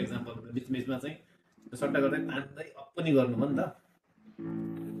कति मिठो इक्जाम्पल बिचमा चाहिँ सट्टा गर्दै तान्दै अप पनि गर्नु हो नि त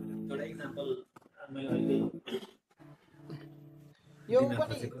एउटा इक्जाम्पल मैले अहिले यो दिन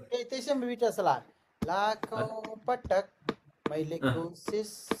पनि खोजेको। त्यसैमा बिटा छ लाखौँ पटक मैले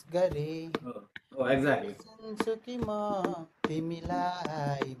कोसिस गरे हो एक्ज्याक्टली सुन्छु कि म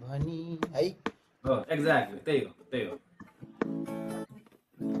तिमीलाई भनी है हो एक्ज्याक्टली त्यही हो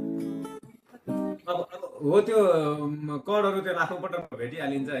अब हो त्यो कडहरू त्यो लाखौँ पटक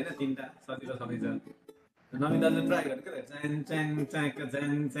भेटिहालिन्छ होइन तिनवटा सजिलो छँदैछ नवीन दाजुले ट्राई गर्नु के च्याङ च्याङ च्याक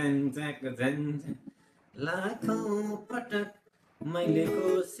च्याङ च्याङ च्याक च्याङ लाखौँ पटक मैले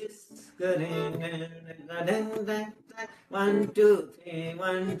कोसिस गरेँ 1 2 3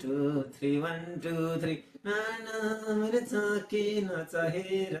 1 2 3 1 2 3 मैले किन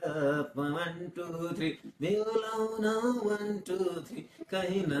चाहेर 1 2 3 बेलाउन 1 2 3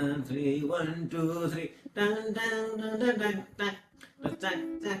 कहीँ न 3 1 2 3 टाङ टाङ टाङ टाङ टाङ टाङ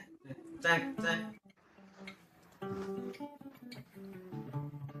टाङ टाङ।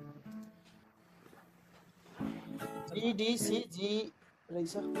 GDCG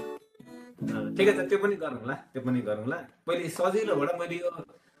रहेछ। ठिकै छ, त्यो पनि गरौँला, त्यो पनि गरौँला। पहिले सजिलोबाट मैले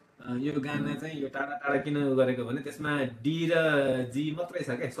यो गाना चाहिँ यो टाढा टाढा किन गरेको भने त्यसमा डी र जी मात्रै छ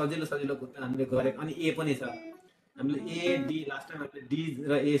क्या, सजिलो सजिलो कुरा हामीले गरेको। अनि ए पनि छ, हामीले ए डी लास्ट टाइम हामीले डी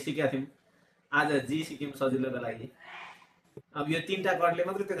र ए सिकेका थियौँ, आज जी सिक्यौँ सजिलोको लागि। अब यो 3टा कर्डले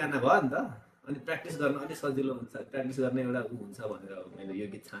मात्रै त्यो गाना भयो नि त, अनि प्र्याक्टिस गर्न अलिक सजिलो हुन्छ, प्र्याक्टिस गर्ने एउटा ऊ हुन्छ भनेर मैले यो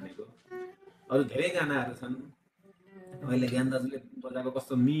गीत छानेको। अरू धेरै गानाहरू छन्, अहिले ज्ञान दाजुले बजाएको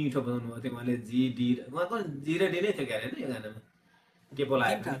कस्तो मिठो बजाउनु भएको थियो। उहाँले जी डी उहाँको जी र डी नै थियो क्या अरे यो गानामा, के पो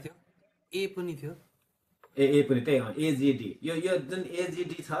लागेको थियो, ए पनि थियो, ए पनि त्यही हो, एजिडी। यो यो जुन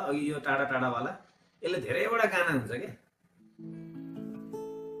एजिडी छ अघि यो टाढा टाढावाला, यसले धेरैवटा गाना हुन्छ क्या।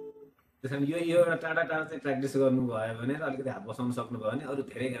 त्यस कारण यो एउटा टाढा टाढा चाहिँ प्र्याक्टिस गर्नुभयो भने र अलिकति हात बसाउनु सक्नुभयो भने अरू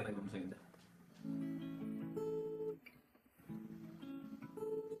धेरै गाना गाउन सकिन्छ।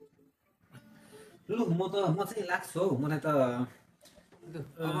 लु म चाहिँ लाग्छु हौ, मलाई त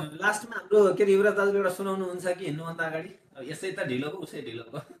लास्टमा हाम्रो के अरे युवराज दाजुले एउटा सुनाउनुहुन्छ कि हिँड्नुभन्दा अगाडि? यसै त ढिलो भयो उसै ढिलो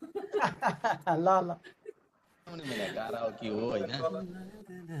भयो। ल ल गाह्रो के हो होइन,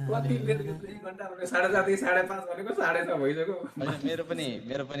 कति बेर 1 घन्टा भने 7:30 5:30 भनेको 6:30 भइसक्यो।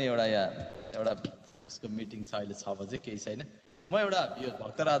 मेरो पनि एउटा उसको मिटिङ छ अहिले 6 बजे, केही छैन। म एउटा यो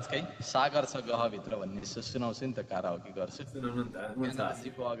भक्तराजकै सागर छ गहभित्र भन्ने सुनाउँछु नि त, काराओके गर्छु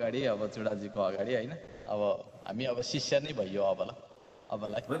जीको अगाडि, अब चुडाजीको अगाडि होइन। अब हामी अब शिष्य नै भइयो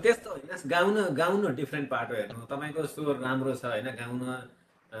अबलाई। त्यस्तो होइन, गाउनु डिफ्रेन्ट पार्ट हो। हेर्नु तपाईँको स्वर राम्रो छ होइन,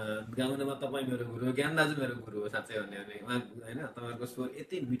 गाउनमा तपाईँ मेरो गुरु, ज्ञान दाजु मेरो गुरु हो साँच्चै भन्यो भने। उहाँ होइन तपाईँहरूको स्वर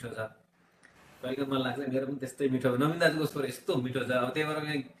यति मिठो छ, कहिले मलाई लाग्छ मेरो पनि त्यस्तै मिठो। नवीन दाजुको स्वर यस्तो मिठो छ, अब त्यही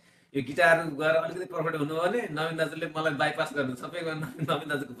भएर यो गिटार गएर अलिकति पर्फेक्ट हुनु हो भने नवीन दाजुले मलाई बाइपास गर्नु, सबै नवीन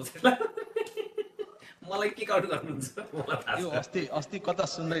दाजुको पुछेला मलाई किक आउट गर्नुहुन्छ। यो अस्ति कता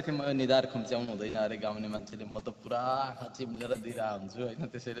सुन्दै थिएँ म, निधार खुम्च्याउनु हुँदैन अरे गाउने मान्छेले, म त पुरा आँखा चिम्लेर दिइरहेको हुन्छु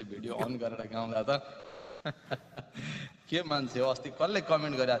होइन। त्यसैले भिडियो अन गरेर गाउँदा त के मान्छे हो। अस्ति कसले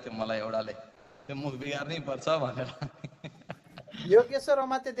कमेन्ट गरेको थियो मलाई एउटाले, त्यो मुख बिगार्नै पर्छ भनेर। यो केशर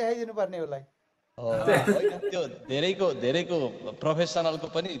मात्रै देखाइदिनु पर्ने उसलाई। त्यो धेरैको प्रोफेसनलको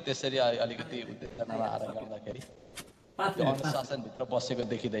पनि त्यसरी अलिकति उत्तेजनामा आएर गाउँदाखेरि त्यो अनुशासनभित्र बसेको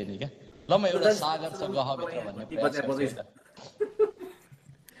देखिँदैन क्या। ल म एउटा सागर छ गहभित्र भन्ने प्रयास गर्छु।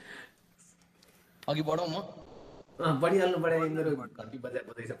 अघि बढौँ म बढिहाल्नु बढाइ मेरो घन्टी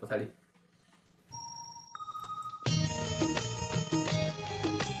बजाइछ पछाडि।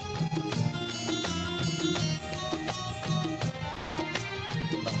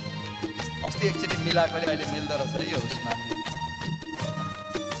 अस्ति एकचोटि मिलाएकोले अहिले मिल्दो रहेछ यो उसमा।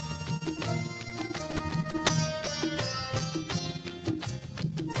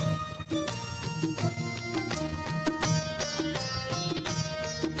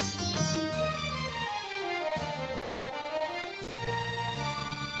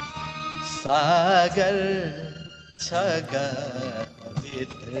 सागर छ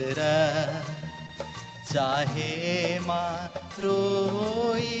गभित्र चाहेमा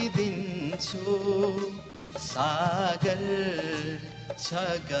रोइदिन्छु, सागर छ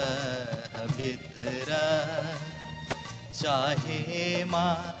गभित्र चाहेमा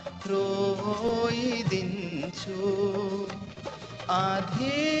रोइदिन्छु,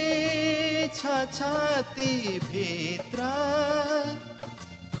 आधी छ छातीभित्र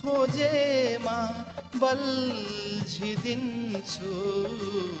खोजेमा बल्झिदिन्छु,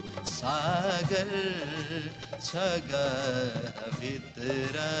 सागर छ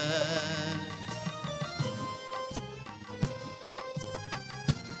गभित्र।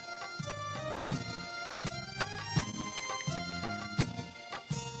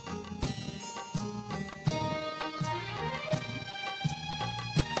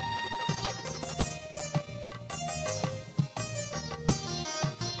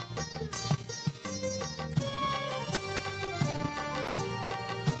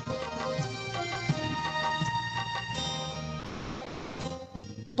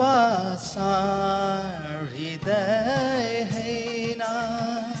 पाषाण हृदय हैन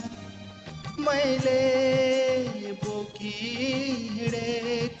मैले बोकी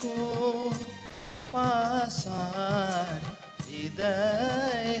हिँडेको, पाषाण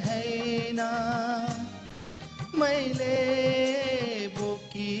हृदय हैन मैले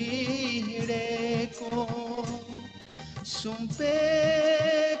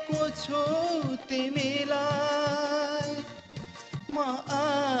सुम्पेको छु तिमीलाई म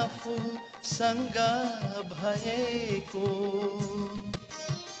आफूसँग भएको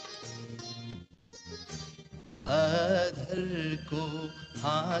अधरको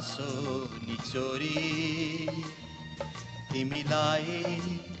हाँसो निचोरी तिमीलाई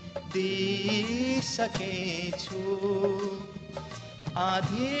दिइसकेछु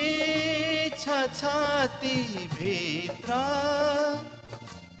आधी छ छाती भित्र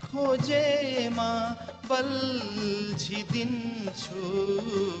खोजेमा बल्झिदिन्छु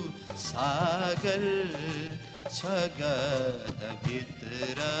सागर छ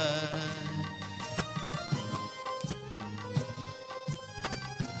गहभित्र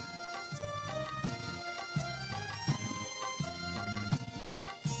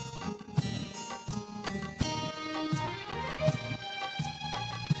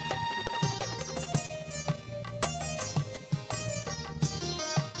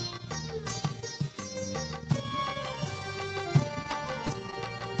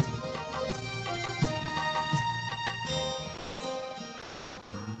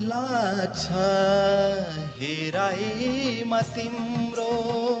लाग्छ हेराइमा तिम्रो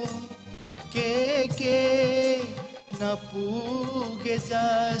के नपुगे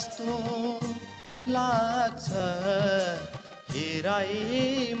जस्तो लाग्छ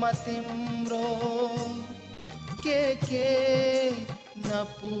हेराइमा तिम्रो के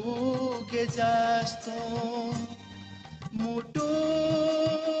नपुगे जस्तो मुटु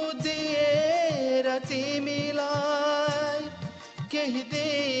दिएर तिमीलाई केही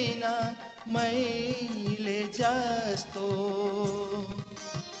दिन मैले जस्तो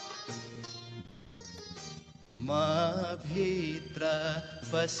म भित्र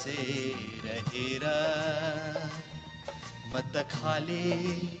बसेर हेर म त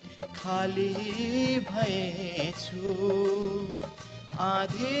खाली भएछु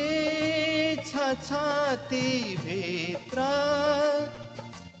आधी छ छाती भित्र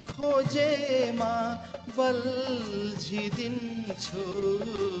खोजेमा बल्झिदिन्छु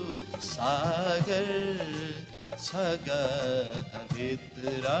सागर छ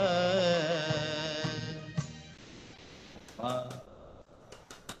गहभित्र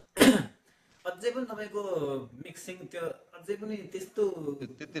अझै पनि तपाईँको मिक्सिङ त्यो अझै पनि त्यस्तो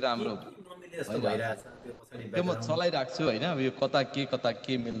त्यति राम्रो नमिले जस्तो भइरहेछ त्यो पछाडि त्यो म चलाइराख्छु होइन अब यो कता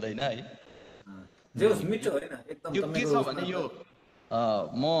के मिल्दैन है जे होस् मिठो होइन एकदम यो के छ भने यो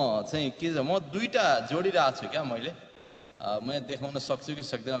म चाहिँ के छ म दुईटा जोडिरहेको छु क्या मैले म यहाँ देखाउन सक्छु कि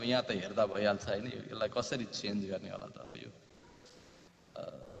सक्दैन अब यहाँ त हेर्दा भइहाल्छ होइन यसलाई कसरी चेन्ज गर्ने होला त अब यो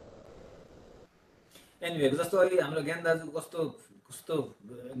एनिवे जस्तो अहिले हाम्रो ज्ञान दाजुको कस्तो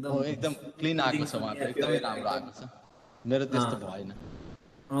एकदम क्लिन आएको छ उहाँको एकदमै राम्रो आएको छ मेरो त्यस्तो भएन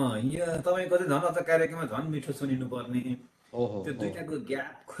यो तपाईँको चाहिँ झन् अझ कार्यक्रममा झन् मिठो सुनिनु पर्ने ओहो त्यो दुईटाको ग्याप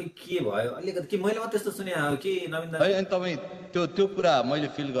खोइ के भयो अलिकति के मैले मात्रै त्यस्तो सुने हो कि नवीन दाजु होइन तपाईँ त्यो कुरा मैले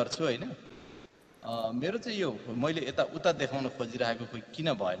फिल गर्छु होइन मेरो चाहिँ यो मैले यता उता देखाउन खोजिरहेको खोइ किन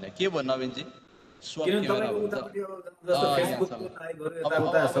भएन के भयो नवीनजी स्वप क्यामेरा भन्छ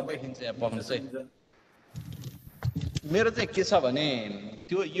अब देखिन्छ यहाँ पक्नुहोस् है मेरो चाहिँ के छ भने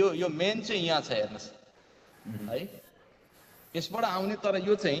त्यो यो मेन चाहिँ यहाँ छ हेर्नुहोस् है यसबाट आउने तर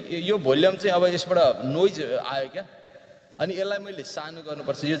यो चाहिँ यो भोल्युम चाहिँ अब यसबाट नोइज आयो क्या अनि यसलाई मैले सानो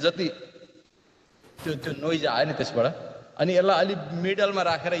गर्नुपर्छ यो जति त्यो नोइज आयो नि त्यसबाट अनि यसलाई अलिक मिडलमा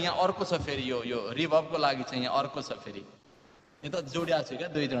राखेर यहाँ अर्को छ फेरि यो रिभर्बको लागि चाहिँ यहाँ अर्को छ फेरि यता जोडिएको छु क्या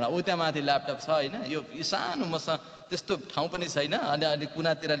दुई तिनवटा ऊ त्यहाँ माथि ल्यापटप छ होइन यो सानो मसँग त्यस्तो ठाउँ पनि छैन अनि अलिक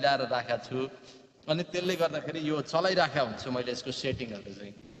कुनातिर ल्याएर राखेको छु अनि त्यसले गर्दाखेरि यो चलाइराखेको हुन्छु मैले यसको सेटिङहरू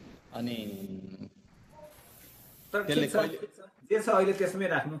चाहिँ अनि जे छ अहिले त्यसमै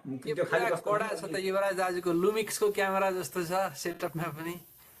राख्नु त्यो खाली कडा छ त युवराज दाजुको लुमिक्सको क्यामेरा जस्तो छ सेटअपमा पनि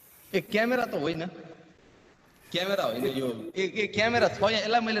क्यामेरा त होइन क्यामेरा होइन यो क्यामेरा छ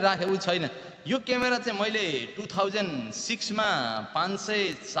यसलाई मैले राखेँ ऊ छैन यो क्यामेरा चाहिँ मैले 2006मा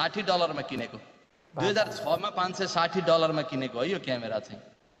 $560 किनेको 2006मा $560 किनेको है यो क्यामेरा चाहिँ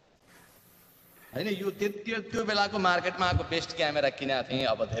होइन यो त्यो बेलाको मार्केटमा आएको बेस्ट क्यामेरा किनेको थिएँ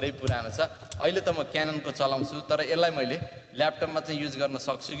अब धेरै पुरानो छ अहिले त म क्याननको चलाउँछु तर यसलाई मैले ल्यापटपमा चाहिँ युज गर्न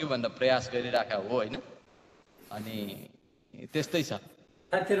सक्छु कि भनेर प्रयास गरिराखेको हो होइन अनि त्यस्तै छ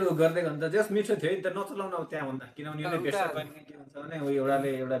साथीहरू गर्दै गर्दा जस मिठो थियो नि त नचलाउन अब त्यहाँ भन्दा किनभने यो बेस्ट के हुन्छ भने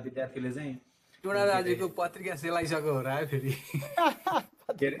एउटा विद्यार्थीले चाहिँ एउटा दाजुको पत्रिका सेलाइसक्यो हो र फेरि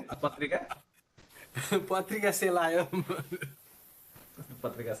के अरे पत्रिका सेलायो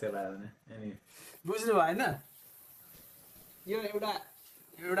पत्रिका सेलायो भने अनि बुझ्नु भएन यो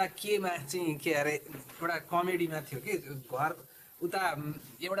एउटा केमा चाहिँ के अरे एउटा कमेडीमा थियो कि घर उता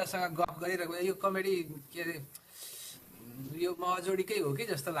एउटासँग गफ गरिरहेको यो कमेडी के अरे यो महजोडीकै हो कि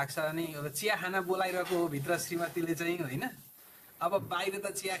जस्तो लाग्छ। अनि अब चिया खाना बोलाइरहेको हो भित्र श्रीमतीले चाहिँ होइन, अब बाहिर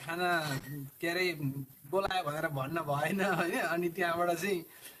त चिया खाना के अरे बोलायो भनेर भन्न भएन होइन। अनि त्यहाँबाट चाहिँ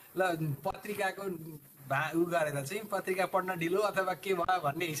ल पत्रिकाको उ गरेर चाहिँ पत्रिका पढ्न ढिलो अथवा के भयो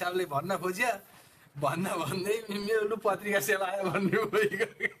भन्ने हिसाबले भन्न खोज्यो, भन्दै मेरो लु पत्रिका सेलायो भन्ने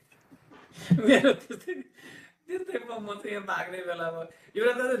भइगयो। मेरो त्यस्तै म चाहिँ यहाँ माग्ने बेलामा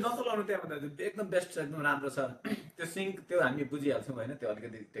एउटा त नचलाउनु त्यहाँ भन्दा एकदम बेस्ट छ, एकदम राम्रो छ त्यो सिङ्क। त्यो हामी बुझिहाल्छौँ होइन, त्यो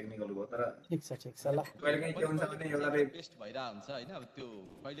अलिकति टेक्निकल भयो। तर ठिक छ ल। कहिलेकाहीँ के हुन्छ भने एउटाले बेस्ट भइरहेको हुन्छ होइन। अब त्यो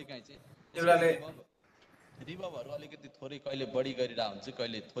कहिलेकाहीँ चाहिँ एउटाले रिभर्बहरू अलिकति थोरै कहिले बढी गरिरहेको हुन्छ,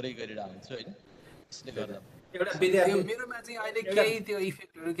 कहिले थोरै गरिरहेको हुन्छ होइन। त्यसले गर्दा एउटा विद्यार्थी मेरोमा चाहिँ अहिले केही त्यो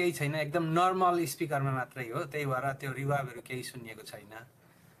इफेक्टहरू केही छैन, एकदम नर्मल स्पिकरमा मात्रै हो, त्यही भएर त्यो रिभर्बहरू केही सुनिएको छैन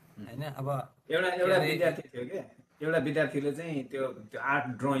होइन। अब एउटा विद्यार्थी थियो क्या, एउटा विद्यार्थीले चाहिँ त्यो आर्ट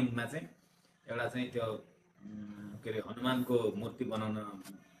ड्रइङमा चाहिँ एउटा चाहिँ त्यो के अरे हनुमानको मूर्ति बनाउन,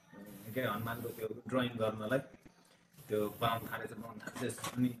 के अरे हनुमानको त्यो ड्रइङ गर्नलाई त्यो बनाउनु थालेछ।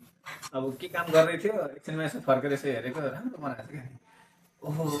 अनि अब के काम गर्दै थियो, एकछिनमा यसो फर्केर यसो हेरेको, राम्रो बनाएको छ क्या।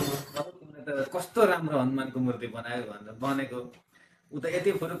 ओहो तिमीले त कस्तो राम्रो हनुमानको मूर्ति बनायो भनेर बनेको, ऊ त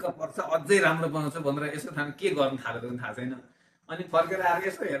यति फुरुक्क पर्छ अझै राम्रो बनाउँछ भनेर यसो थाहा के गर्नु थालेको पनि थाहा छैन। अनि फर्केर आएर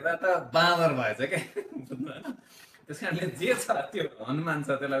यसो हेर्दा त बाँदर भएछ क्या, बुझ्नु होइन। त्यस कारणले जे छ त्यो हनुमान छ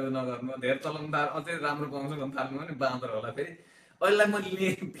त्यसलाई नगर्नु, धेरै चलाउनु त अझै राम्रो पाउँछ भन्नु थाल्नु भने बाँदर होला फेरि। अहिले म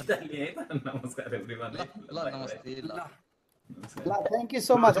लिएँ बिदा लिएँ है त। नमस्कार एभ्रिवान। ल नमस्ते ल ल थ्याङ्क यू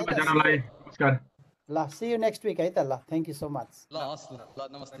सो मच है त। नमस्कार। ल सी यू नेक्स्ट विक है त। ल थ्याङ्क यू सो मच। ल हस् ल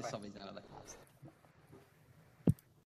नमस्ते सबैजनालाई।